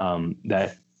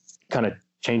that kind of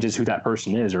changes who that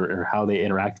person is, or how they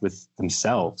interact with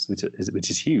themselves, which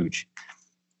is huge.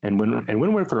 And when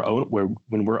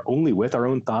we're only with our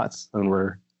own thoughts, when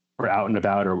we're out and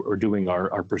about or doing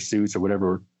our pursuits or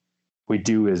whatever we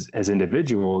do as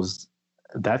individuals,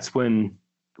 that's when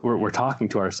we're talking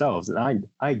to ourselves. And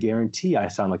I guarantee I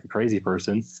sound like a crazy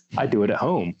person. I do it at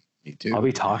home. Me too. I'll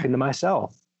be talking to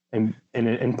myself. And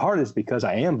in part it's because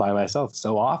I am by myself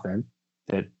so often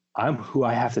that I'm who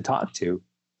I have to talk to.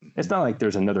 It's not like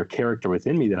there's another character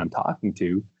within me that I'm talking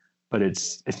to, but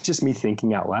it's just me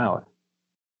thinking out loud.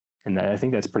 And I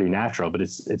think that's pretty natural, but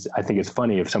I think it's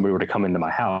funny if somebody were to come into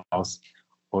my house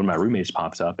or one of my roommates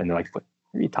pops up and they're like, what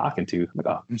are you talking to? I'm like,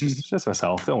 oh, just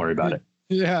myself. Don't worry about it.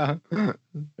 Yeah. I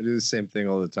do the same thing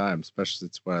all the time, especially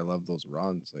it's why I love those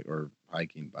runs, like, or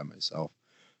hiking by myself.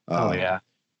 Oh yeah.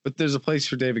 But there's a place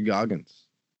for David Goggins,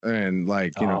 and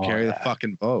like, you know, carry the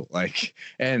fucking boat. Like,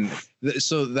 and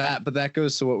but that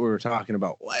goes to what we were talking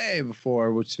about way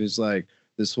before, which is like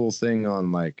this whole thing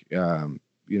on like,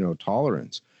 you know,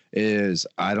 tolerance is,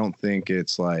 I don't think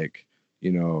it's like,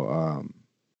 you know,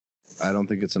 I don't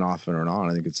think it's an off or an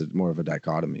on. I think it's more of a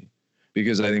dichotomy,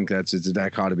 because I think it's a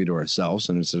dichotomy to ourselves,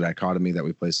 and it's a dichotomy that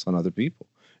we place on other people.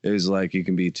 It is like, you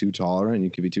can be too tolerant,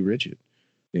 you can be too rigid.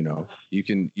 You know,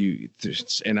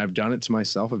 and I've done it to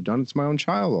myself. I've done it to my own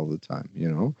child all the time,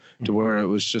 you know, to where it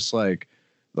was just like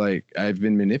I've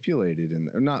been manipulated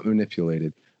or not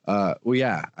manipulated, Well,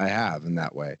 yeah, I have in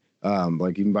that way.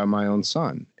 Like even by my own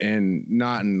son, and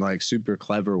not in like super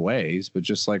clever ways, but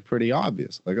just like pretty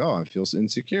obvious. Like, oh, I feel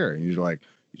insecure, and you're like,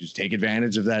 you just take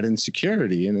advantage of that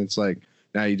insecurity, and it's like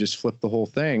now you just flip the whole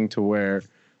thing to where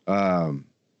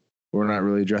we're not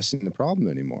really addressing the problem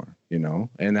anymore, you know?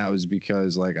 And that was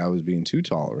because like I was being too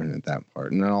tolerant at that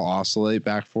part, and then I'll oscillate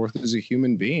back forth as a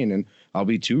human being, and I'll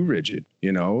be too rigid,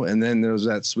 you know? And then there's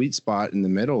that sweet spot in the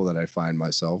middle that I find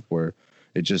myself where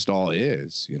it just all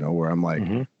is, you know, where I'm like,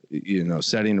 you know,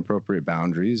 setting appropriate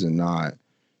boundaries and not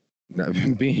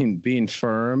being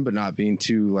firm, but not being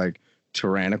too like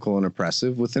tyrannical and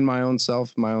oppressive within my own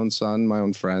self, my own son, my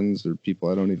own friends, or people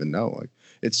I don't even know. Like,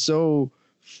 it's so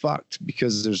fucked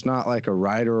because there's not like a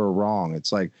right or a wrong.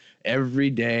 It's like every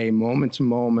day, moment to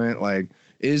moment, like,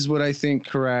 is what I think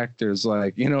correct? There's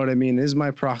like, you know what I mean? Is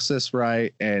my process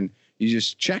right? And you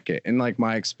just check it. And like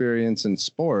my experience in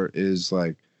sport is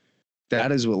like,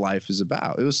 that is what life is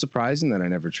about. It was surprising that I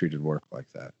never treated work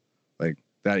like that. Like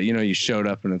that, you know, you showed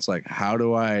up and it's like, how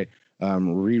do I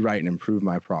rewrite and improve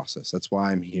my process? That's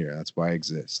why I'm here. That's why I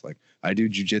exist. Like I do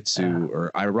jujitsu or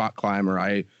I rock climb or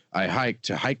I hike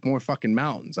to hike more fucking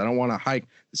mountains. I don't want to hike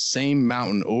the same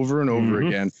mountain over and over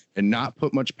again and not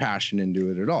put much passion into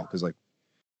it at all. Cause like,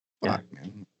 fuck,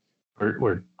 man.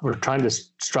 We're trying to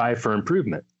strive for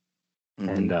improvement.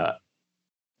 And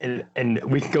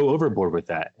we can go overboard with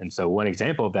that. And so one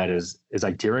example of that is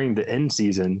like during the end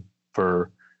season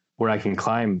for where I can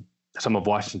climb some of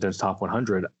Washington's top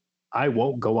 100, I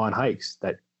won't go on hikes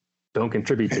that don't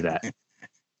contribute to that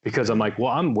because I'm like,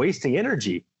 well, I'm wasting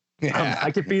energy.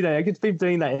 I could be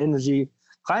doing that energy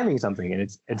climbing something. And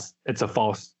it's a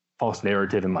false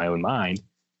narrative in my own mind.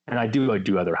 And I do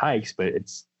other hikes, but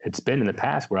it's been in the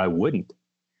past where I wouldn't.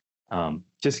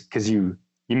 Just because you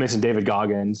mentioned David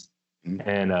Goggins,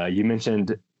 and you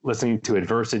mentioned listening to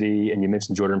Adversity, and you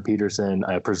mentioned Jordan Peterson.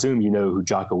 I presume you know who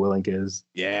Jocko Willink is.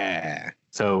 Yeah.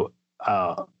 So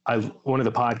one of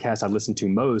the podcasts I listen to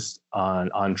most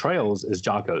on trails is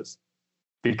Jocko's,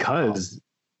 because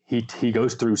he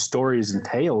goes through stories and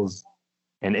tales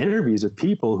and interviews of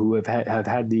people who have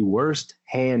had the worst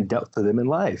hand dealt to them in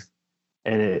life.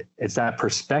 And it's that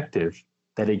perspective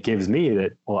that it gives me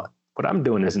that, well, what I'm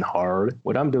doing isn't hard.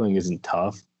 What I'm doing isn't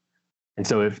tough. And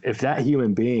so if that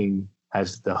human being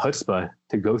has the chutzpah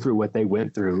to go through what they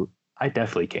went through, I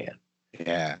definitely can.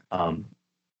 Yeah.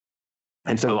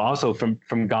 And so also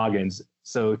from Goggins,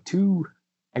 so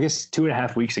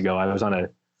 2.5 weeks ago, I was on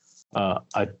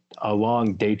a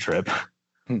long day trip,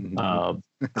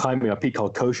 climbing a peak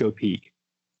called Kosho Peak.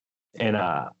 And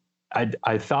I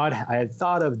had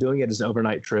thought of doing it as an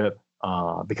overnight trip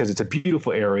because it's a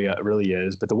beautiful area. It really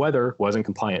is. But the weather wasn't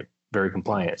very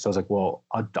compliant. So I was like, well,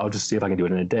 I'll just see if I can do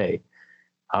it in a day.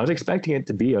 I was expecting it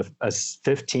to be a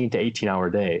 15 to 18 hour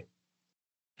day.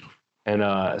 And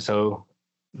so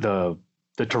the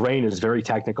terrain is very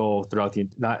technical throughout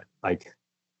not like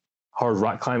hard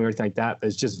rock climbing or anything like that, but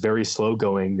it's just very slow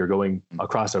going. You're going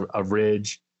across a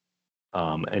ridge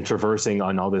and traversing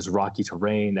on all this rocky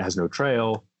terrain that has no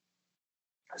trail.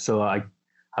 So I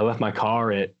left my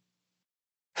car at,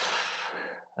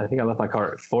 I think I left my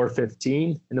car at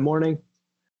 4:15 in the morning.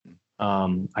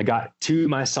 I got to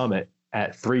my summit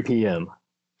at 3 p.m.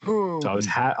 So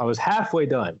I was halfway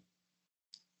done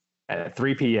at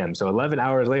 3 p.m. So 11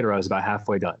 hours later, I was about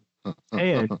halfway done.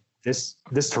 And this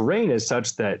terrain is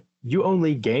such that you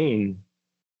only gain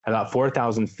about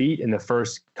 4,000 feet in the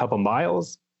first couple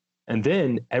miles. And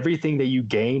then everything that you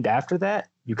gained after that,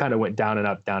 you kind of went down and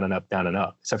up, down and up, down and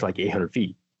up, except for like 800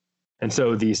 feet. And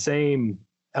so the same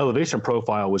elevation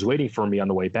profile was waiting for me on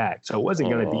the way back. So it wasn't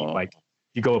going to be like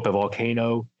you go up a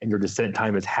volcano and your descent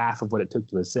time is half of what it took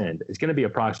to ascend. It's going to be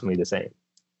approximately the same.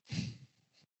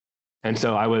 And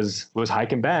so I was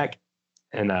hiking back,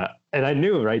 and I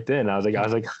knew right then. I was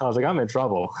like, I'm in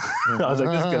trouble. I was like,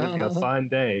 this is going to be a fun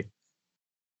day.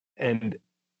 And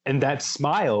that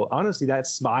smile, honestly, that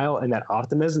smile and that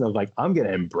optimism of like, I'm going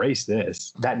to embrace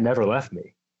this, that never left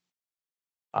me.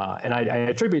 And I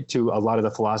attribute to a lot of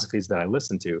the philosophies that I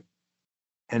listen to.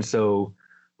 And so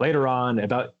later on,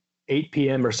 about 8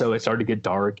 p.m. or so, it started to get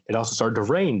dark. It also started to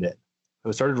rain then.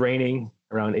 It started raining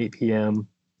around 8 p.m.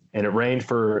 and it rained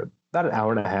for about an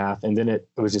hour and a half. And then it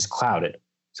was just clouded.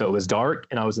 So it was dark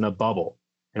and I was in a bubble.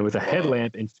 And with a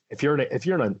headlamp, and if you're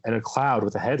in a cloud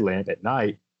with a headlamp at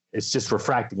night, it's just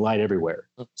refracting light everywhere.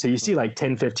 So you see like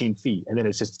 10, 15 feet and then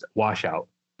it's just washout.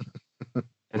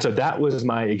 And so that was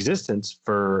my existence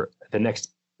for the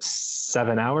next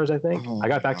 7 hours, I think. I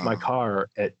got back to my car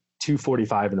at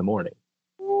 2:45 in the morning.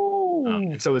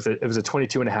 So it was a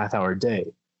 22 and a half hour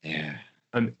day. Yeah.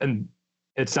 And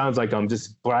it sounds like I'm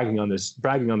just bragging on this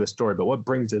story, but what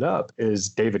brings it up is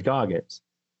David Goggins.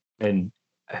 And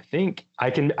I think I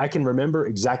can remember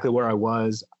exactly where I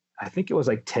was. I think it was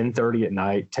like 10:30 at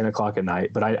night, 10 o'clock at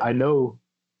night, but I know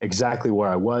exactly where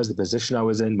I was, the position I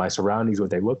was in, my surroundings, what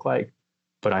they look like.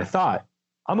 But I thought,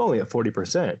 I'm only at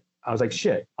 40%. I was like,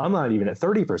 shit, I'm not even at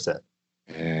 30%.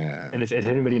 Yeah. And if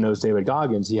anybody knows David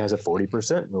Goggins, he has a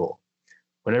 40% rule.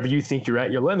 Whenever you think you're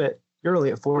at your limit, you're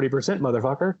only at 40%,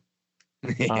 motherfucker.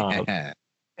 Yeah.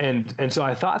 And so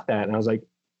I thought that, and I was like,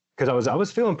 because I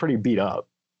was feeling pretty beat up,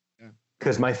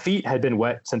 because my feet had been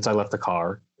wet since I left the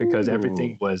car, because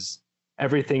everything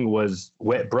was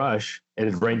wet brush. It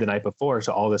had rained the night before,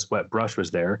 so all this wet brush was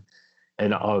there,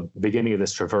 and the beginning of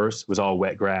this traverse was all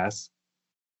wet grass,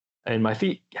 and my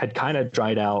feet had kind of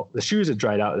dried out. The shoes had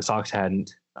dried out, the socks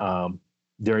hadn't,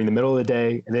 during the middle of the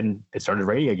day, and then it started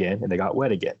raining again, and they got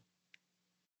wet again,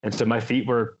 and so my feet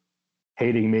were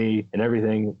hating me and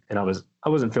everything, and I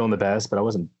wasn't feeling the best, but I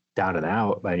wasn't down and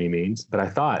out by any means. But I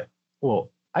thought,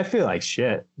 well, I feel like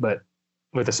shit, but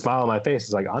with a smile on my face,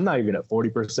 it's like, I'm not even at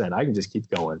 40%. I can just keep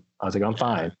going. I was like, I'm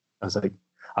fine. I was like,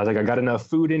 I got enough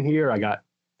food in here.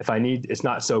 If I need, it's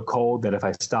not so cold that if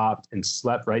I stopped and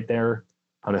slept right there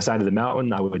on the side of the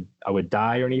mountain, I would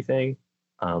die or anything.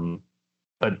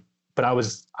 But I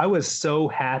was so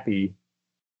happy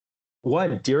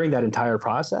during that entire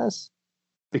process,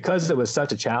 because it was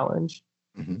such a challenge.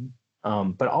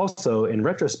 Mm-hmm. But also in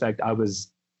retrospect,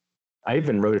 I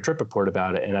even wrote a trip report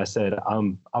about it, and I said,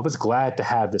 I was glad to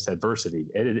have this adversity.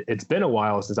 It's been a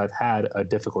while since I've had a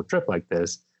difficult trip like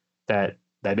this that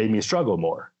made me struggle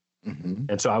more. Mm-hmm.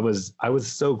 And so I was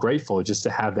so grateful just to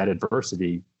have that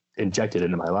adversity injected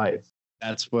into my life.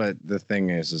 That's what the thing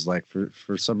is like,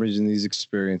 for some reason, these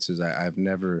experiences I've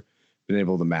never been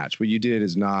able to match. What you did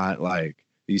is not, like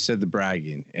you said, the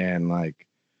bragging, and like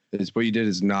what you did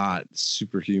is not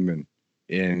superhuman.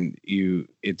 And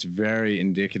it's very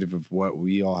indicative of what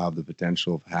we all have the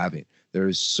potential of having.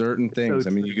 There's certain things. I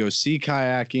mean, you go sea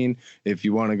kayaking if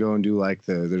you want to go and do like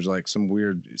there's like some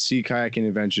weird sea kayaking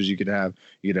adventures you could have.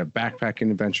 You could have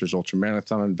backpacking adventures,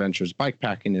 ultramarathon adventures, bike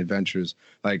packing adventures,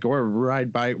 like, or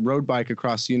road bike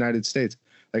across the United States.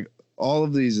 Like all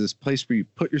of these, this place where you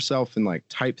put yourself in like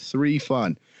type 3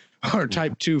 fun or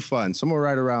type 2 fun, somewhere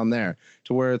right around there,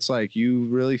 to where it's like you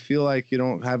really feel like you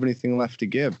don't have anything left to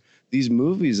give. These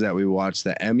movies that we watch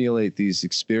that emulate these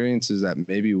experiences that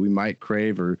maybe we might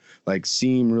crave or like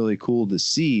seem really cool to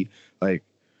see, like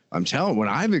I'm telling, when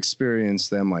I've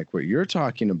experienced them, like what you're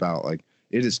talking about, like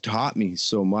it has taught me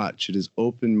so much. It has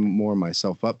opened more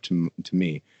myself up to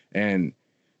me. And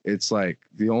it's like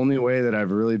the only way that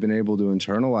I've really been able to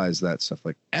internalize that stuff,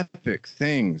 like epic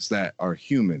things that are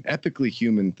human, epically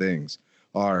human things,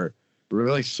 are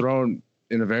really thrown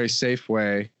in a very safe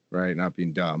way. Right, not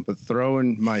being dumb, but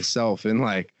throwing myself in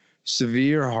like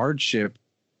severe hardship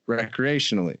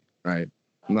recreationally, right?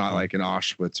 Not like in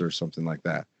Auschwitz or something like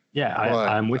that. Yeah,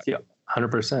 I'm with you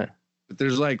 100%. But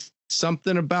there's like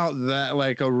something about that,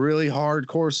 like a really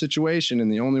hardcore situation,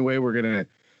 and the only way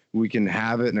we can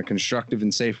have it in a constructive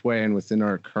and safe way and within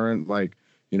our current, like,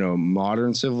 you know,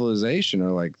 modern civilization,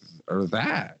 or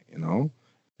that, you know.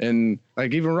 And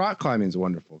like even rock climbing is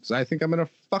wonderful, because I think I'm gonna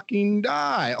fucking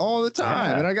die all the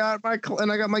time. Yeah. And I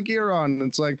got my gear on. And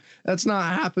it's like, that's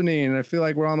not happening. And I feel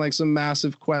like we're on like some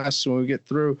massive quest. When we get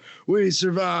through, we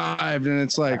survived. And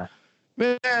it's like,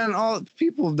 man, all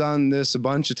people have done this a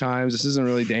bunch of times. This isn't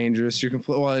really dangerous.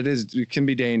 Well, it can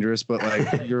be dangerous, but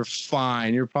like you're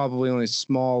fine. You're probably only a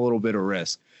small little bit of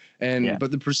risk. And but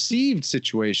the perceived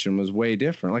situation was way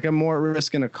different. Like I'm more at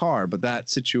risk in a car, but that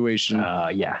situation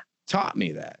taught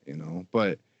me that, you know.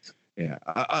 But yeah,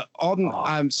 Alden,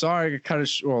 I'm sorry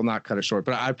to not cut it short,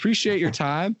 but I appreciate your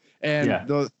time. And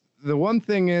the one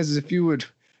thing is, if you would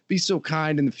be so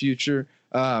kind in the future,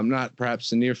 not perhaps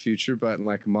the near future, but in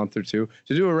like a month or two,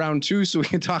 to do a round 2 so we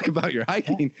can talk about your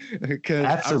hiking. Because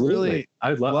absolutely, I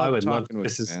would love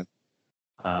this.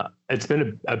 It's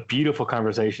been a beautiful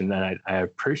conversation, and I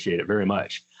appreciate it very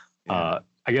much. I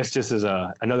guess just as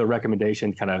another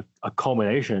recommendation, kind of a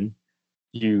culmination,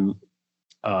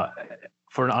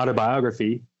 for an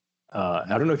autobiography, I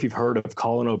don't know if you've heard of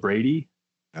Colin O'Brady.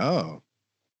 Oh.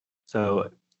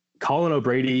 So Colin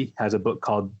O'Brady has a book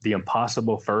called The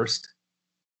Impossible First.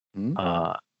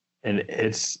 And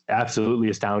it's absolutely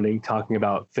astounding, talking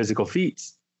about physical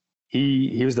feats.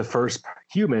 He was the first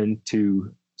human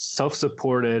to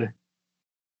self-supported,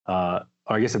 or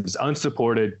I guess it was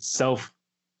unsupported,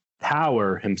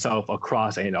 self-tower himself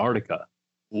across Antarctica.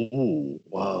 Ooh,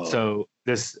 whoa. So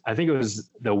I think it was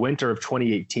the winter of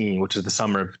 2018, which is the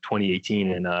summer of 2018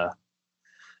 in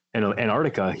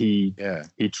Antarctica. He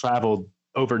traveled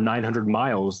over 900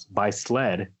 miles by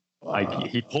sled. Like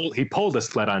he pulled a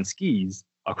sled on skis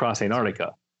across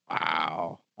Antarctica.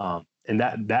 Wow. And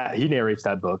that he narrates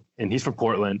that book, and he's from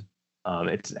Portland.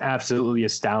 It's an absolutely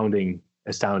astounding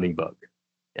book.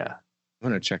 Yeah. I'm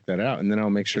going to check that out, and then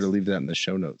I'll make sure to leave that in the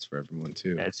show notes for everyone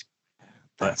too.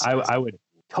 But I would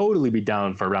totally be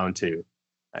down for round 2.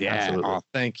 Yeah. Absolutely. Oh,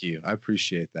 thank you. I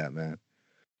appreciate that, man.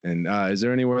 And is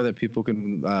there anywhere that people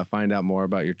can find out more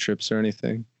about your trips or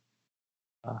anything?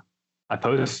 I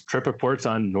post trip reports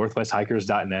on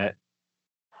northwesthikers.net.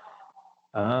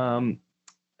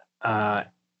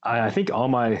 I think all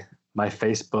my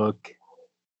Facebook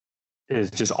is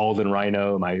just Alden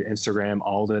Rhino. My Instagram,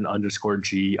 Alden_G_Rhino.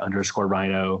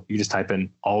 You just type in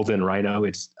Alden Rhino.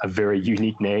 It's a very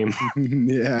unique name.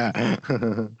 Yeah.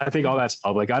 I think all that's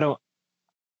public.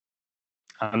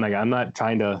 I'm not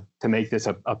trying to make this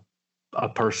a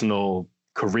personal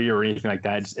career or anything like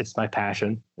that. It's my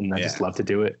passion, and I just love to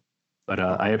do it. But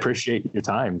I appreciate your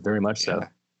time very much. So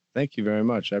thank you very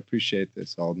much. I appreciate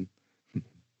this, Alden.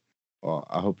 Well,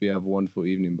 I hope you have a wonderful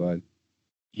evening, bud.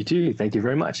 You too. Thank you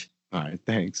very much. All right.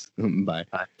 Thanks. Bye.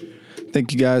 Bye.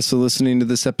 Thank you guys for listening to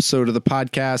this episode of the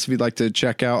podcast. If you'd like to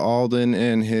check out Alden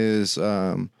and his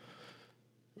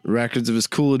records of his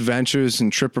cool adventures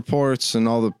and trip reports and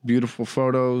all the beautiful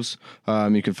photos,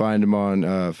 you can find him on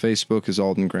Facebook as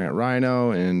Alden Grant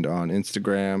Rhino, and on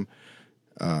Instagram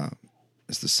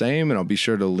it's the same. And I'll be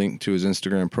sure to link to his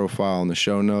Instagram profile in the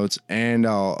show notes, and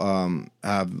I'll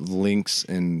have links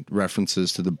and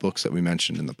references to the books that we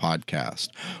mentioned in the podcast.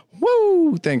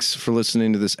 Woo! Thanks for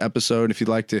listening to this episode. If you'd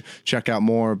like to check out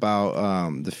more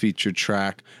about the featured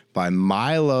track by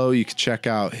Milo, you can check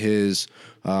out his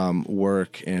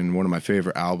work in one of my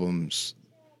favorite albums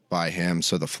by him,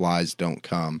 So the Flies Don't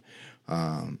Come.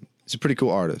 He's a pretty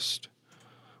cool artist.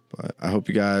 But I hope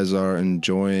you guys are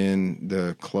enjoying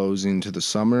the closing to the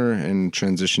summer and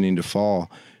transitioning to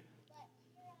fall.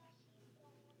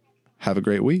 Have a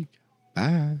great week.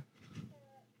 Bye.